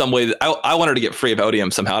 In some way, I want her to get free of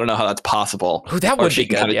Odium somehow. I don't know how that's possible. Oh, that would be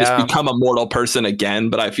good. Kind of just become a mortal person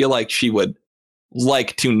again. But I feel like she would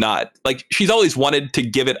like to not. Like, she's always wanted to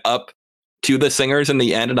give it up to the singers in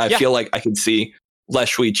the end, and I feel like I can see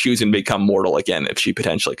Leshui choosing to become mortal again if she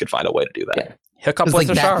potentially could find a way to do that. Yeah. Hook up with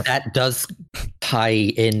Ishar. That does tie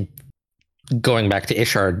in. Going back to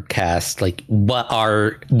Ishar cast, like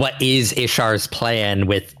what is Ishar's plan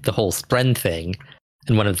with the whole Spren thing?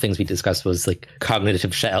 And one of the things we discussed was like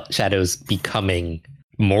cognitive shadows becoming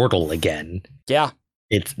mortal again. Yeah,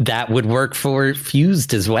 that would work for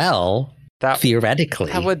Fused as well.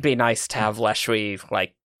 Theoretically, that would be nice to have Leshui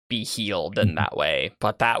like be healed in that way,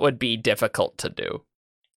 but that would be difficult to do.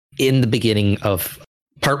 In the beginning of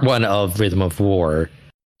part 1 of Rhythm of War,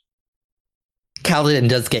 Kaladin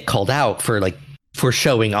does get called out for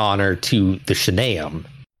showing honor to the Shanaeum.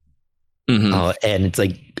 Mm-hmm. And it's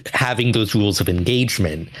like having those rules of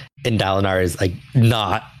engagement, and Dalinar is like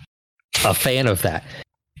not a fan of that.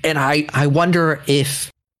 And I wonder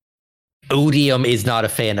if Odium is not a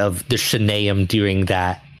fan of the Shanaeum doing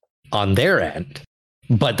that on their end,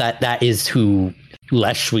 but that is who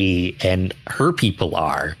Leshui and her people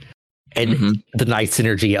are. And the nice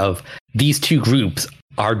synergy of these two groups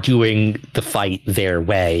are doing the fight their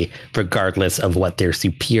way, regardless of what their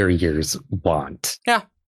superiors want. Yeah.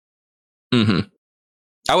 Mm-hmm.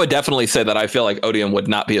 I would definitely say that I feel like Odium would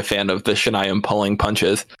not be a fan of the Shanaeum pulling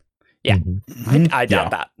punches. Yeah, I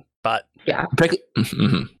doubt that. But yeah,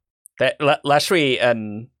 Leshui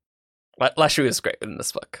is great in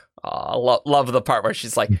this book. Love the part where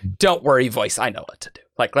she's like, "Don't worry, voice. I know what to do."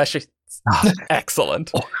 Like Leshui.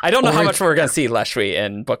 Excellent. I don't know how much we're going to see Leshui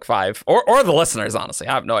in book 5 or the listeners, honestly.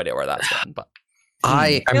 I have no idea where that's going, but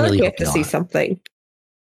I'm really like to see something,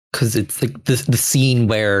 because it's like the scene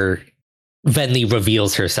where Venli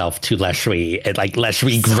reveals herself to Leshui, and like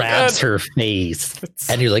Leshui grabs her face,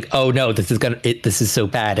 and you're like, "Oh no, this is so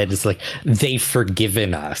bad." And it's like, they've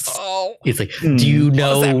forgiven us. Oh. It's like, do you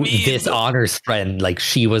know this Honor's friend? Like,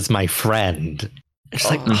 she was my friend. It's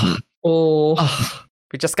like,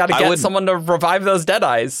 we just got to get someone to revive those dead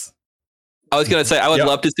eyes. I was going to say, I would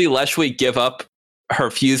love to see Leshui give up her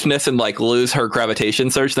fusedness and like lose her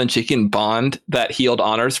gravitation surge. Then she can bond that healed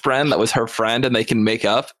Honor's friend that was her friend, and they can make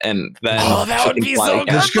up. And then that would be so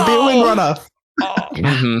good. She could be a Windrunner.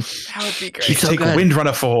 That would be great. She'd take a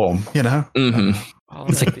Windrunner form, you know?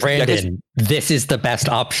 It's like, Brandon, this is the best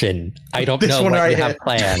option. I don't know what you have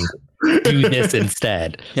planned. Do this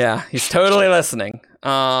instead. Yeah, he's totally listening.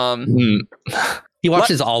 He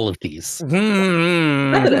watches all of these.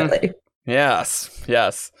 Definitely.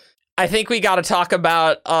 Yes. I think we got to talk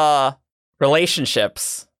about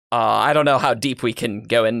relationships. I don't know how deep we can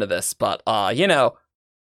go into this, but Adolin,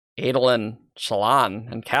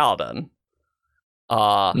 Shallan, and Kaladin.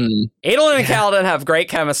 Adolin and Kaladin have great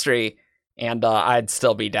chemistry, and I'd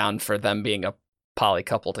still be down for them being a poly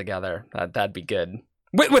couple together. That'd be good.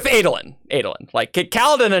 With Adolin, like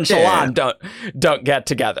Kaladin and Shallan don't get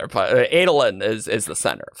together, but Adolin is the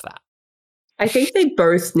center of that. I think they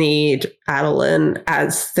both need Adolin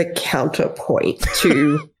as the counterpoint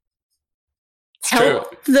to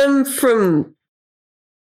help them from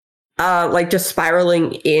just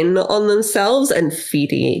spiraling in on themselves and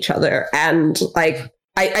feeding each other. And like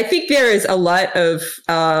I think there is a lot of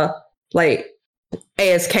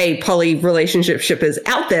ASK poly relationship shippers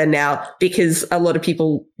out there now, because a lot of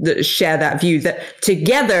people that share that view that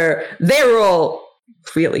together they're all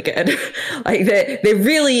really good. Like they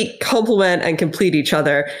really complement and complete each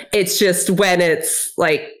other. It's just when it's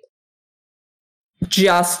like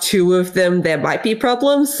just two of them, there might be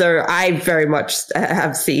problems. So I very much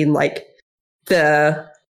have seen like the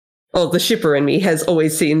shipper in me has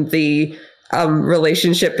always seen the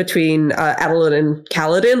relationship between Adolin and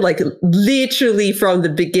Kaladin, like literally from the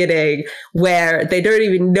beginning, where they don't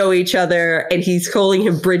even know each other and he's calling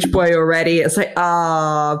him Bridge Boy already. It's like,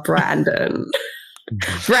 Brandon.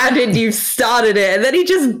 Brandon, you started it, and then he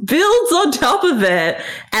just builds on top of it,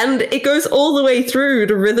 and it goes all the way through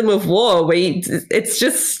to Rhythm of War, where it's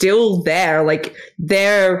just still there. Like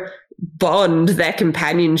their bond, their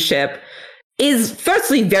companionship is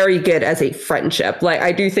firstly very good as a friendship. Like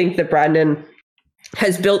I do think that Brandon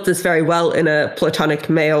has built this very well in a platonic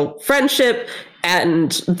male friendship,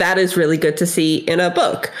 and that is really good to see in a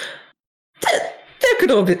book. There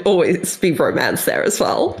could always be romance there as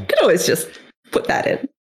well. Could always just put that in.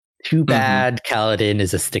 Too bad Kaladin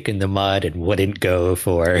is a stick in the mud and wouldn't go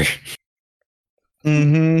for.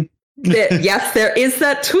 Yes, there is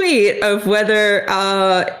that tweet of whether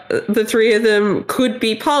the three of them could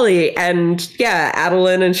be poly, and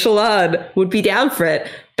Adolin and Shallan would be down for it.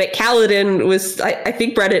 But Kaladin was, I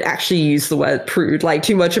think Brandon actually used the word prude, like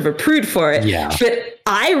too much of a prude for it. Yeah. But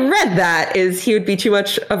I read that as he would be too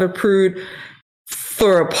much of a prude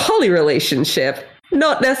for a poly relationship.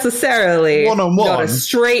 not necessarily one-on-one. not a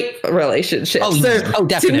straight relationship.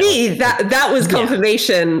 Definitely. To me, that was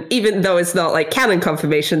confirmation, even though it's not like canon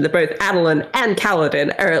confirmation, that both Adeline and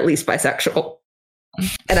Kaladin are at least bisexual.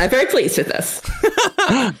 And I'm very pleased with this.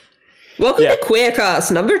 Welcome to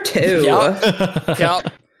Queercast number 2.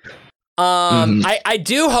 Yep. I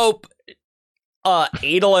do hope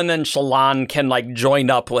Adolin and Shallan can like join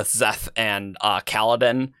up with Szeth and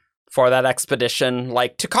Kaladin for that expedition.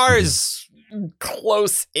 Like Takar is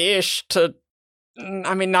close-ish to,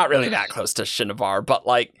 I mean, not really that close to Shinovar, but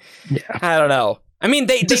like, I don't know. I mean,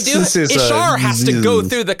 they do. Ishar has to go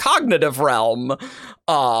through the cognitive realm,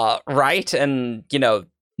 right? And you know,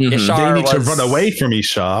 Ishar they need to run away from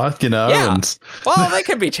Ishar, you know. Yeah. Well, they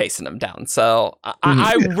could be chasing him down. So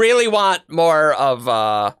I really want more of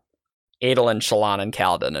Adolin, Shallan, and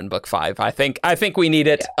Kaladin in Book 5. I think we need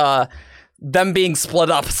it. Them being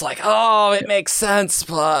split up, it's like, oh, it makes sense,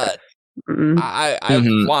 but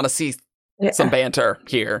I want to see some banter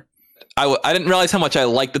here. I didn't realize how much I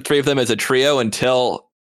liked the three of them as a trio until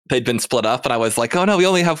they'd been split up, and I was like, oh no, we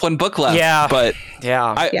only have one book left. Yeah. But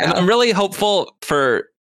I'm really hopeful for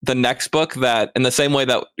the next book that, in the same way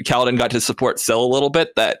that Kaladin got to support Syl a little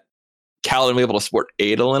bit, that Kaladin will be able to support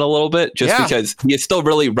Adolin a little bit, just because he is still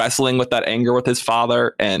really wrestling with that anger with his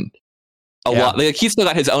father, and a lot. Like, he's still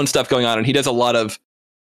got his own stuff going on, and he does a lot of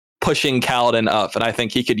pushing Kaladin up, and I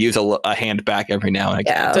think he could use a hand back every now and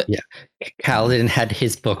again. Kaladin had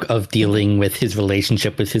his book of dealing with his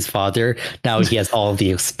relationship with his father. Now he has all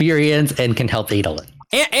the experience and can help Adolin.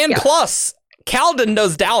 And plus, Kaladin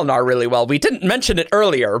knows Dalinar really well. We didn't mention it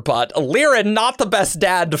earlier, but Lirin not the best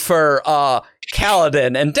dad for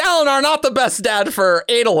Kaladin, and Dalinar not the best dad for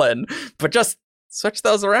Adolin. But just switch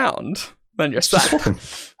those around, then you're set.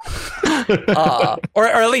 Or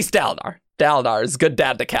at least Dalinar. Dalinar is good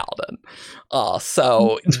dad to Kaladin.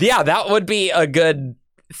 So yeah, that would be a good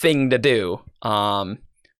thing to do.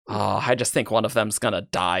 I just think one of them's gonna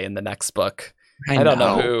die in the next book. I don't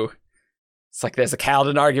know who. It's like there's a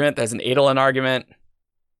Kaladin argument, there's an Adolin argument.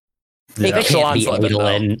 It can't be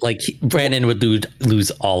Adolin. Like Brandon would lose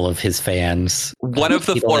all of his fans. One of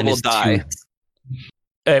the four will die.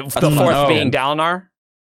 The fourth being Dalinar.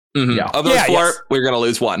 Mm-hmm. Yeah. Of those four, we're gonna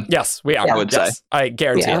lose one. Yes, we are. I would say. I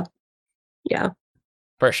guarantee it. Yeah.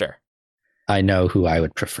 For sure. I know who I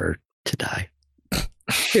would prefer to die.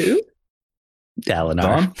 Who?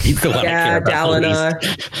 Dalinar. He's the one I care about Dalinar. the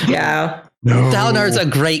least. Yeah. No. Dalinar is a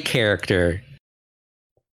great character.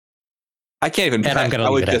 I can't even. And I'm gonna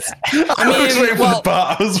leave it at that. I mean, well,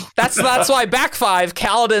 that's why back 5,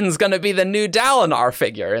 Kaladin's gonna be the new Dalinar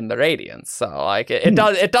figure in the Radiance. So like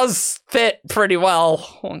it does fit pretty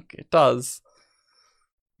well. It does.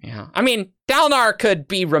 Yeah, I mean, Dalinar could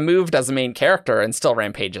be removed as a main character and still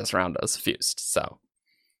rampages around as Fused. So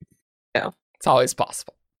it's always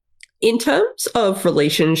possible. In terms of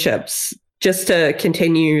relationships, just to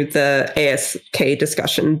continue the ASK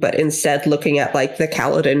discussion, but instead looking at like the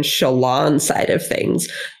Kaladin Shallan side of things.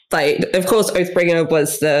 Like, of course, Oathbringer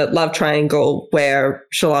was the love triangle where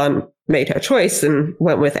Shallan made her choice and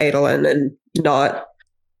went with Adolin and not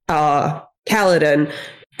Kaladin.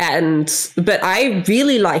 But I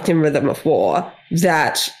really liked in Rhythm of War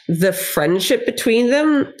that the friendship between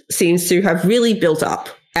them seems to have really built up,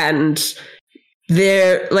 and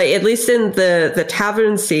they're like, at least in the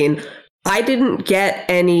tavern scene, I didn't get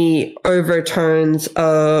any overtones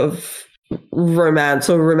of romance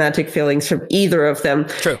or romantic feelings from either of them.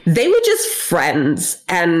 True. They were just friends,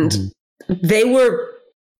 and they were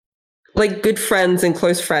like good friends and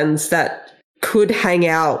close friends that could hang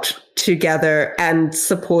out together and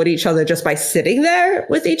support each other just by sitting there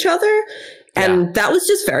with each other. And that was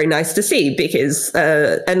just very nice to see, because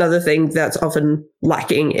another thing that's often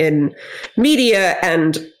lacking in media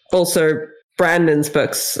and also Brandon's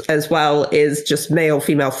books as well is just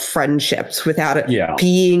male-female friendships without it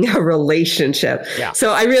being a relationship. Yeah.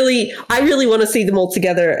 So I really want to see them all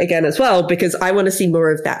together again as well, because I want to see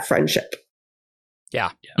more of that friendship.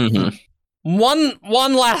 Yeah. Mm-hmm. One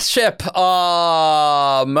last ship,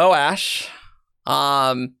 Moash.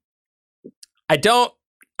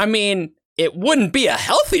 It wouldn't be a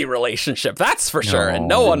healthy relationship, that's for sure, and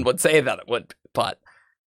no one would say that it would, but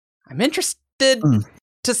I'm interested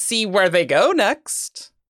to see where they go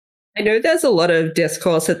next. I know there's a lot of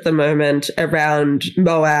discourse at the moment around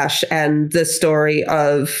Moash and the story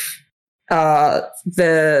of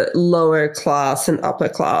the lower class and upper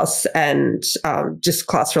class and just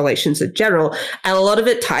class relations in general. And a lot of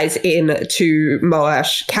it ties in to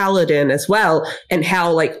Moash Kaladin as well, and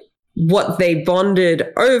how like what they bonded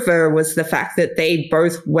over was the fact that they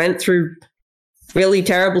both went through really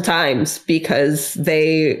terrible times because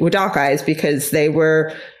they were dark eyes, because they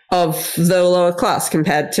were of the lower class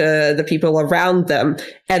compared to the people around them,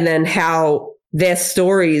 and then how their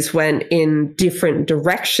stories went in different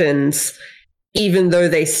directions, even though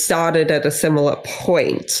they started at a similar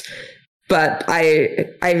point. But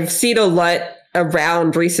I've seen a lot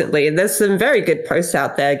around recently, and there's some very good posts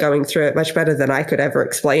out there going through it much better than I could ever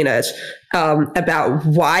explain it, about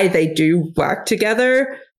why they do work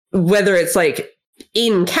together, whether it's like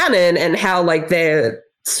in canon and how like their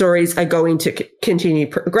stories are going to continue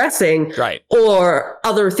progressing, right, or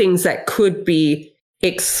other things that could be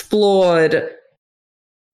explored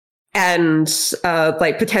and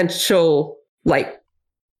like potential like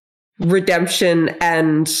redemption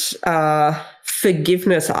and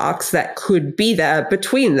forgiveness arcs that could be there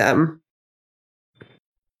between them.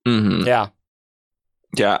 Mm-hmm.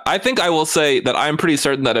 Yeah, I think I will say that I'm pretty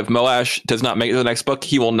certain that if Moash does not make it to the next book,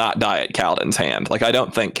 he will not die at Kaladin's hand. Like, I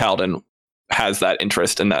don't think Kaladin has that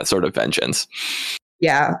interest in that sort of vengeance.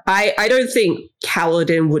 Yeah, I don't think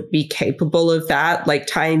Kaladin would be capable of that. Like,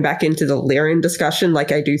 tying back into the Lyrian discussion,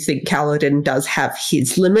 like, I do think Kaladin does have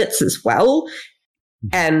his limits as well.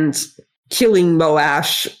 And killing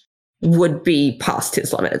Moash would be past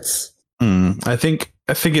his limits. I think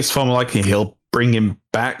it's far more likely he'll bring him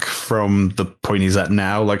back from the point he's at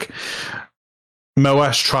now. Like,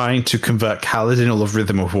 Moash trying to convert Kaladin or the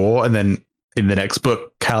Rhythm of War, and then in the next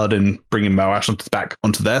book, Kaladin bringing Moash back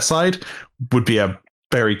onto their side would be a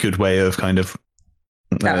very good way of kind of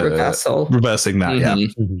reversing that.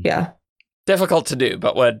 Mm-hmm. Yeah. Difficult to do,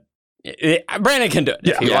 but Brandon can do it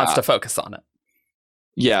if he wants to focus on it.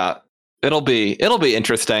 Yeah, it'll be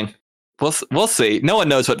interesting. We'll see. No one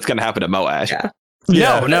knows what's going to happen to Moash.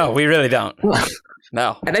 Yeah. No, we really don't.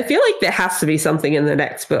 No. And I feel like there has to be something in the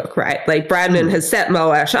next book, right? Like, Brandon has set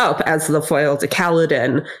Moash up as the foil to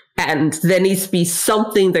Kaladin, and there needs to be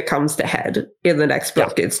something that comes to head in the next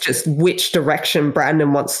book. Yeah. It's just which direction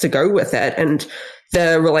Brandon wants to go with it, and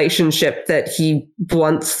the relationship that he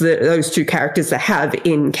wants those two characters to have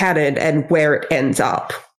in canon and where it ends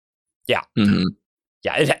up. Yeah. Mm-hmm.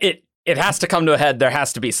 Yeah, it has to come to a head. There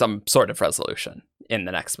has to be some sort of resolution in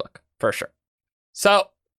the next book, for sure. So,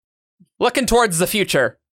 looking towards the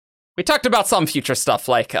future, we talked about some future stuff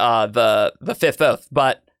like the Fifth Oath,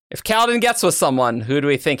 but if Kaladin gets with someone, who do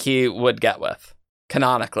we think he would get with,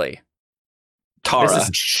 canonically? Tara.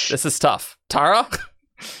 This is tough. Tara?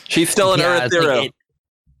 She's still an Urithiru.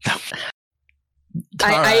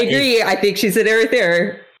 I agree. I think she's an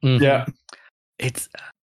Urithiru. Mm-hmm. Yeah.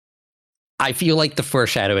 I feel like the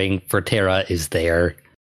foreshadowing for Tara is there.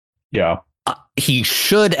 Yeah. He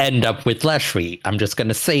should end up with Leshwi. I'm just going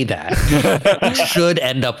to say that. He should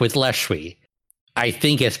end up with Leshwi. I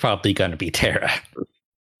think it's probably going to be Tara.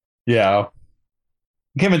 Yeah.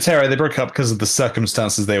 Kim and Tara, they broke up because of the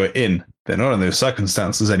circumstances they were in. They're not in those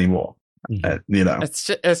circumstances anymore. You know.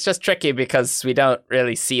 It's just tricky because we don't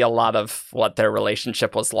really see a lot of what their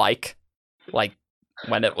relationship was like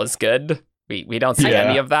when it was good. We don't see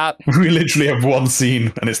any of that. We literally have one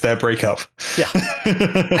scene and it's their breakup. Yeah.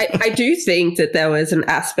 I do think that there was an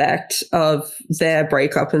aspect of their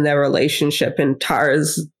breakup and their relationship and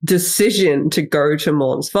Tara's decision to go to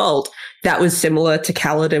Morn's Vault that was similar to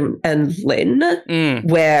Kaladin and Lynn,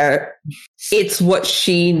 where it's what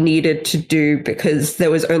she needed to do because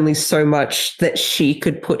there was only so much that she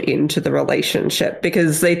could put into the relationship.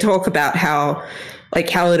 Because they talk about how like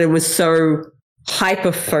Kaladin was so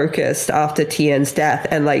hyper-focused after Tien's death,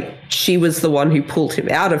 and like she was the one who pulled him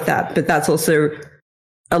out of that, but that's also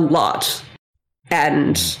a lot,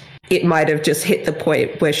 and it might have just hit the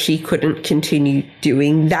point where she couldn't continue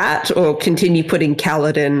doing that or continue putting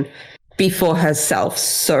Kaladin before herself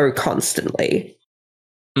so constantly.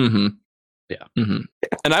 Mm-hmm. Yeah. Mm-hmm.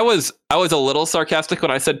 And I was a little sarcastic when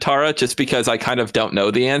I said Tara, just because I kind of don't know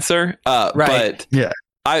the answer. Right. But yeah,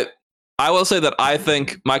 I will say that I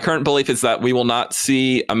think my current belief is that we will not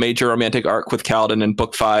see a major romantic arc with Kaladin in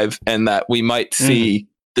book 5, and that we might see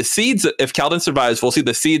the seeds. If Kaladin survives, we'll see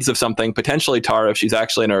the seeds of something, potentially Tara if she's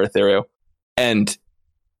actually an Urithiru. And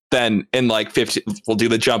then in like 50, we'll do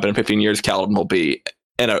the jump, and in 15 years, Kaladin will be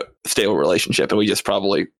in a stable relationship, and we just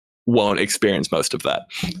probably won't experience most of that.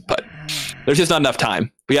 But there's just not enough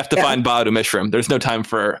time. We have to find Badu Mishram. There's no time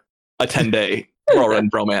for a 10-day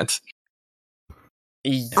whirlwind romance.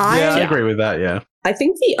 I agree with that. Yeah, I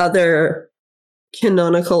think the other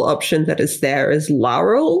canonical option that is there is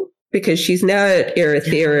Laurel, because she's now at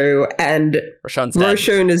Urithiru and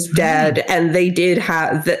Roshun is dead, and they did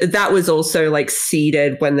have that was also like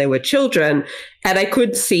seeded when they were children, and I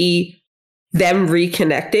could see them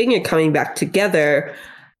reconnecting and coming back together.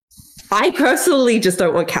 I personally just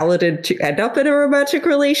don't want Kaladin to end up in a romantic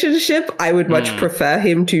relationship. I would much prefer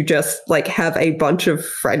him to just like have a bunch of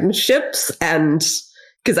friendships, and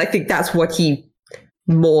because I think that's what he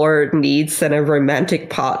more needs than a romantic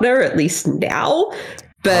partner, at least now.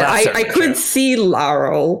 But I could see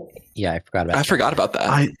Laurel. Yeah, I forgot about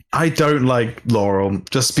that. I don't like Laurel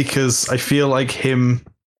just because I feel like him.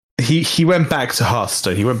 He went back to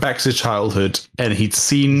Hearthstone. He went back to childhood, and he'd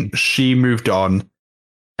seen she moved on.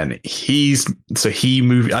 And he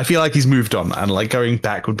moved. I feel like he's moved on, and like going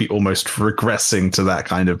back would be almost regressing to that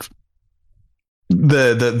kind of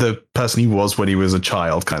the person he was when he was a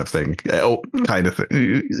child, kind of thing. Kind of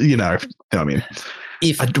thing. You know what I mean?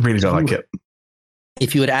 I really don't like it.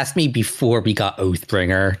 If you had asked me before we got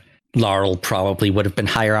Oathbringer, Laurel probably would have been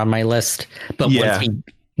higher on my list. But once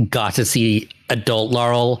we got to see adult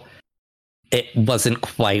Laurel, she wasn't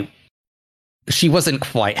quite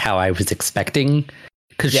how I was expecting.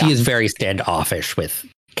 Because she is very standoffish with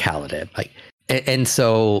Kaladin, and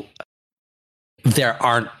so there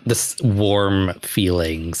aren't the warm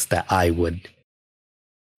feelings that I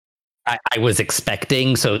was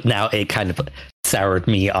expecting. So now it kind of soured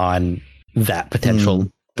me on that potential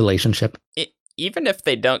relationship. Even if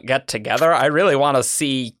they don't get together, I really want to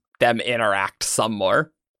see them interact some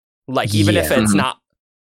more. Like even if it's not,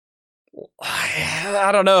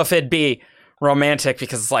 I don't know if it'd be romantic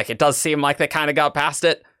because like it does seem like they kind of got past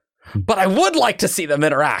it, but I would like to see them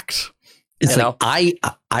interact. It's like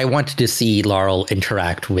I wanted to see Laurel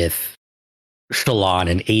interact with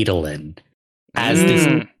Shallan and Adolin as this.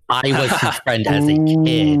 I was his friend as a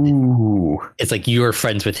kid. It's like you were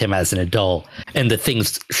friends with him as an adult, and the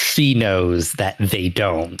things she knows that they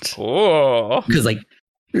don't. Because like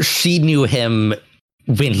she knew him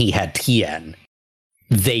when he had Tien,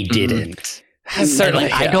 they didn't.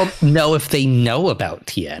 Certainly, I don't know if they know about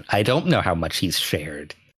Tien. I don't know how much he's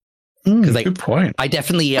shared. Because good point. I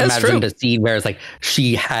definitely imagined a scene where it's like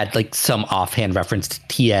she had like some offhand reference to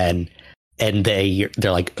Tien, and they're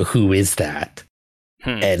like, "Who is that?"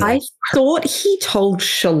 And I thought he told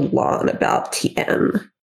Shallan about Tien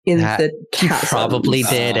in the he probably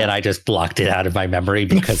did, and I just blocked it out of my memory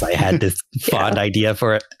because I had this fond idea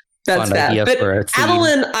for it. That's bad. But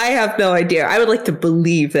Adolin, I have no idea. I would like to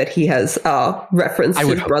believe that he has referenced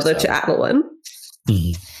his brother to Adolin.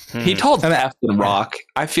 He told Captain Rock.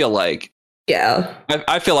 I feel like,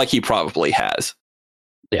 I feel like he probably has.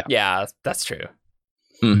 Yeah, that's true.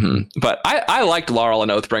 But I liked Laurel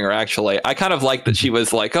and Oathbringer, actually. I kind of liked that she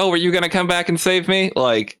was like, "Oh, were you going to come back and save me?"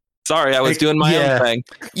 Like, sorry, I was doing my own thing.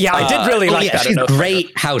 Yeah, I did really like that. She's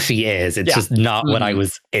great how she is. It's just not what I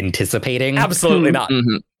was anticipating. Absolutely not.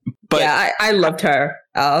 But I loved her.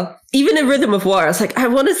 Even in Rhythm of War, I was like, I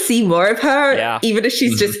want to see more of her, even if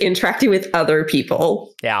she's just interacting with other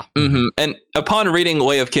people. Yeah. And upon reading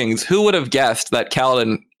Way of Kings, who would have guessed that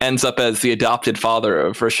Kaladin ends up as the adopted father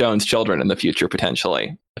of Rashon's children in the future,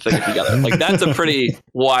 potentially, if they get together? Like, that's a pretty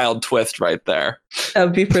wild twist right there. That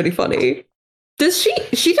would be pretty funny. Does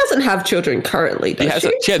she doesn't have children currently, does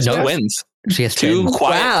she? She has twins. She has two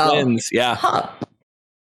quiet twins. Yeah. Huh.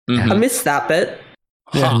 I missed that bit.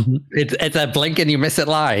 Yeah. It's a blink and you miss it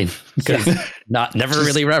line because never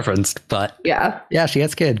really referenced, but yeah, she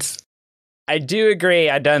has kids. I do agree.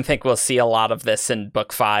 I don't think we'll see a lot of this in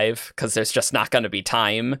book 5 because there's just not going to be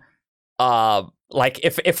time. Like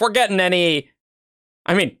if we're getting any,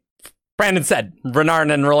 I mean, Brandon said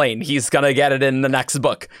Renarin and Rlain, he's going to get it in the next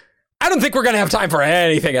book. I don't think we're going to have time for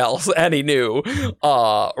anything else, any new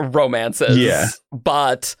romances. Yeah,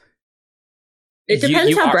 but. It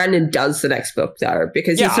depends how Brandon does the next book, though,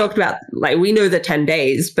 because he's talked about, like, we know the 10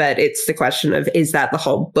 days, but it's the question of, is that the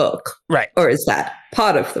whole book? Right. Or is that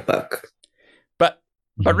part of the book? But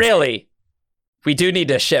really, we do need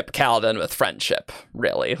to ship Kaladin with friendship,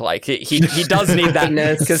 really. Like, he does need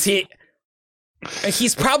that, because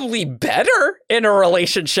he's probably better in a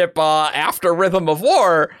relationship after Rhythm of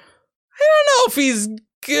War. I don't know if he's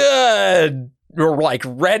good or, like,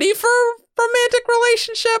 ready for romantic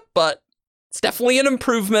relationship, but it's definitely an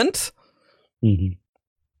improvement,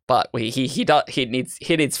 but he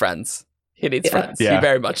needs friends. He needs friends. He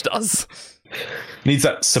very much does. Needs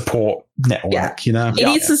that support network, you know. He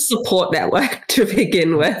needs a support network to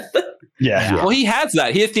begin with. Yeah. Well, he has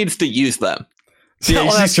that. He just needs to use them.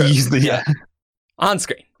 Yeah, he needs to use the on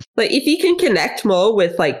screen. Like if he can connect more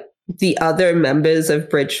with like the other members of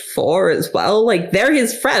Bridge 4 as well, like they're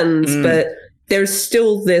his friends, but there's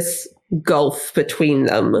still this gulf between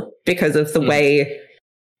them because of the way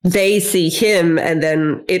they see him, and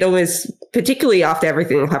then it always, particularly after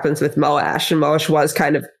everything that happens with Moash, and Moash was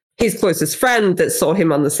kind of his closest friend that saw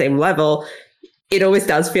him on the same level, it always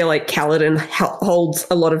does feel like Kaladin holds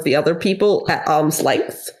a lot of the other people at arm's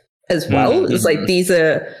length as well. Mm-hmm. It's like these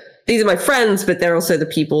are my friends, but they're also the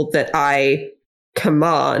people that I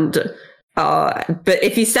command. But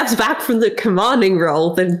if he steps back from the commanding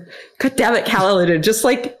role, then goddammit, Kaladin, just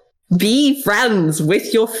like be friends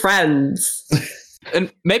with your friends.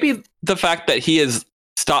 And maybe the fact that he has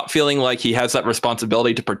stopped feeling like he has that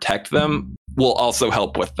responsibility to protect them will also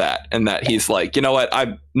help with that. And that he's like, you know what,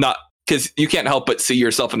 I'm not, because you can't help but see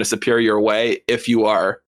yourself in a superior way if you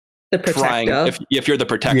are the protector. If you're the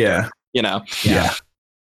protector, you know? Yeah.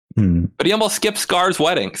 But he almost skipped Scar's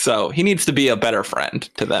wedding, so he needs to be a better friend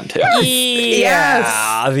to them too.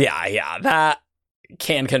 Yes. Yeah. That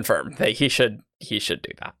can confirm that he should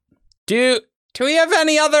do that. Do we have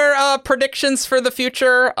any other predictions for the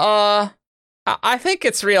future? I think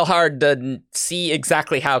it's real hard to see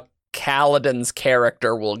exactly how Kaladin's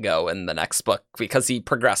character will go in the next book because he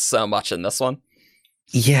progressed so much in this one.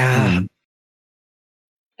 Yeah.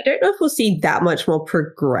 I don't know if we'll see that much more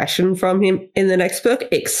progression from him in the next book,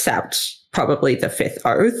 except probably the Fifth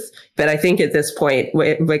Oath. But I think at this point,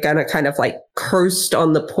 we're going to kind of like coast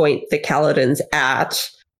on the point that Kaladin's at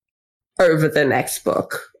over the next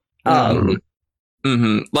book.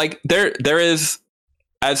 Like there is,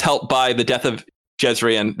 as helped by the death of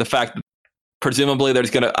Jezrien, the fact that presumably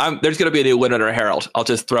there's gonna be a new Winter Herald. I'll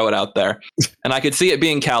just throw it out there, and I could see it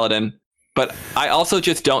being Kaladin, but I also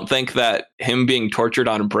just don't think that him being tortured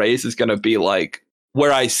on Braze is gonna be like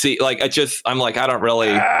where I see like I'm like I don't really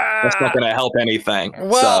that's not gonna help anything.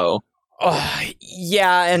 Well,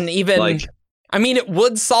 yeah, and even like, I mean, it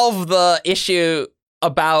would solve the issue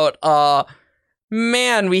about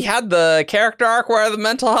man, we had the character arc where the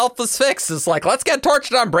mental health was fixed. It's like, let's get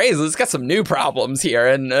tortured on Braze. Let's get some new problems here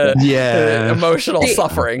and emotional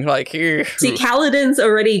suffering. Like, see, Kaladin's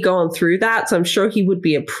already gone through that, so I'm sure he would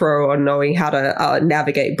be a pro on knowing how to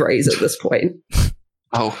navigate Braze at this point.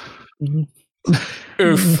 Oh.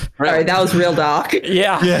 Oof. Sorry, that was real dark.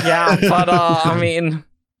 Yeah. But, I mean,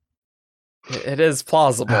 it is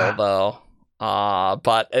plausible, though.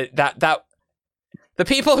 But that the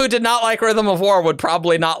people who did not like Rhythm of War would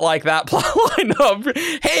probably not like that plotline of,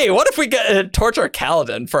 hey, what if we get torture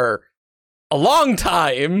Kaladin for a long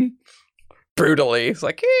time, brutally? It's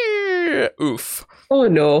like, oof. Oh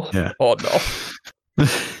no. Yeah. Oh no.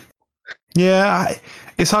 Yeah,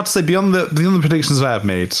 it's hard to say beyond the predictions I have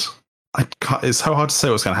made. It's so hard to say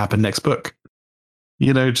what's going to happen next book.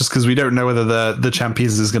 You know, just because we don't know whether the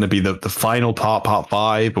Champions is going to be the final part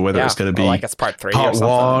 5, or whether it's going to be like it's part 3 part or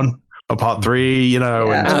something. 1 or part 3. You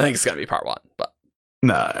know, I don't think it's going to be part 1, but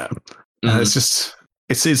no, it's just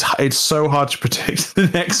it's so hard to predict the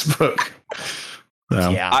next book.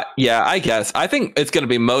 So. I guess I think it's going to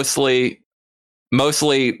be mostly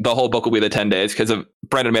the whole book will be the 10 days because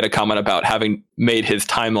Brandon made a comment about having made his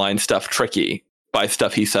timeline stuff tricky by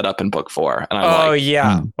stuff he set up in book 4. And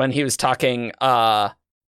I'm when he was talking,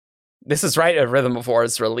 this is right at Rhythm of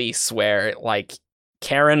War's release where like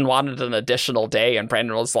Karen wanted an additional day and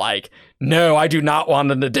Brandon was like, no, I do not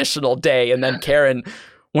want an additional day. And then Karen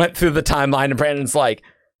went through the timeline and Brandon's like,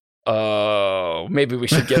 oh, maybe we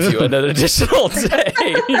should give you an additional day.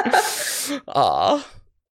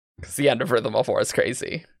 Because the end of Rhythm of War is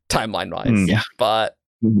crazy, timeline-wise. But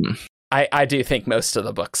I do think most of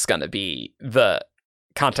the book's going to be the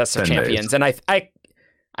Contest of Champions. And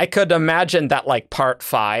I could imagine that like part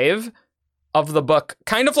 5 of the book,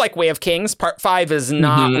 kind of like Way of Kings, part 5 is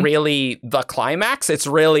not really the climax. It's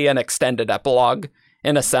really an extended epilogue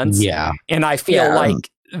in a sense. Yeah. And I feel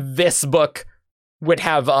like this book would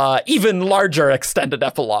have even larger extended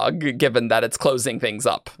epilogue given that it's closing things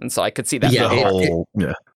up. And so I could see that.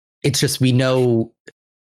 It's just, we know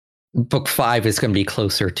book 5 is going to be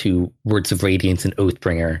closer to Words of Radiance and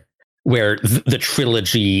Oathbringer, where the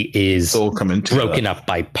trilogy is all broken up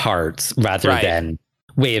by parts rather than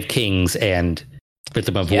Way of Kings and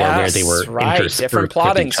Rhythm of War, where they were different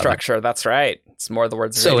plotting structure. That's right. It's more the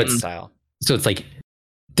Words of Radiance style. So it's like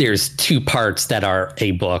there's 2 parts that are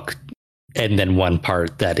a book, and then 1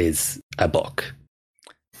 part that is a book.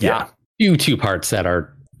 Yeah. 2 parts that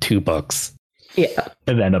are 2 books. Yeah.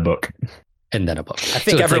 And then a book. I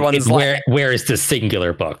think everyone's like, where is the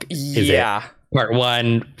singular book? Is it part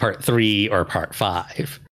 1, part 3, or part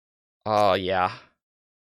 5? Oh yeah.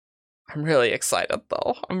 I'm really excited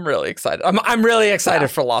though. I'm really excited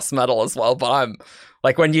for Lost Metal as well, but I'm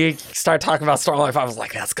like, when you start talking about Stormlight 5, I was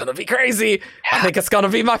like, that's gonna be crazy. I think it's gonna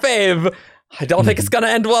be my fave. I don't think it's gonna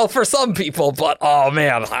end well for some people, but oh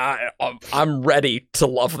man, I'm ready to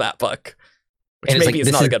love that book. Which maybe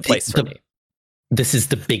is not a good place for me. This is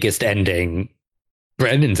the biggest ending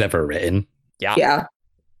Brandon's ever written. Yeah.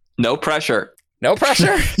 No pressure. No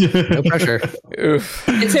pressure. No pressure. Oof.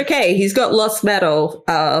 It's okay. He's got Lost Metal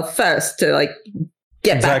first to like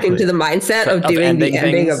get back into the mindset of doing the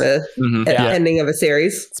ending things. ending of a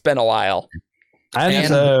series. It's been a while.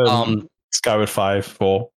 And Skyward 5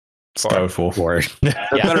 or Skyward 4. There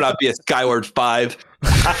better not be a Skyward 5.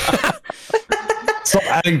 Stop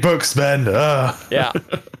adding books, Ben. Yeah.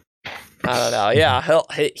 I don't know. Yeah,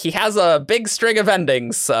 he has a big string of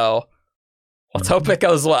endings, so let's hope it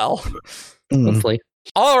goes well. Hopefully.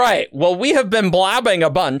 All right. Well, we have been blabbing a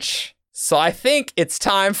bunch, so I think it's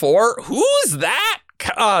time for Who's That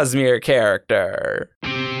Cosmere Character?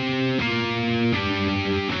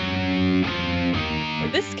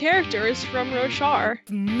 This character is from Roshar.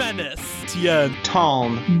 Menace, Tien,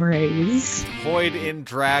 Tom, Braze, Void in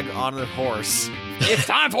drag on a horse. It's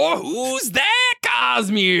time for Who's That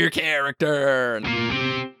Cosmere Character?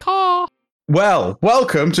 Caw. Well,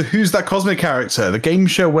 welcome to Who's That Cosmic Character, the game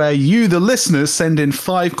show where you, the listeners, send in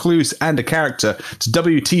 5 clues and a character to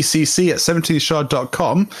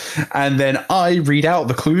WTCC@17shard.com, and then I read out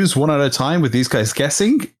the clues one at a time with these guys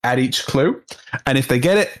guessing at each clue, and if they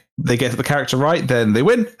get it, they get the character right, then they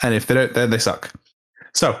win, and if they don't, then they suck.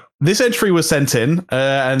 So, this entry was sent in,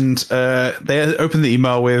 and they opened the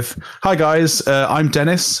email with, "Hi guys, I'm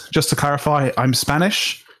Dennis. Just to clarify, I'm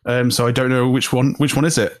Spanish. So I don't know which one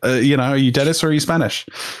is it? Are you Dennis or are you Spanish?"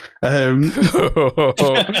 I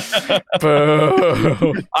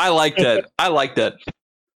liked it.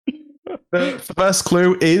 The first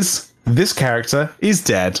clue is this character is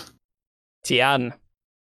dead. Tien.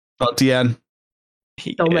 Not Tien.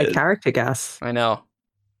 Don't make character guess. I know.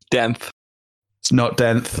 Denth. It's not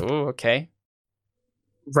Denth. Ooh, okay.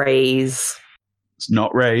 Raise. It's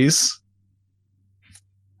not Raze.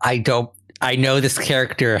 I know this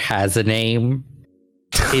character has a name.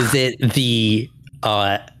 Is it the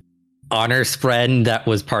honors friend that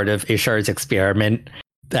was part of Ishar's experiment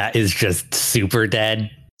that is just super dead?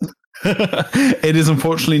 It is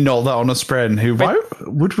unfortunately not that honest friend. Why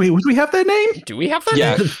would we have their name? Do we have that?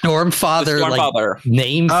 Yeah. The Stormfather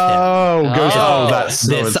names him. That's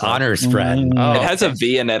this honors friend. Oh, it has a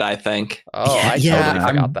V in it, I think. Oh, I totally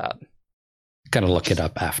forgot that. Gonna look it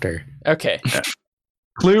up after. Okay.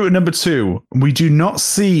 Clue number 2. We do not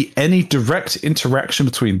see any direct interaction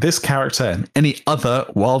between this character and any other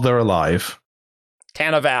while they're alive.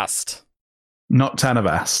 Tanavast. Not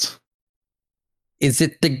Tanavast. Is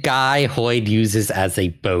it the guy Hoyd uses as a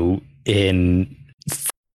boat in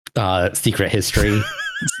Secret History?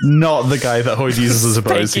 Not the guy that Hoyd uses as a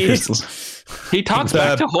boat in Secret History. He talks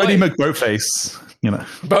back to Hoyd. Bodie McBoatface.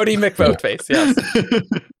 Bodie McBoatface, yes.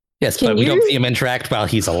 Yes, but we don't see him interact while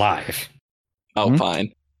he's alive. Oh,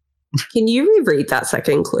 fine. Can you reread that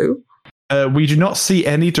second clue? We do not see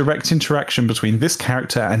any direct interaction between this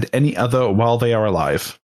character and any other while they are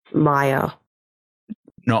alive. Maya.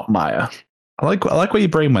 Not Maya. I like where your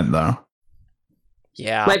brain went, though.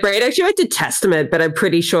 Yeah. My brain actually went to Testament, but I'm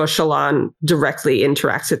pretty sure Shallan directly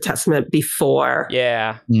interacts with Testament before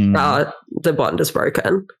the bond is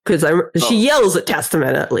broken. Because she yells at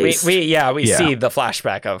Testament at least. We see the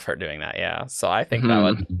flashback of her doing that, yeah. So I think that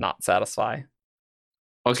would not satisfy.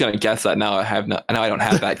 I was gonna guess that. Now I don't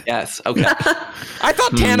have that guess. Okay. I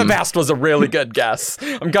thought Tanavast was a really good guess.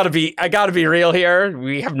 I gotta be real here.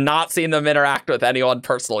 We have not seen them interact with anyone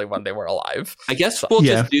personally when they were alive. I guess we'll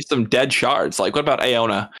just do some dead shards. Like, what about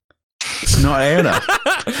Aona? It's not Aona.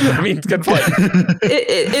 I mean, good point.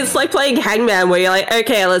 It's like playing Hangman, where you're like,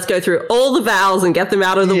 okay, let's go through all the vowels and get them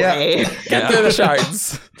out of the way. Get through the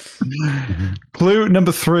shards. Clue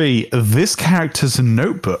number 3. This character's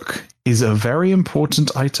notebook is a very important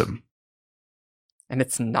item. And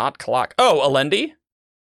it's not Kalak. Oh, Alendi?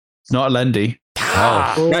 It's not Alendi.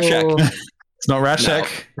 Rashek. It's not Rashek. No,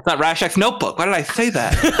 it's not Rashek's notebook. Why did I say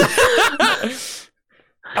that?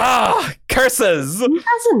 Curses! Who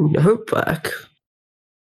has a notebook?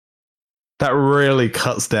 That really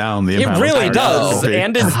cuts down the amount. It really does.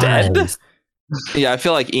 And is dead. Yeah, I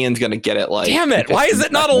feel like Ian's gonna get it. Like, damn it! Why is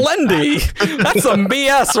it not Alendi? That's some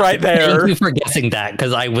BS right there. Thank you for guessing that,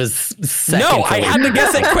 because I was second. No, I had to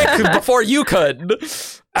guess it quick before you could.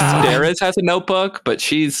 Dariz has a notebook, but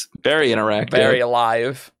she's very interactive, very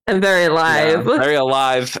alive, and very alive. Yeah, very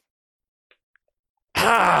alive.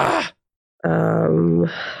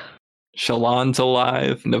 Shallan's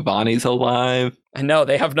alive. Navani's alive. I know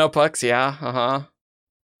they have notebooks. Yeah.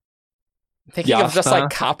 I'm thinking of just like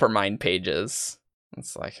Coppermine pages.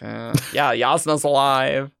 It's like, Yasna's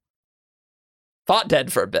alive. Thought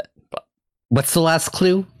dead for a bit, but what's the last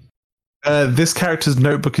clue? This character's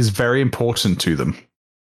notebook is very important to them.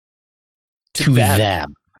 To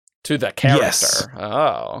them. To the character. Yes.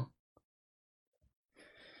 Oh.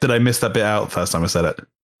 Did I miss that bit out first time I said it?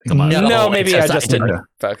 I might have. No, maybe I just didn't Okay.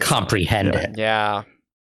 focus. comprehend it. Yeah.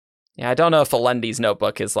 Yeah, I don't know if Alendi's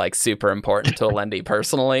notebook is like super important to Alendi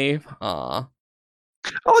personally. I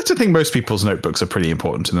like to think most people's notebooks are pretty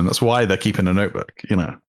important to them. That's why they're keeping a notebook, you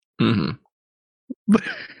know. Mm-hmm.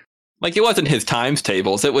 Like, it wasn't his times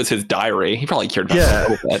tables, it was his diary. He probably cared about that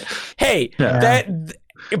a little bit. Hey,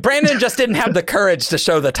 Brandon just didn't have the courage to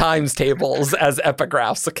show the times tables as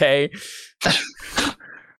epigraphs, okay?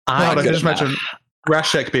 I can just imagine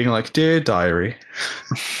Rashek being like, "Dear diary."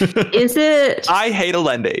 Is it? I hate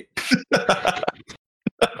Alendi.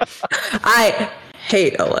 I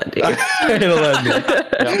hate Alendi.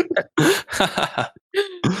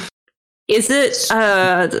 Is it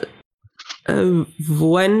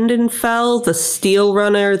Wendenfell, the steel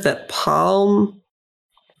runner that Palm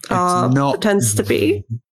pretends to be?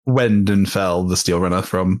 Wendenfell, the steel runner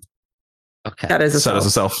from Okay. That is a Set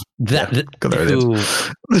as self. a self. That, There it is. who,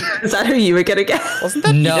 Is that who you were gonna guess? Wasn't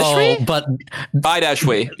that no, Yidishri? but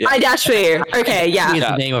Idashwi. Yeah. I dash fear. Okay, yeah. is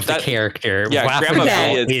Yeah, the name of the that- character. yeah, Waffle Grandma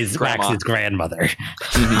Faye is grandma. Wax's grandmother.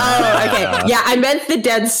 Oh, okay. Yeah, I meant the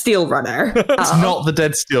dead steel runner. It's not the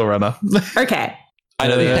dead steel runner. Okay. I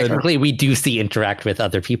know the answer. Technically, we do see interact with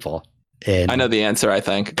other people. I know the answer, I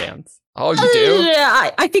think. Bands. Oh, you do? Yeah,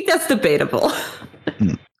 I think that's debatable.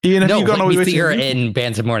 Ian, have No, you gone all the we way see to her the- in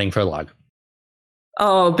Bands of Morning prologue.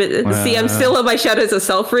 Oh, but see, I'm still on my Shadows of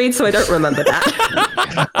Self read, so I don't remember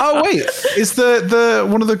that. Oh wait, is the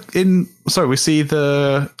one of the in? Sorry, we see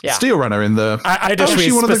the steel runner in the. I just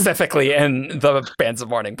read specifically in the Bands of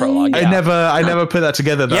Morning prologue. I never put that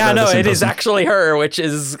together. Yeah, no, it is actually her, which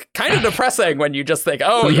is kind of depressing when you just think,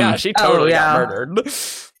 oh yeah, she totally got murdered.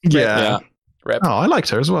 Yeah. Rip. Oh, I liked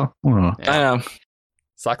her as well. Oh. I know.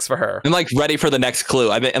 Sucks for her. I'm like ready for the next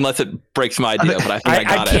clue. I mean, unless it breaks my idea, but I think I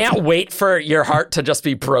got it. I can't wait for your heart to just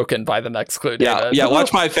be broken by the next clue, David. Yeah,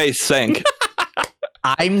 watch my face sink.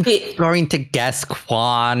 I'm going to guess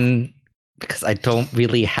Quan because I don't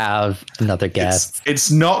really have another guess.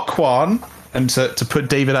 It's not Quan. And to put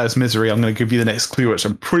David out of his misery, I'm going to give you the next clue, which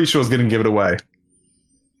I'm pretty sure is going to give it away.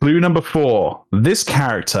 Clue number 4. This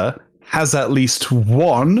character has at least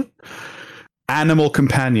one animal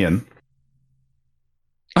companion.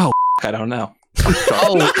 I don't know.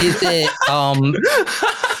 Oh, is it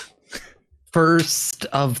First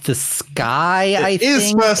of the Sky? I think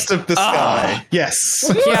Is First of the Sky.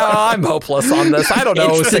 Yes. Yeah, I'm hopeless on this. I don't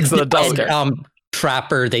know. It's Six of the Dusker.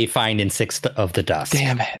 Trapper they find in Six of the Dusk.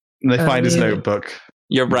 Damn it. And they find his notebook.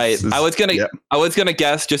 You're right. This is- I was gonna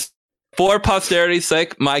guess, just for posterity's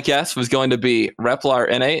sake, my guess was going to be Replar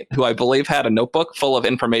Innate, who I believe had a notebook full of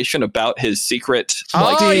information about his secret.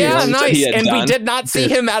 Oh yeah, deeds that nice. he had And we done. did not see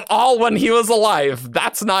him at all when he was alive.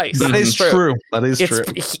 That's nice. That is true. That is true.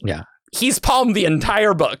 He's palmed the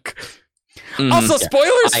entire book. Mhm. Also,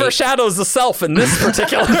 spoilers for Shadows of Self in this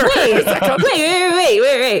particular.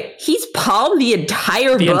 Wait. He's palmed the entire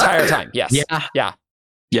book? The entire time, yes. Yeah.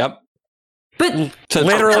 Yep. But So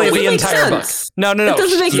literally that the doesn't make entire sense. book. No. It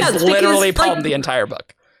doesn't make He's sense, literally because, palmed the entire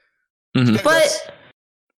book. Mhm. But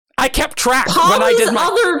I kept track palms when I did my.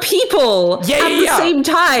 other people at the same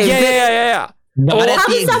time. Yeah. Not at How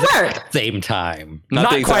the does that exact work? same time.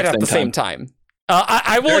 Not the quite exact at the same time.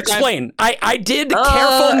 I will explain. I did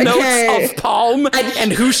careful notes of Palm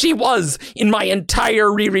and who she was in my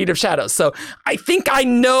entire reread of Shadows. So I think I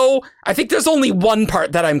know. I think there's only one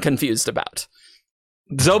part that I'm confused about.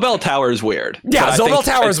 Zobel Tower is weird. Yeah, But I Zobel think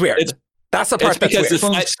Tower is weird. It's That's the part that's because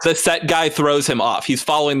weird. the set guy throws him off. He's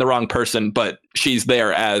following the wrong person, but she's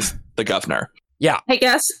there as the governor. Yeah. I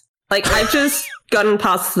guess, I've just gotten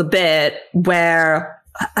past the bit where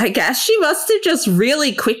I guess she must have just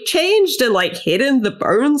really quick changed and, hidden the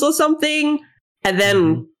bones or something. And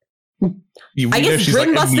then I guess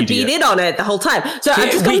Bryn must have been in on it the whole time. So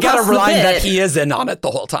I'm just we gotta past remind the that bit. he is in on it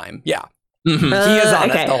the whole time. Yeah. Mm-hmm. He is on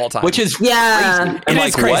it the whole time. Which is crazy. I'm it like,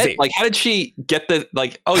 is crazy. What? How did she get the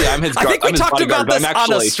oh yeah, I'm his I think we I'm his talked bodyguard, about this but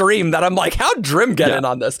I'm on a stream that I'm like, how'd Drim get in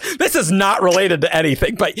on this? This is not related to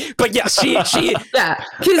anything, but yes, she yeah,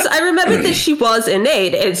 because I remember that she was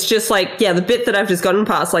innate. It's just the bit that I've just gotten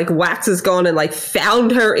past, Wax has gone and found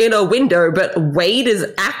her in a window, but Wade is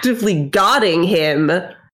actively guarding him.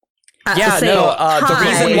 The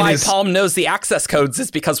reason why Palm knows the access codes is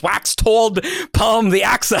because Wax told Palm the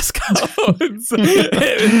access codes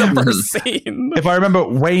in the first scene. If I remember,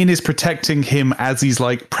 Wayne is protecting him as he's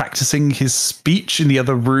practicing his speech in the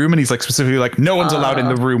other room, and he's specifically no one's allowed in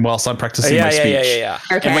the room whilst I'm practicing my speech. Yeah.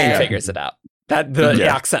 Okay. And Wayne figures it out. That the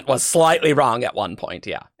accent was slightly wrong at one point,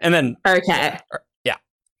 and then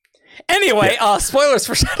Anyway, spoilers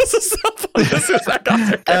for Shadows of Self. This is that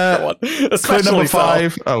got one, Clue especially number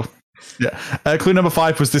 5. Oh. Yeah. Clue number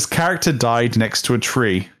 5 was this character died next to a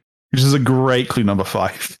tree, which is a great clue number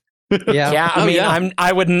 5. Yeah.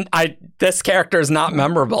 I mean, this character is not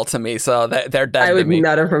memorable to me, so they're dead. I would to me.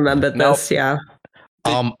 not have remembered this. Yeah.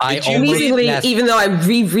 Even though I'm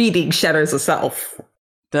rereading Shadows of Self.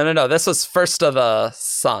 No. This was First of the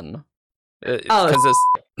Sun. Oh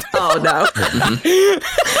no!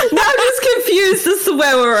 Mm-hmm. Now I'm just confused as to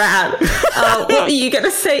where we're at. What were you gonna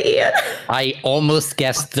say, Ian? I almost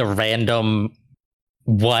guessed the random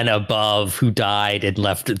one above who died and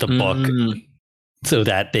left the book so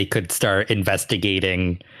that they could start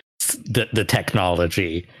investigating the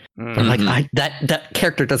technology. I'm like, that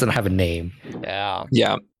character doesn't have a name.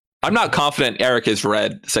 Yeah. I'm not confident Eric has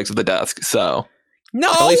read Six of the Dusk, so. No,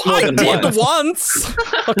 I did once.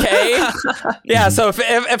 Okay. Yeah, so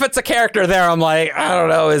if it's a character there, I'm like, I don't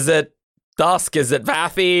know, is it Dusk? Is it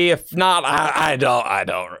Vathy? If not, I don't.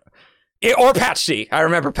 Or Patch D. I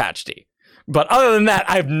remember Patch D. But other than that,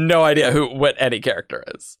 I have no idea what any character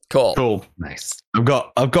is. Cool. Nice. I've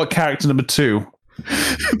got character number 2.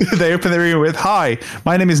 They open their ear with, "Hi,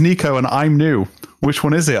 my name is Nico and I'm new. Which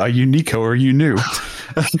one is it? Are you Nico or are you new?"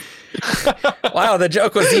 Wow, the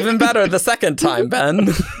joke was even better the second time, Ben.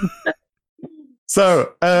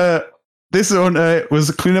 So, this one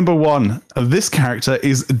was clue number 1. This character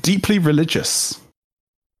is deeply religious.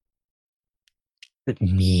 What does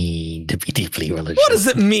it mean to be deeply religious? What does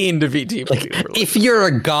it mean to be deeply religious? If you're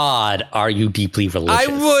a god, are you deeply religious? I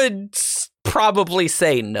would probably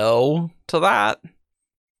say no to that.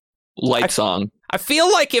 Light song. I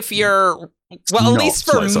feel like if you're, well, at least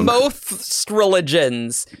for most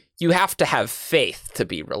religions, you have to have faith to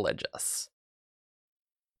be religious.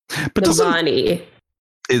 But Navani.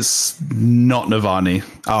 It's not Navani.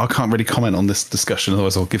 Oh, I can't really comment on this discussion,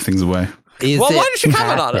 otherwise I'll give things away. Why don't you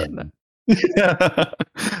comment on it?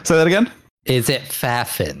 Say that again? Is it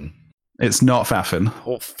Fafin? It's not Fafin.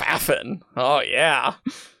 Oh, Fafin. Oh, yeah.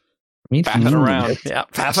 Faffing around. Yeah,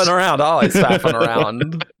 faffing around. Always faffing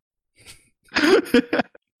around.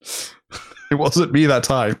 It wasn't me that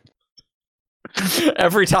time.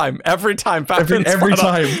 Every time. Every time.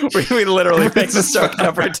 We literally make this joke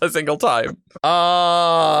every single time.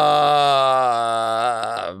 I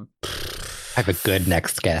have a good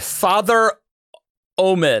next guess. Father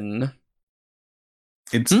Omen.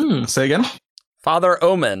 It's say again. Father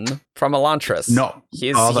Omen from Elantris. No,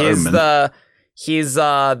 he's Omen. the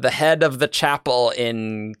head of the chapel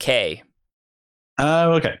in K.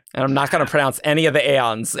 Oh, okay. And I'm not going to pronounce any of the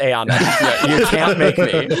Aeons. Aeon. You can't make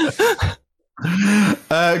me.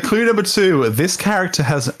 Clue number 2. This character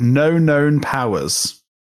has no known powers.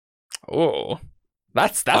 Oh,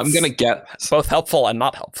 that's. I'm gonna guess both helpful and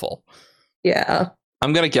not helpful. Yeah.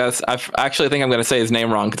 I'm gonna guess. I actually think I'm gonna say his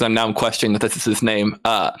name wrong because I'm questioning that this is his name.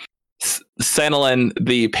 Sanilin,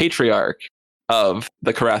 the patriarch of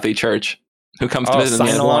the Karathi Church, who comes to visit the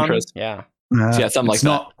Elantris. Yeah. Yeah, something like that.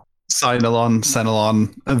 Not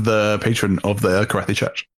Sanilon, the patron of the Karathi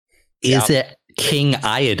Church. Is it King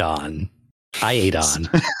Iadon? It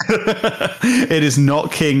is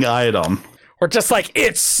not King Iadon. Or just like,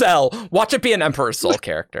 it's Cell. Watch it be an Emperor's Soul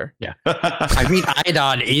character. Yeah. I mean,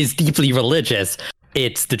 Iadon is deeply religious.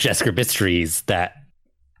 It's the Jesker mysteries that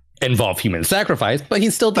involve human sacrifice, but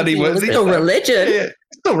he's still deeply religious. Still religion. Yeah,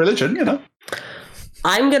 still religion, you know.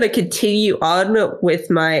 I'm going to continue on with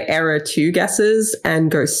my Era 2 guesses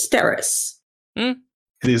and go Steris. It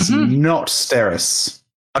is not Steris.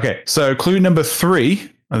 Okay, so clue number 3.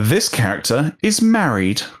 This character is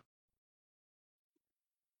married.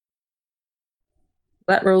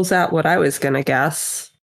 That rules out what I was going to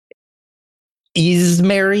guess. Is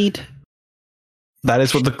married? That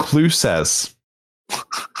is what the clue says.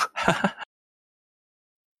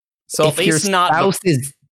 So if your spouse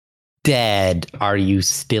is dead, are you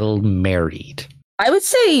still married? I would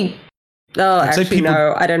say... Oh, actually,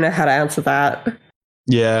 no. I don't know how to answer that.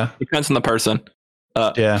 Yeah. Depends on the person.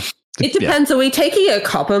 Yeah. It depends. Are we taking a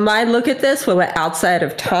copper mind look at this where we're outside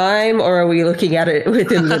of time, or are we looking at it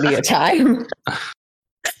within linear time?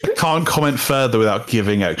 Can't comment further without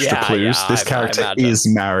giving extra clues. This character is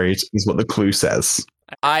married, is what the clue says.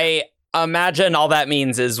 I imagine all that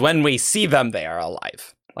means is when we see them, they are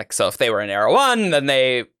alive. Like, so if they were in Era 1, then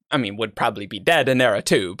they, would probably be dead in Era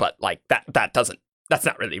 2, but like that's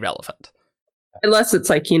not really relevant. Unless it's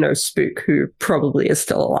like, Spook, who probably is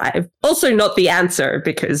still alive. Also not the answer,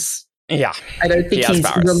 because I don't think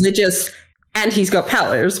he's religious and he's got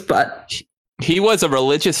powers, but... He was a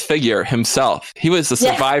religious figure himself. He was a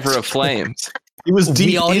survivor of flames. He was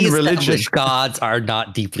deep in religion. Gods are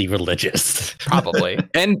not deeply religious. Probably.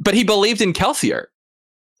 But he believed in Kelsier.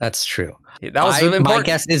 That's true. That was really important. My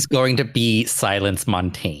guess is going to be Silence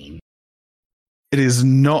Montaigne. It is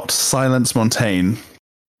not Silence Montaigne.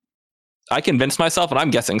 I convinced myself, and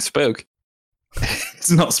I'm guessing Spook.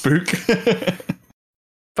 It's not Spook.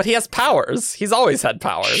 But he has powers. He's always had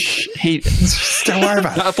powers. Don't worry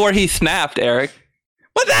about it. Not before he snapped, Eric.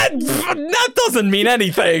 But that doesn't mean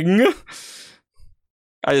anything.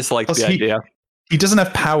 I just like the idea. He doesn't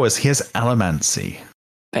have powers. He has allomancy.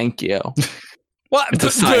 Thank you. What? It's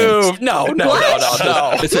a science. No.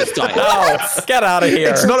 It's a science. No, get out of here.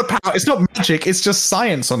 It's not a power. It's not magic. It's just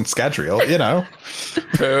science on Scadrial, you know.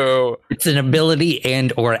 Boo. It's an ability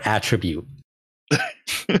and or attribute.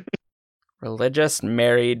 Religious,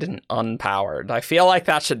 married, and unpowered. I feel like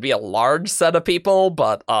that should be a large set of people,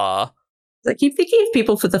 but I keep thinking of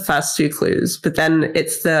people for the first 2 clues, but then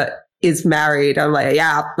it's the is married. I'm like,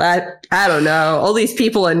 yeah, but I don't know. All these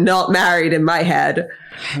people are not married in my head.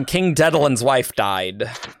 And King Dedalin's wife died.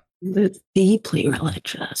 It's deeply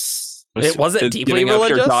religious. Was it deeply giving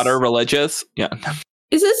religious? Up your daughter religious? Yeah.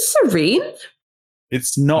 Is it Serene?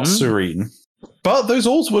 It's not Serene. But those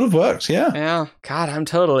alls would have worked, yeah. Yeah. God, I'm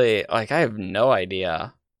totally I have no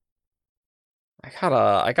idea. I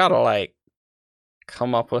gotta like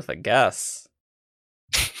come up with a guess.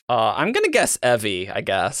 I'm gonna guess Evie, I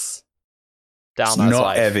guess. It's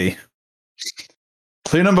not Evie.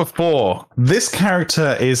 Clue number 4. This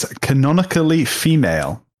character is canonically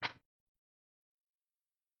female.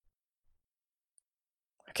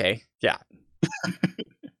 Okay, yeah.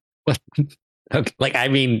 Okay, like, I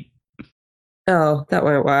mean... Oh, that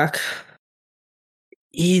won't work.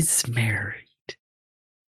 Is married.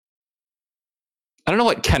 I don't know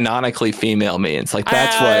what canonically female means. Like,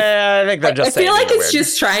 that's what... I think they're just I feel like it's weird.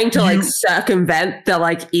 just trying to like circumvent the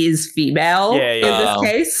like is female in this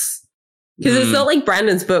case. Because it's not like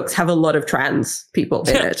Brandon's books have a lot of trans people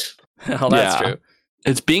in it. Oh, that's true.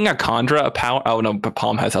 It's being a Khandra a power? Oh, no, but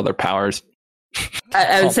Palm has other powers.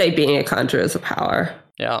 I would say being a Khandra is a power.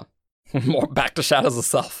 Yeah. More back to Shadows of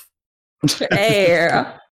Self. Hey.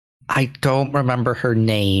 I don't remember her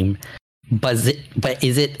name, but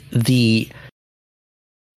is it the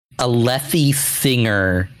Alethi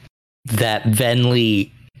singer that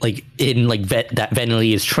Venli that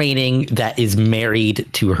Venli is training that is married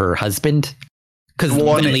to her husband? Because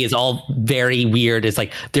Venli is all very weird. It's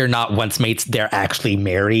like they're not once mates, they're actually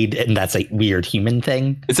married, and that's a weird human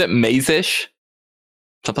thing. Is it Mazish?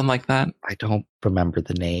 Something like that? I don't remember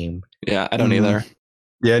the name. Yeah, I don't either.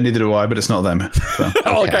 Yeah, neither do I, but it's not them. So.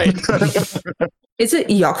 Okay. Is it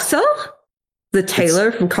Yoxa? The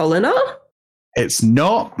tailor from Kolina? It's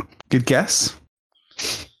not. Good guess.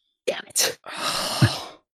 Damn it. I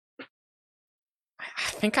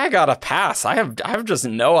think I got a pass. I have just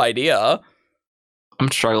no idea.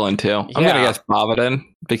 I'm struggling too. I'm gonna guess Bavadin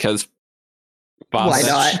because Why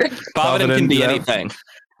not? Bavadin can be anything.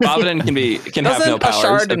 Bavadin can have no powers. Doesn't a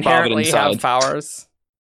shard inherently have powers?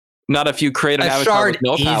 Not if you create an avatar with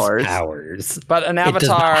no powers. But an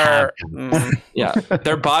avatar, yeah,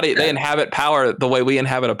 their body, they inhabit power the way we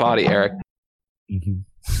inhabit a body, Eric.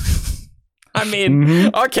 I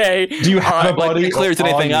mean, okay. Do you have a body? Like, it clears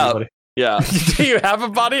anything up. Yeah. Do you have a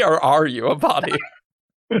body or are you a body?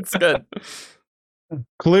 It's good.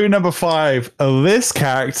 Clue number 5. This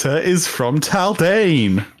character is from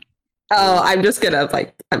Taldane. Oh, I'm just gonna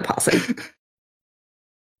I'm pausing.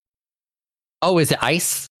 Oh, is it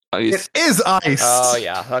Ice? It is Ice. Oh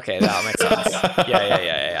yeah. Okay, that makes sense.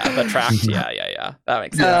 Yeah. The trapped. Yeah. That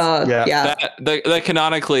makes sense. Yeah. The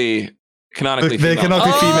canonically female. The canonically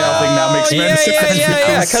female thing now makes sense.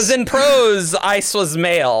 Yeah. Because in prose, Ice was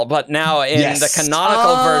male, but now in the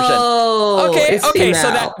canonical version. Okay.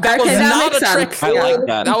 So that was not a trick. I like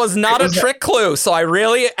that. That was not a trick clue. So I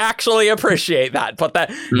really actually appreciate that. But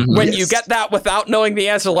that when you get that without knowing the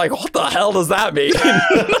answer, like, what the hell does that mean?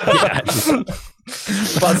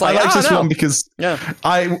 But it's like, I like this one because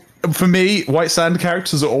for me, White Sand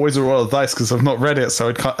characters are always a roll of dice because I've not read it,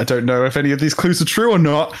 so I don't know if any of these clues are true or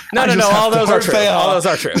not. No. All those are true. All those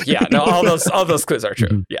are true. Yeah. No. All those clues are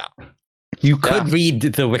true. Yeah. You could read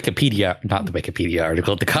the Wikipedia, not the Wikipedia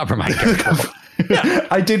article, the Coppermine article.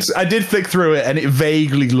 I did flick through it, and it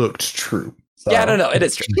vaguely looked true. So. Yeah, no, it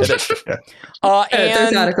is true. It is true.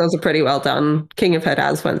 Those articles are pretty well done. King of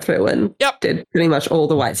Hedaz went through and did pretty much all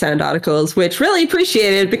the White Sand articles, which really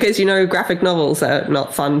appreciated because, graphic novels are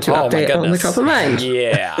not fun to update on the Coppermine.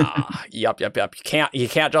 Yeah. Yep. You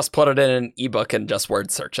can't just put it in an ebook and just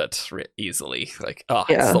word search it easily.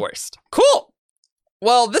 It's the worst. Cool.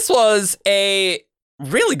 Well, this was a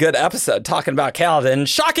really good episode talking about Kaladin.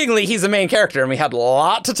 Shockingly, he's a main character, and we had a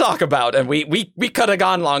lot to talk about, and we could have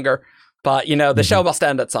gone longer. But, the show must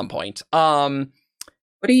end at some point. What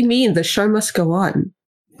do you mean? The show must go on.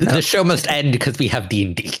 The show must end because we have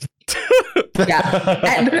D&D.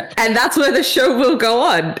 Yeah, and that's where the show will go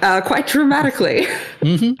on quite dramatically.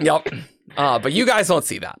 Mm-hmm. Yep. But you guys won't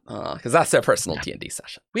see that because that's their personal D&D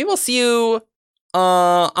session. We will see you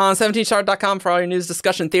on 17chart.com for all your news,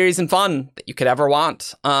 discussion, theories, and fun that you could ever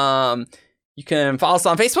want. You can follow us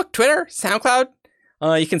on Facebook, Twitter, SoundCloud.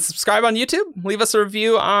 You can subscribe on YouTube, leave us a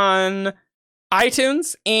review on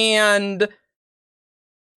iTunes, and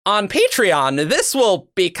on Patreon. This will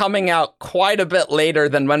be coming out quite a bit later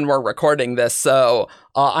than when we're recording this, so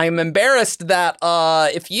I'm embarrassed that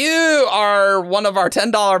if you are one of our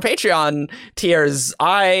 $10 Patreon tiers,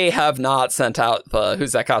 I have not sent out the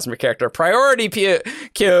Who's That Cosmic Character priority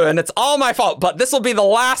queue, and it's all my fault, but this will be the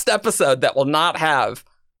last episode that will not have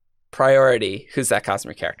priority Who's That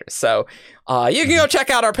Cosmic Character. So you can go check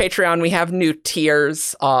out our Patreon. We have new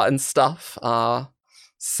tiers and stuff,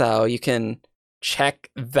 so you can check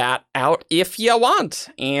that out if you want.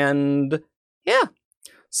 And yeah,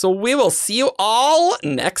 so we will see you all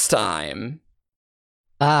next time.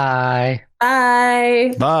 Bye.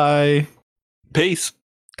 Bye. Bye. Peace.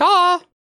 Caw.